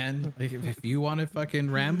 But- hey man, if you want to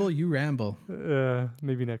fucking ramble, you ramble.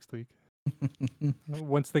 Maybe next week.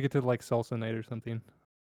 Once they get to like salsa night or something.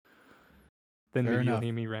 Then Fair maybe enough. you'll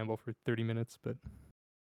hear me ramble for 30 minutes, but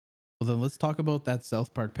Well, then let's talk about that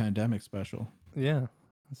South Park pandemic special. yeah.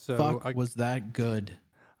 So Fuck, was that good?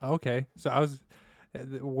 okay. So I was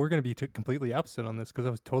we're going to be completely opposite on this cuz I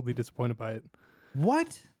was totally disappointed by it.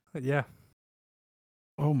 What? Yeah.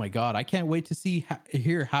 Oh my god, I can't wait to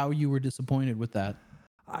hear how you were disappointed with that.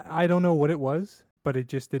 I don't know what it was, but it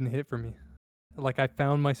just didn't hit for me. Like I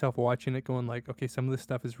found myself watching it going like, okay, some of this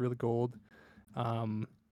stuff is really gold.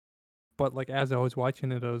 But like as I was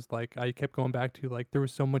watching it, I was like, I kept going back to like there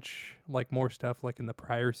was so much like more stuff like in the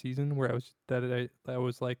prior season where I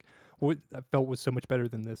was like, what I felt was so much better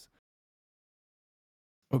than this.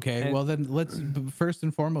 Okay, And- well then first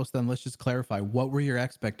and foremost then let's just clarify, what were your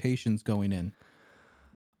expectations going in?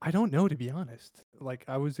 I don't know, to be honest. Like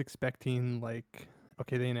I was expecting like,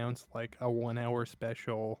 okay, they announced like a 1 hour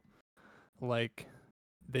special, like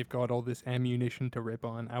they've got all this ammunition to rip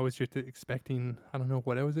on. I was just expecting, I don't know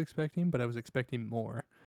what I was expecting, but I was expecting more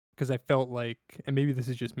because I felt like, and maybe this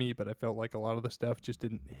is just me, but I felt like a lot of the stuff just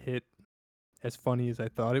didn't hit as funny as I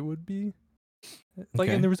thought it would be. Like,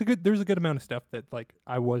 Okay. and there was a good amount of stuff that like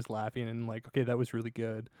I was laughing and like, okay, that was really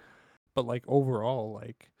good, but like overall,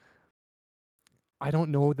 like I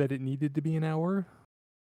don't know that it needed to be an hour.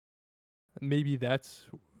 Maybe that's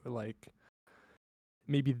like,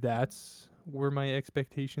 maybe that's where my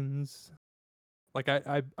expectations. Like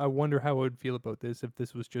I wonder how I would feel about this if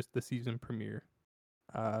this was just the season premiere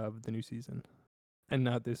of the new season, and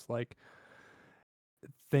not this like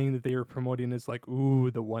thing that they were promoting as like, ooh,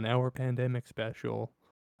 the 1 hour pandemic special.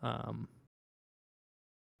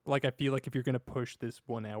 Like I feel like if you're gonna push this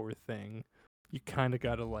 1 hour thing, you kind of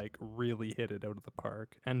gotta like really hit it out of the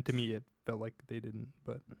park. And to me, it felt like they didn't.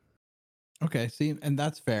 But Okay, see, and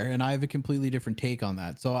that's fair, and I have a completely different take on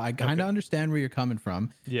that. So I kind of Okay. understand where you're coming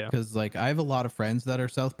from, yeah, because like I have a lot of friends that are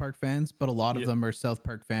South Park fans, but a lot of Yeah. them are South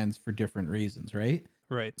Park fans for different reasons, right?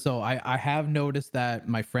 right. So I have noticed that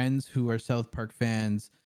my friends who are South Park fans,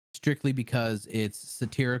 strictly because it's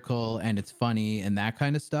satirical and it's funny and that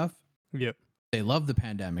kind of stuff, Yep. they love the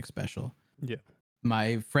pandemic special. Yeah.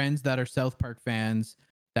 My friends that are South Park fans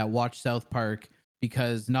that watch South Park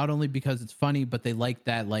because not only because it's funny, but they like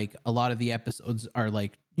that like a lot of the episodes are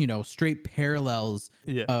like, you know, straight parallels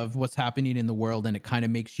Yeah. of what's happening in the world, and it kind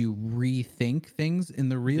of makes you rethink things in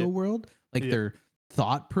the real Yeah. world. Like Yeah. they're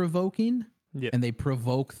thought provoking. Yeah. and they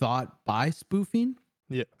provoke thought by spoofing,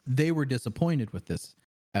 Yeah. they were disappointed with this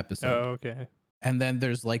episode. Oh, okay. And then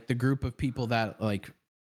there's like the group of people that like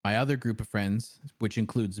my other group of friends, which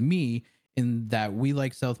includes me, in that we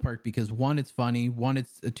like South Park because one, it's funny, one,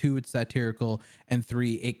 it's two, it's satirical, and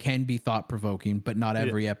three, it can be thought provoking, but not Yeah.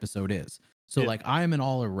 every episode is. So Yeah. like I am an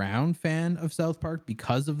all around fan of South Park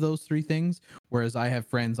because of those three things. Whereas I have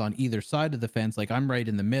friends on either side of the fence, like I'm right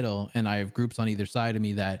in the middle, and I have groups on either side of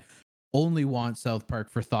me that only want South Park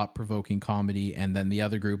for thought provoking comedy, and then the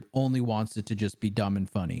other group only wants it to just be dumb and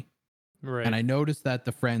funny. Right. And I noticed that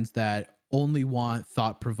the friends that only want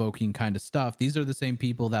thought provoking kind of stuff, these are the same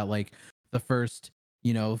people that like the first,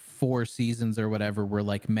 4 seasons or whatever were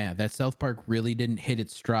like, man, that South Park really didn't hit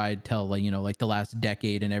its stride till like, like the last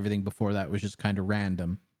decade, and everything before that was just kind of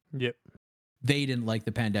random. Yep. They didn't like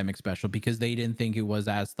the pandemic special because they didn't think it was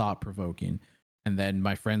as thought provoking. And then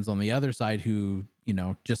my friends on the other side who,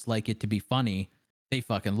 just like it to be funny, they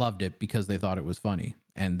fucking loved it because they thought it was funny.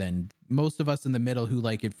 And then most of us in the middle who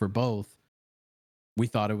like it for both,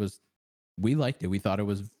 we liked it. We thought it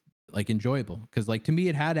was like enjoyable because like to me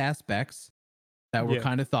it had aspects that were Yeah.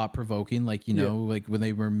 kind of thought provoking, like Yeah. like when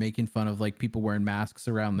they were making fun of like people wearing masks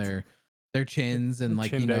around their chins and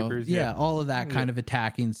like Chin diapers, yeah. all of that Yeah. kind of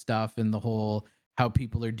attacking stuff, and the whole how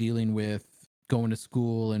people are dealing with going to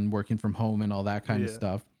school and working from home and all that kind of Yeah.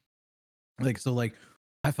 stuff. Like so like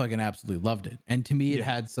I fucking absolutely loved it. And to me it Yeah.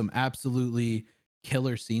 had some absolutely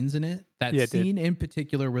killer scenes in it. That Yeah, it did. scene in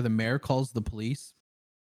particular where the mayor calls the police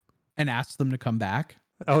and asks them to come back,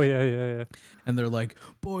 Oh yeah. and they're like,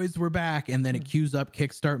 boys, we're back, and then it cues up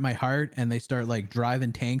Kickstart My Heart, and they start like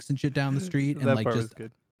driving tanks and shit down the street and That like part was just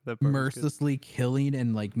good. That part was good. mercilessly killing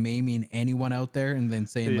and like maiming anyone out there, and then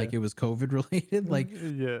saying like Yeah. it was COVID related. Like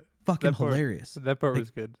Yeah. fucking That part- hilarious. That part Like,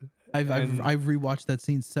 was good. I've And- rewatched that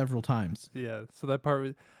scene several times. Yeah, so that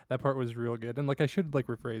part was real good. And like I should like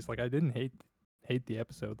rephrase, like I didn't hate the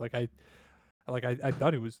episode. Like I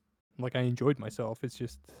thought it was like I enjoyed myself. It's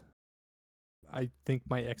just I think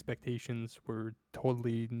my expectations were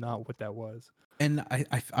totally not what that was. And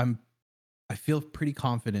I feel pretty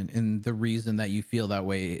confident in the reason that you feel that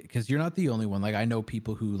way, because you're not the only one. Like I know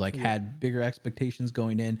people who like Yeah. had bigger expectations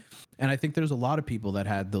going in, and I think there's a lot of people that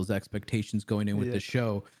had those expectations going in with Yeah. the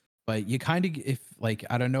show. But you kind of, if like,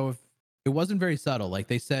 I don't know, if it wasn't very subtle, like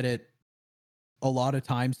they said it a lot of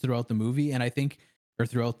times throughout the movie, and I think, or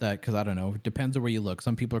throughout that, because I don't know, it depends on where you look.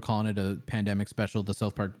 Some people are calling it a pandemic special, the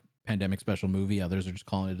South Park pandemic special movie. Others are just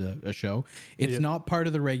calling it a show. It's Yeah. not part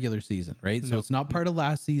of the regular season, right? So Nope. it's not part of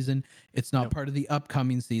last season. It's not Nope. part of the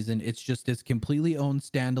upcoming season. It's just this completely own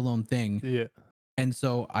standalone thing. Yeah. And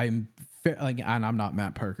so and I'm not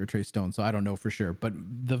Matt Parker, Trey Stone, so I don't know for sure. But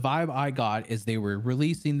the vibe I got is they were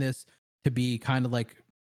releasing this to be kind of like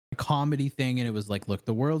a comedy thing, and it was like, look,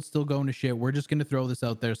 the world's still going to shit. We're just going to throw this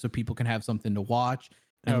out there so people can have something to watch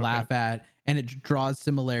and Okay. laugh at, and it draws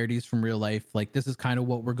similarities from real life. Like this is kind of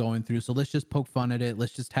what we're going through, so let's just poke fun at it.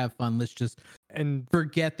 Let's just have fun. Let's just And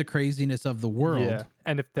forget the craziness of the world. yeah,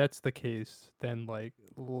 and if that's the case, then like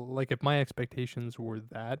if my expectations were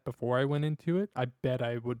that before I went into it, I bet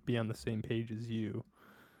I would be on the same page as you.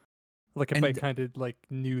 Like if I And- kind of like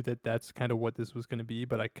knew that that's kind of what this was going to be,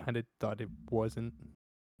 but I kind of thought it wasn't.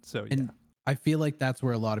 So yeah. And I feel like that's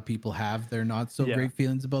where a lot of people have their not so Yeah. great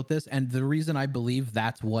feelings about this. And the reason I believe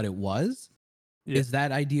that's what it was Yeah. is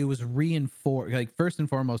that idea was reinforced. Like, first and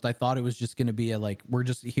foremost, I thought it was just going to be a like, we're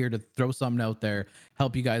just here to throw something out there,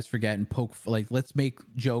 help you guys forget and poke, like, let's make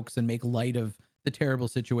jokes and make light of the terrible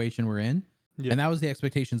situation we're in. Yeah. And that was the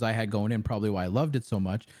expectations I had going in, probably why I loved it so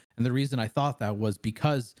much. And the reason I thought that was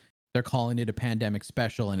because they're calling it a pandemic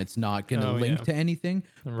special and it's not going to Oh, link yeah. to anything.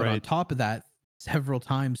 But on Right. top of that, several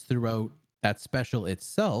times throughout that special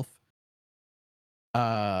itself,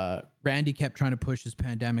 Randy kept trying to push his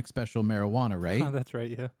pandemic special marijuana, right? Oh, that's right.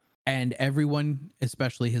 Yeah. And everyone,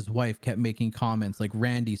 especially his wife, kept making comments like,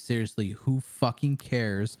 Randy, seriously, who fucking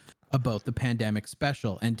cares about the pandemic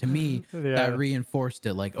special? And to me, Yeah. that reinforced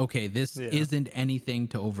it. Like, okay, this Yeah. isn't anything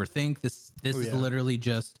to overthink. This Oh, is yeah. literally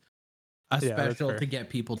just a Yeah, that's special fair. to get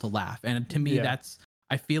people to laugh. And to me, Yeah.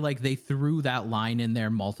 I feel like they threw that line in there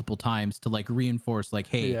multiple times to like reinforce, like,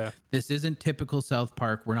 hey, Yeah. this isn't typical South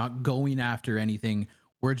Park. We're not going after anything.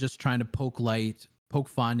 We're just trying to poke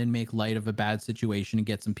fun and make light of a bad situation and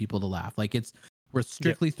get some people to laugh. Like we're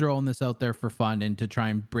strictly throwing this out there for fun and to try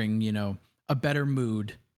and bring, a better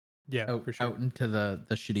mood Yeah. out, For sure. out into the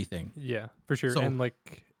shitty thing. Yeah, for sure. So- And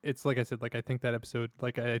like it's like I said, like I think that episode,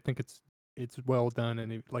 like I think it's well done,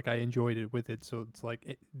 and like I enjoyed it with it. So it's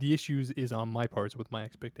like the issues is on my parts with my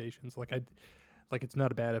expectations. Like it's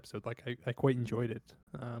not a bad episode. Like I quite enjoyed it.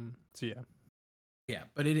 So yeah. Yeah,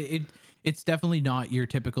 but it's definitely not your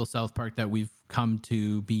typical South Park that we've come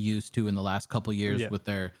to be used to in the last couple years Yeah. with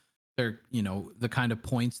their the kind of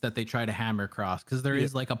points that they try to hammer across, because there Yeah.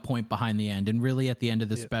 is like a point behind the end, and really at the end of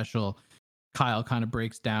the Yeah. special, Kyle kind of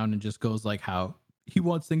breaks down and just goes like how he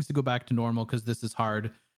wants things to go back to normal because this is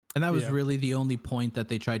hard, and that was Yeah. really the only point that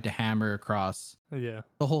they tried to hammer across. Yeah.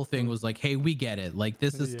 The whole thing was like, hey, we get it, like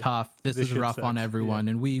this is Yeah. tough, this This is shit rough on sucks. Yeah. everyone,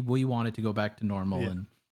 and we want it to go back to normal, Yeah. and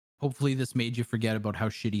hopefully this made you forget about how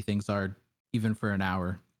shitty things are even for an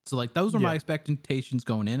hour. So like those were my Yeah. expectations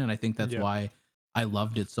going in, and I think that's Yeah. why I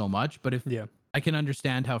loved it so much. But if Yeah. I can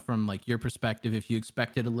understand how from like your perspective, if you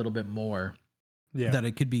expected a little bit more, Yeah. that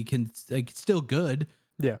it could be like still good,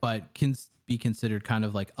 Yeah. but can be considered kind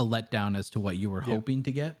of like a letdown as to what you were Yeah. hoping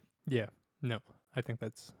to get. Yeah. No, I think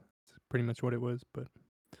that's pretty much what it was. But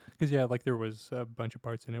because yeah, like there was a bunch of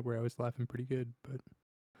parts in it where I was laughing pretty good, but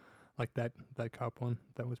like that cop one,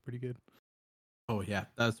 that was pretty good. Oh yeah,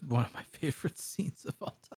 that's one of my favorite scenes of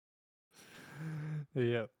all time.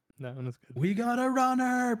 Yeah, that one was good. We got a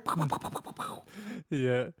runner.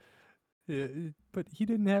 Yeah, yeah, but he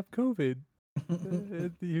didn't have COVID.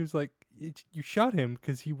 He was like, you shot him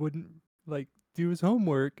because he wouldn't like do his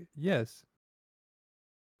homework. Yes,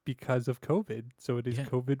 because of COVID. So it is Yeah.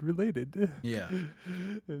 COVID related. Yeah.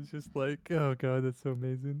 It's just like, oh god, that's so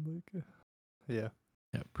amazing. Like, yeah,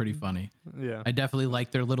 Yeah, pretty funny. yeah, I definitely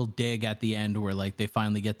like their little dig at the end where like they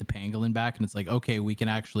finally get the pangolin back, and it's like, okay, we can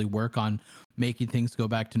actually work on making things go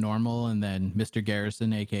back to normal. And then Mr.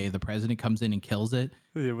 Garrison, aka the president, comes in and kills it.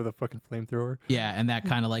 yeah, with a fucking flamethrower. Yeah, and that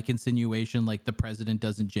kind of like insinuation, like the president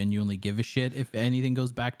doesn't genuinely give a shit if anything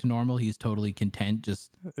goes back to normal. He's totally content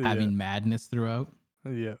just having madness throughout.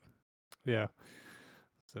 Yeah, yeah.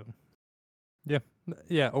 So, yeah,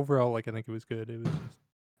 yeah. Overall, like I think it was good. It was just,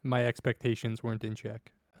 my expectations weren't in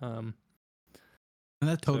check. And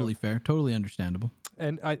that's totally fair, totally understandable.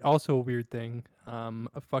 And I also a weird thing.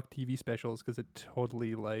 Fuck TV specials because it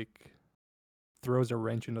totally like throws a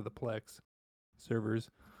wrench into the Plex servers.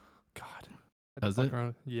 God, Does it?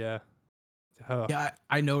 Yeah. Yeah,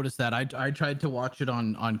 I noticed that. I tried to watch it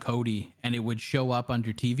on Kodi, and it would show up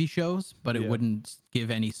under TV shows, but it Yeah. wouldn't give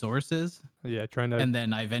any sources. Yeah, trying to. And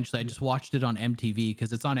then I just watched it on MTV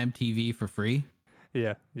because it's on MTV for free.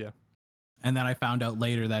 Yeah, yeah, And then I found out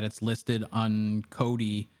later that it's listed on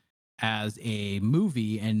Kodi as a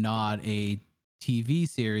movie and not a TV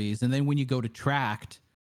series. And then when you go to Tracked,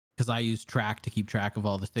 because I use Track to keep track of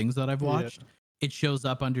all the things that I've Yeah. watched, it shows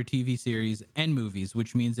up under TV series and movies,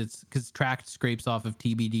 which means it's because Tracked scrapes off of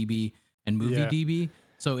TBDB and MovieDB.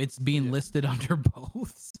 So it's being listed under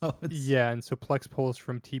both. So it's yeah, and so Plex pulls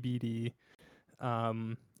from TBD,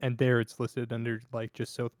 and there it's listed under like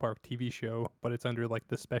just South Park TV show, but it's under like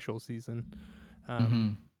the special season,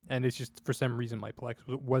 and it's just for some reason my Plex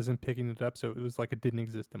wasn't picking it up, so it was like it didn't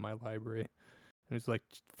exist in my library, and it's like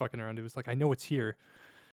just fucking around. It was like I know it's here.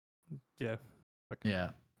 Yeah. yeah.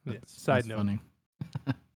 Yeah. That's- Side that's note. funny.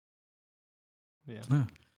 Yeah.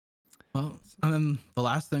 Well, and then the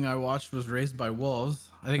last thing I watched was Raised by Wolves.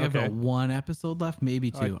 I think I've Okay. got one episode left,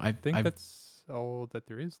 maybe two. I think that's all that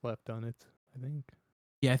there is left on it. I think.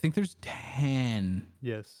 I think there's 10.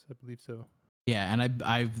 Yes, I believe so. Yeah, and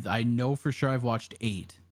I know for sure I've watched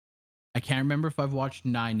 8. I can't remember if I've watched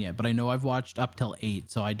 9 yet, but I know I've watched up till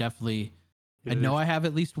 8. So I definitely Yeah, I know there's- I have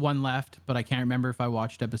at least one left, but I can't remember if I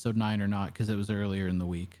watched episode 9 or not because it was earlier in the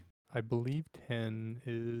week. I believe 10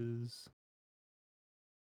 is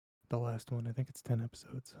the last one. I think it's 10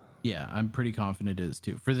 episodes. Yeah, I'm pretty confident it is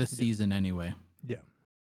too for this Yeah. season anyway. Yeah.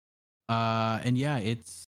 And yeah,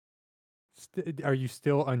 it's Are you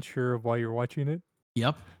still unsure of why you're watching it?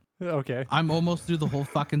 yep. Okay. I'm almost through the whole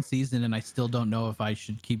fucking season, and I still don't know if I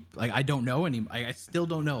should keep. Like, I don't know any. I still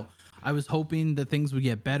don't know. I was hoping that things would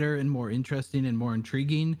get better and more interesting and more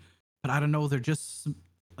intriguing, but I don't know. They're just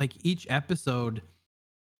like each episode,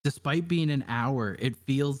 despite being an hour, it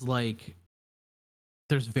feels like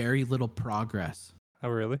there's very little progress. Oh,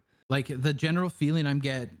 really? Like the general feeling I'm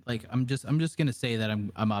just gonna say that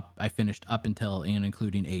I'm up. I finished up until and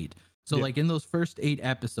including 8. So Yeah. like in those first 8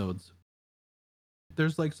 episodes,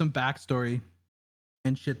 there's like some backstory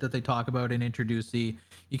and shit that they talk about and introduce. You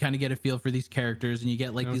kind of get a feel for these characters, and you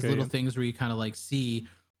get like these Okay, little yeah. things where you kind of like see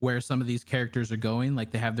where some of these characters are going.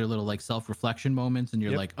 Like they have their little like self-reflection moments, and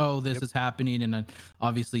you're Yep. like, oh, this Yep. is happening, and then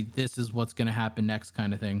obviously this is what's gonna happen next,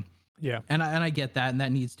 kind of thing. Yeah. And I get that, and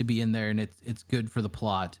that needs to be in there, and it's good for the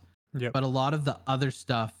plot. Yep. But a lot of the other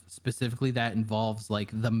stuff, specifically that involves like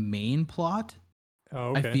the main plot,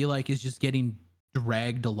 Oh, okay. I feel like is just getting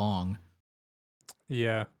dragged along.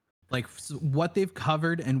 Yeah. Like what they've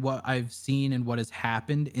covered and what I've seen and what has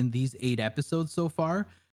happened in these 8 episodes so far,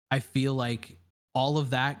 I feel like all of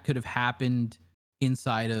that could have happened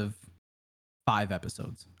inside of 5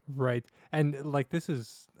 episodes. Right. And like this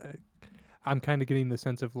is I'm kind of getting the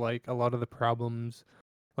sense of like a lot of the problems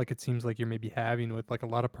like it seems like you're maybe having with like a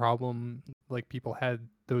lot of problem like people had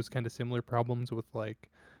those kind of similar problems with like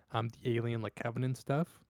the alien like Covenant stuff.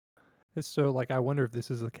 So like I wonder if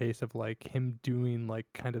this is a case of like him doing like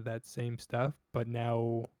kind of that same stuff but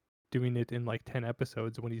now doing it in like 10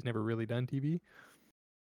 episodes when he's never really done TV.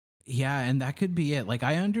 Yeah, and that could be it. Like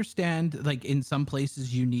I understand like in some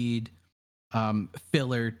places you need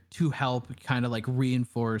filler to help kind of like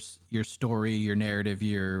reinforce your story, your narrative,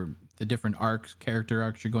 the different arcs, character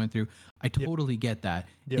arcs you're going through. I Yep. totally get that.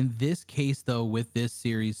 Yep. In this case though, with this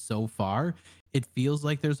series so far, it feels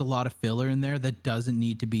like there's a lot of filler in there that doesn't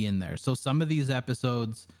need to be in there. So some of these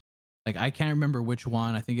episodes, like I can't remember which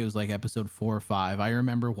one, I think it was like episode 4 or 5. I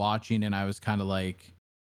remember watching and I was kind of like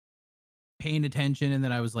paying attention, and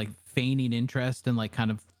then I was like feigning interest and like kind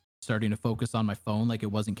of starting to focus on my phone, like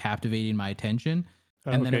it wasn't captivating my attention.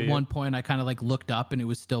 And then Okay, at yeah. one point I kind of like looked up and it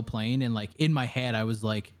was still playing, and like in my head I was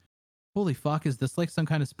like, holy fuck, is this like some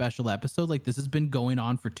kind of special episode? Like this has been going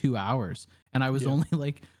on for 2 hours and I was Yeah. only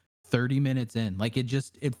like 30 minutes in. Like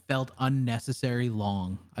it felt unnecessarily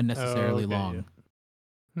long. Okay,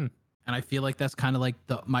 yeah. And I feel like that's kind of like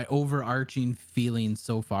my overarching feeling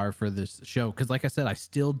so far for this show, cuz like I said, I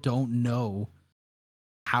still don't know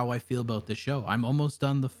how I feel about the show. I'm almost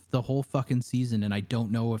done the whole fucking season and I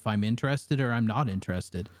don't know if I'm interested or I'm not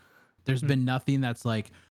interested. There's Hmm. been nothing that's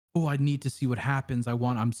like, oh, I need to see what happens.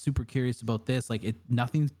 I'm super curious about this. Like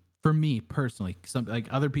nothing for me personally. Some like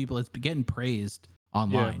other people, it's getting praised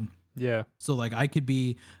online. Yeah. So like I could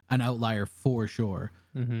be an outlier for sure.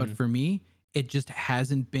 But Mm-hmm. for me, it just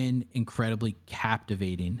hasn't been incredibly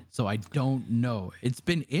captivating. So I don't know. It's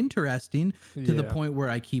been interesting to the Yeah. point where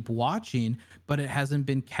I keep watching, but it hasn't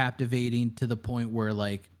been captivating to the point where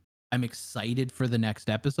like I'm excited for the next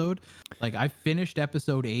episode. Like I finished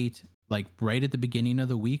episode 8 like right at the beginning of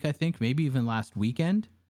the week, I think, maybe even last weekend.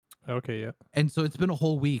 Okay, yeah. And so it's been a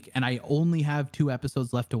whole week and I only have 2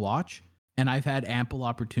 episodes left to watch, and I've had ample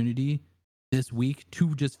opportunity this week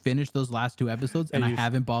to just finish those last 2 episodes, and I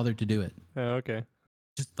haven't bothered to do it. Okay.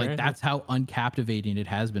 Just Fair like enough. that's how uncaptivating it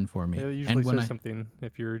has been for me. It usually And when says I something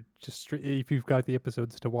if you're just if you've got the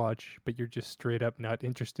episodes to watch, but you're just straight up not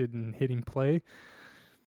interested in hitting play.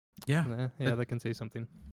 yeah, Yeah, that can say something.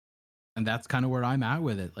 and that's kind of where I'm at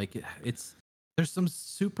with it. Like it's there's some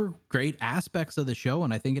super great aspects of the show,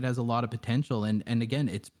 and I think it has a lot of potential. And again,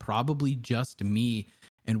 it's probably just me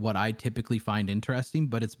and what I typically find interesting,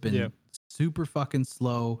 but it's been Yeah. super fucking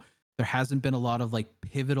slow. There hasn't been a lot of like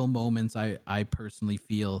pivotal moments I personally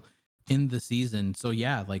feel in the season. So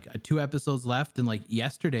yeah, like 2 episodes left, and like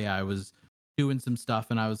yesterday I was doing some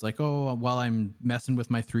stuff and I was like, oh, while I'm messing with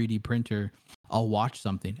my 3D printer, I'll watch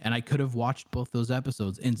something. And I could have watched both those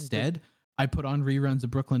episodes. Instead, I put on reruns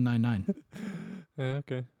of Brooklyn Nine-Nine. Yeah,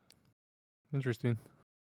 okay. Interesting.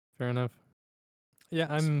 Fair enough. Yeah,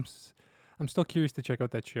 I'm still curious to check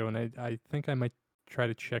out that show, and I think I might try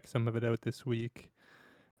to check some of it out this week.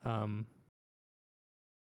 Um,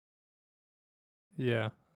 yeah,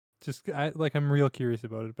 just I'm real curious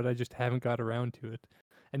about it, but I just haven't got around to it.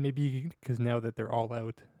 And maybe because now that they're all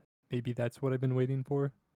out, maybe that's what I've been waiting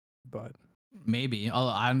for. But Maybe.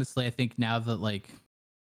 Honestly, I think now that like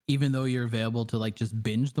even though you're available to like just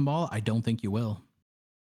binge them all, I don't think you will.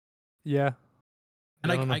 yeah,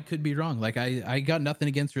 And I don't know. I could be wrong. Like I got nothing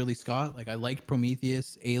against Ridley Scott. Like I liked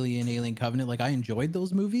Prometheus, Alien Covenant. Like I enjoyed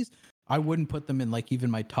those movies. I wouldn't put them in like even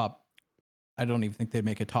my top. I don't even think they'd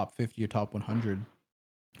make a top 50 or top 100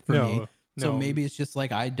 for me. So No, maybe it's just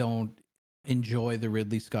like I don't enjoy the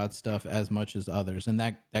Ridley Scott stuff as much as others, and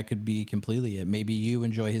that could be completely it. Maybe you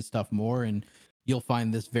enjoy his stuff more, and you'll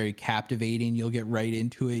find this very captivating. You'll get right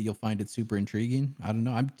into it. You'll find it super intriguing. I don't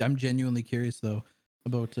know. I'm genuinely curious though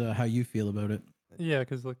about how you feel about it. yeah,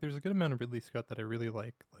 because like there's a good amount of Ridley Scott that I really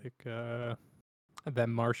like that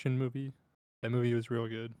Martian movie. That movie was real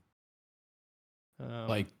good.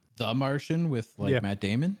 Like The Martian with like Yeah. Matt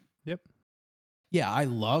Damon. Yep. Yeah, I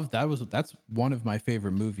love that's one of my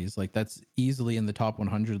favorite movies. Like that's easily in the top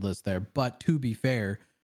 100 list there. But to be fair,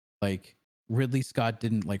 like Ridley Scott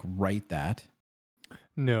didn't like write that.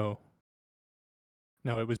 No.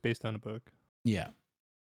 No, it was based on a book, Yeah.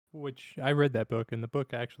 which I read that book, and the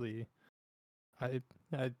book actually, I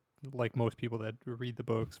like most people that read the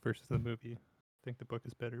books versus the movie, think the book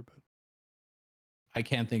is better. But I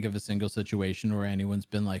can't think of a single situation where anyone's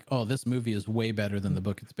been like, "Oh, this movie is way better than the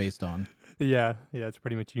book it's based on." yeah, it's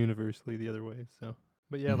pretty much universally the other way. So,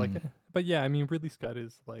 but yeah, Mhm. but yeah, I mean, Ridley Scott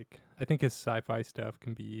is like, I think his sci-fi stuff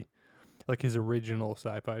can be like his original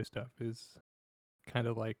sci-fi stuff is kind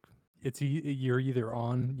of like you're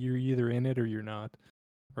either in it or you're not,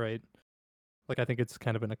 right? Like I think it's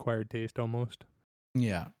kind of an acquired taste almost.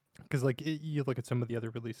 Yeah. Because like you look at some of the other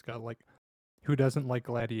release, Scott, like who doesn't like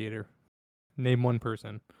Gladiator? Name one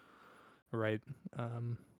person, right?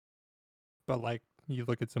 Um, but like you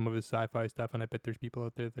look at some of his sci-fi stuff, and I bet there's people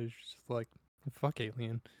out there that's just like, fuck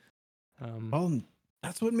Alien. Well,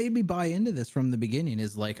 that's what made me buy into this from the beginning.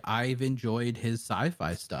 Is like I've enjoyed his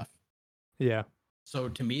sci-fi stuff. Yeah, So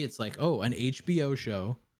to me, it's like, oh, an HBO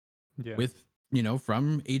show yeah, with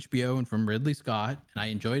from HBO and from Ridley Scott, and I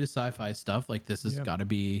enjoyed his sci-fi stuff. Like this has yeah, got to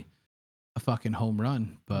be a fucking home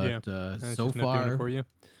run. But yeah. And it's so just not doing it far, for you.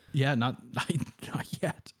 yeah, not not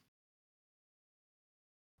yet,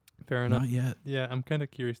 Fair enough. not yet. Yeah, I'm kind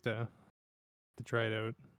of curious to try it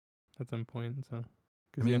out at some point. So, I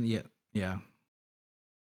cause mean, yeah.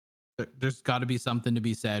 There's got to be something to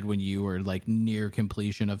be said when you are like near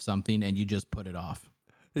completion of something and you just put it off.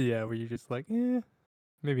 yeah, where you're just like,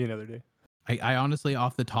 maybe another day. I honestly,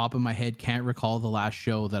 off the top of my head, can't recall the last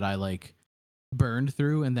show that I like burned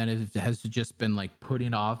through and then it has just been like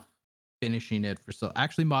putting off finishing it for so.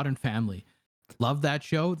 Actually, Modern Family, love that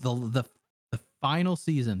show. The final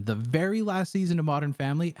season, the very last season of Modern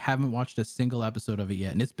Family, haven't watched a single episode of it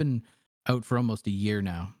yet, and it's been out for almost a year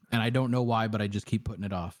now, and I don't know why, but I just keep putting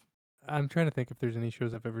it off. I'm trying to think if there's any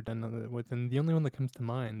shows I've ever done that with, and the only one that comes to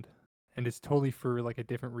mind, and it's totally for like a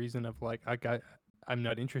different reason of like I'm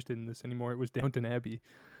not interested in this anymore. It was Downton Abbey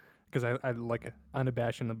because I like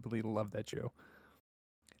unabashedly love that show.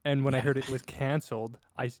 And when I Yeah. heard it was canceled,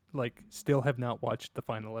 I like still have not watched the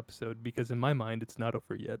final episode because in my mind it's not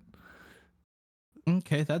over yet.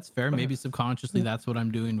 Okay, that's fair. Maybe subconsciously that's what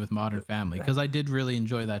I'm doing with Modern Family because I did really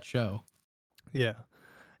enjoy that show. Yeah.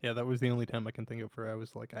 Yeah, that was the only time I can think of where I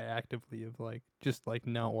was like, I actively have like just like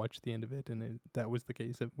not watched the end of it, and that was the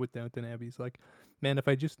case with Downton Abbey. It's like, man, if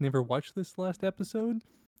I just never watched this last episode,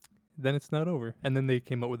 then it's not over. And then they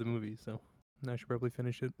came out with a movie, so I should probably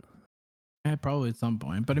finish it. Yeah, probably at some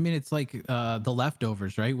point. But I mean, it's like The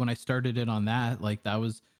Leftovers, right? When I started it on that, like that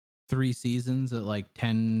was 3 seasons at like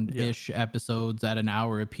 10-ish episodes at an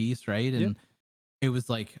hour a piece, right? And it was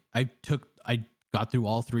like I got through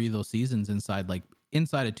all 3 of those seasons inside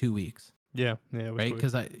of 2 weeks. Yeah, it was Right? quick.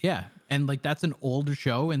 Because and like that's an older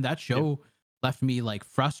show, and that show left me like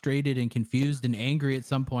frustrated and confused and angry at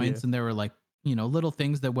some points, and there were like little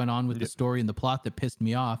things that went on with the story and the plot that pissed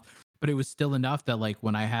me off, but it was still enough that like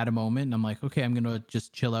when I had a moment and I'm like, okay, I'm gonna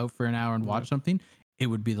just chill out for an hour and watch something, it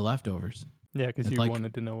would be The Leftovers. Yeah, because you like,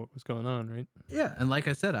 wanted to know what was going on, right? Yeah, and like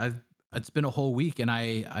I said, it's been a whole week, and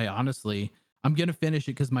I honestly I'm gonna finish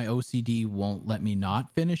it because my OCD won't let me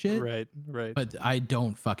not finish it. Right. But I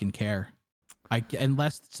don't fucking care.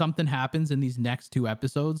 Unless something happens in these next 2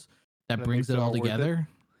 episodes that brings it all together.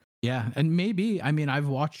 Yeah, and maybe, I mean, I've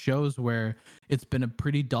watched shows where it's been a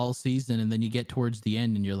pretty dull season, and then you get towards the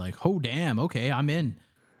end, and you're like, "Oh damn, okay, I'm in.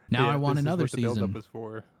 Now I want another season." The build-up was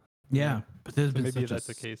for. Yeah, but there's been maybe that's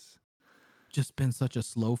the case. Just been such a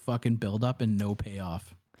slow fucking build-up and no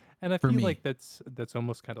payoff. And I feel like that's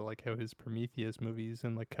almost kind of like how his Prometheus movies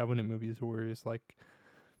and like Covenant movies were. Is like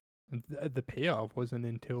the payoff wasn't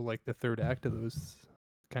until like the third act of those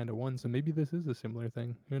kind of ones. So maybe this is a similar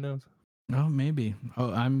thing. Who knows? Oh, maybe.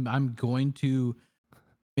 Oh, I'm going to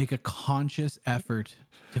make a conscious effort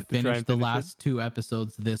to finish the last 2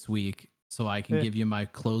 episodes this week, so I can give you my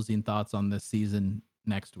closing thoughts on this season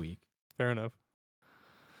next week. Fair enough.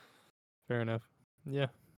 Yeah.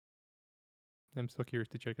 I'm still curious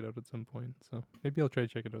to check it out at some point. So maybe I'll try to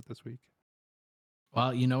check it out this week.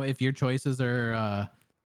 Well, if your choices are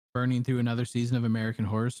burning through another season of American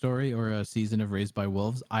Horror Story or a season of Raised by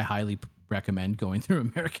Wolves, I highly recommend going through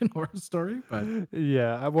American Horror Story. But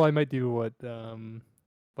yeah, well, I might do what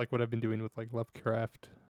what I've been doing with like Lovecraft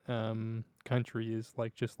Country is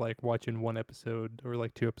like just like watching 1 episode or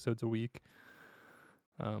like 2 episodes a week.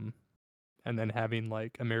 And then having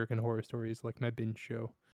like American Horror Stories like my binge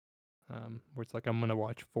show. Where it's like I'm gonna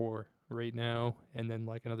watch 4 right now, and then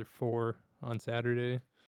like another 4 on Saturday.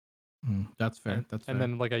 That's fair. And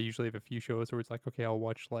then like I usually have a few shows where it's like, okay, I'll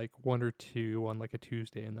watch like 1 or 2 on like a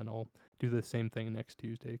Tuesday, and then I'll do the same thing next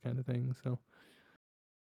Tuesday, kind of thing. So.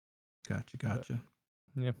 Gotcha.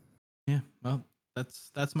 Yeah. Well,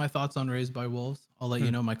 that's my thoughts on Raised by Wolves. I'll let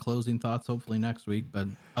you know my closing thoughts hopefully next week. But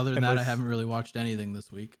other than that, I haven't really watched anything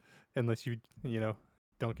this week. Unless you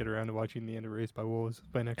don't get around to watching the end of Raised by Wolves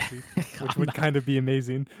by next week, which would kind of be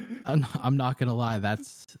amazing. I'm not gonna lie,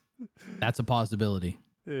 that's a possibility.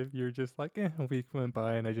 If you're just like, a week went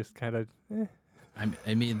by and I just kind of.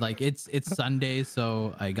 I mean, like it's Sunday,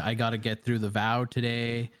 so I got to get through The Vow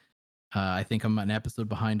today. I think I'm an episode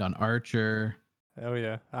behind on Archer. Oh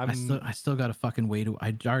yeah, I still gotta fucking wait.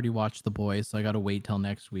 I already watched The Boys, so I gotta wait till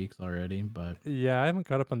next week's already. But yeah, I haven't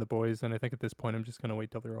caught up on the boys, and I think at this point I'm just gonna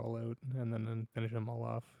wait till they're all out and then finish them all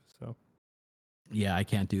off. So yeah, I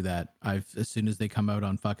can't do that. As soon as they come out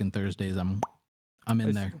on fucking Thursdays, I'm I in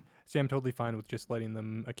s- there. see, I'm totally fine with just letting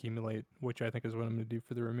them accumulate, which I think is what I'm gonna do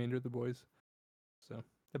for the remainder of the boys. So,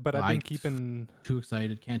 but I've I been keeping, too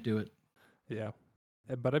excited, can't do it. yeah,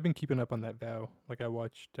 but I've been keeping up on that Vow. Like I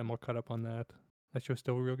watched, I'm all caught up on that. That show's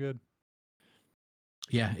still real good.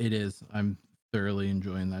 Yeah, it is. I'm thoroughly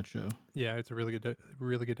enjoying that show. Yeah, it's a really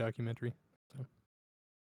good documentary. So,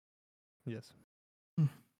 yes, Hmm.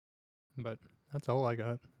 but that's all I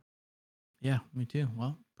got. Yeah, me too.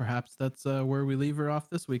 Well, perhaps that's where we leave her off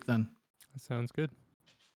this week then. That sounds good.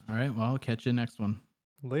 All right. Well, I'll catch you next one.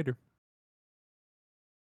 Later.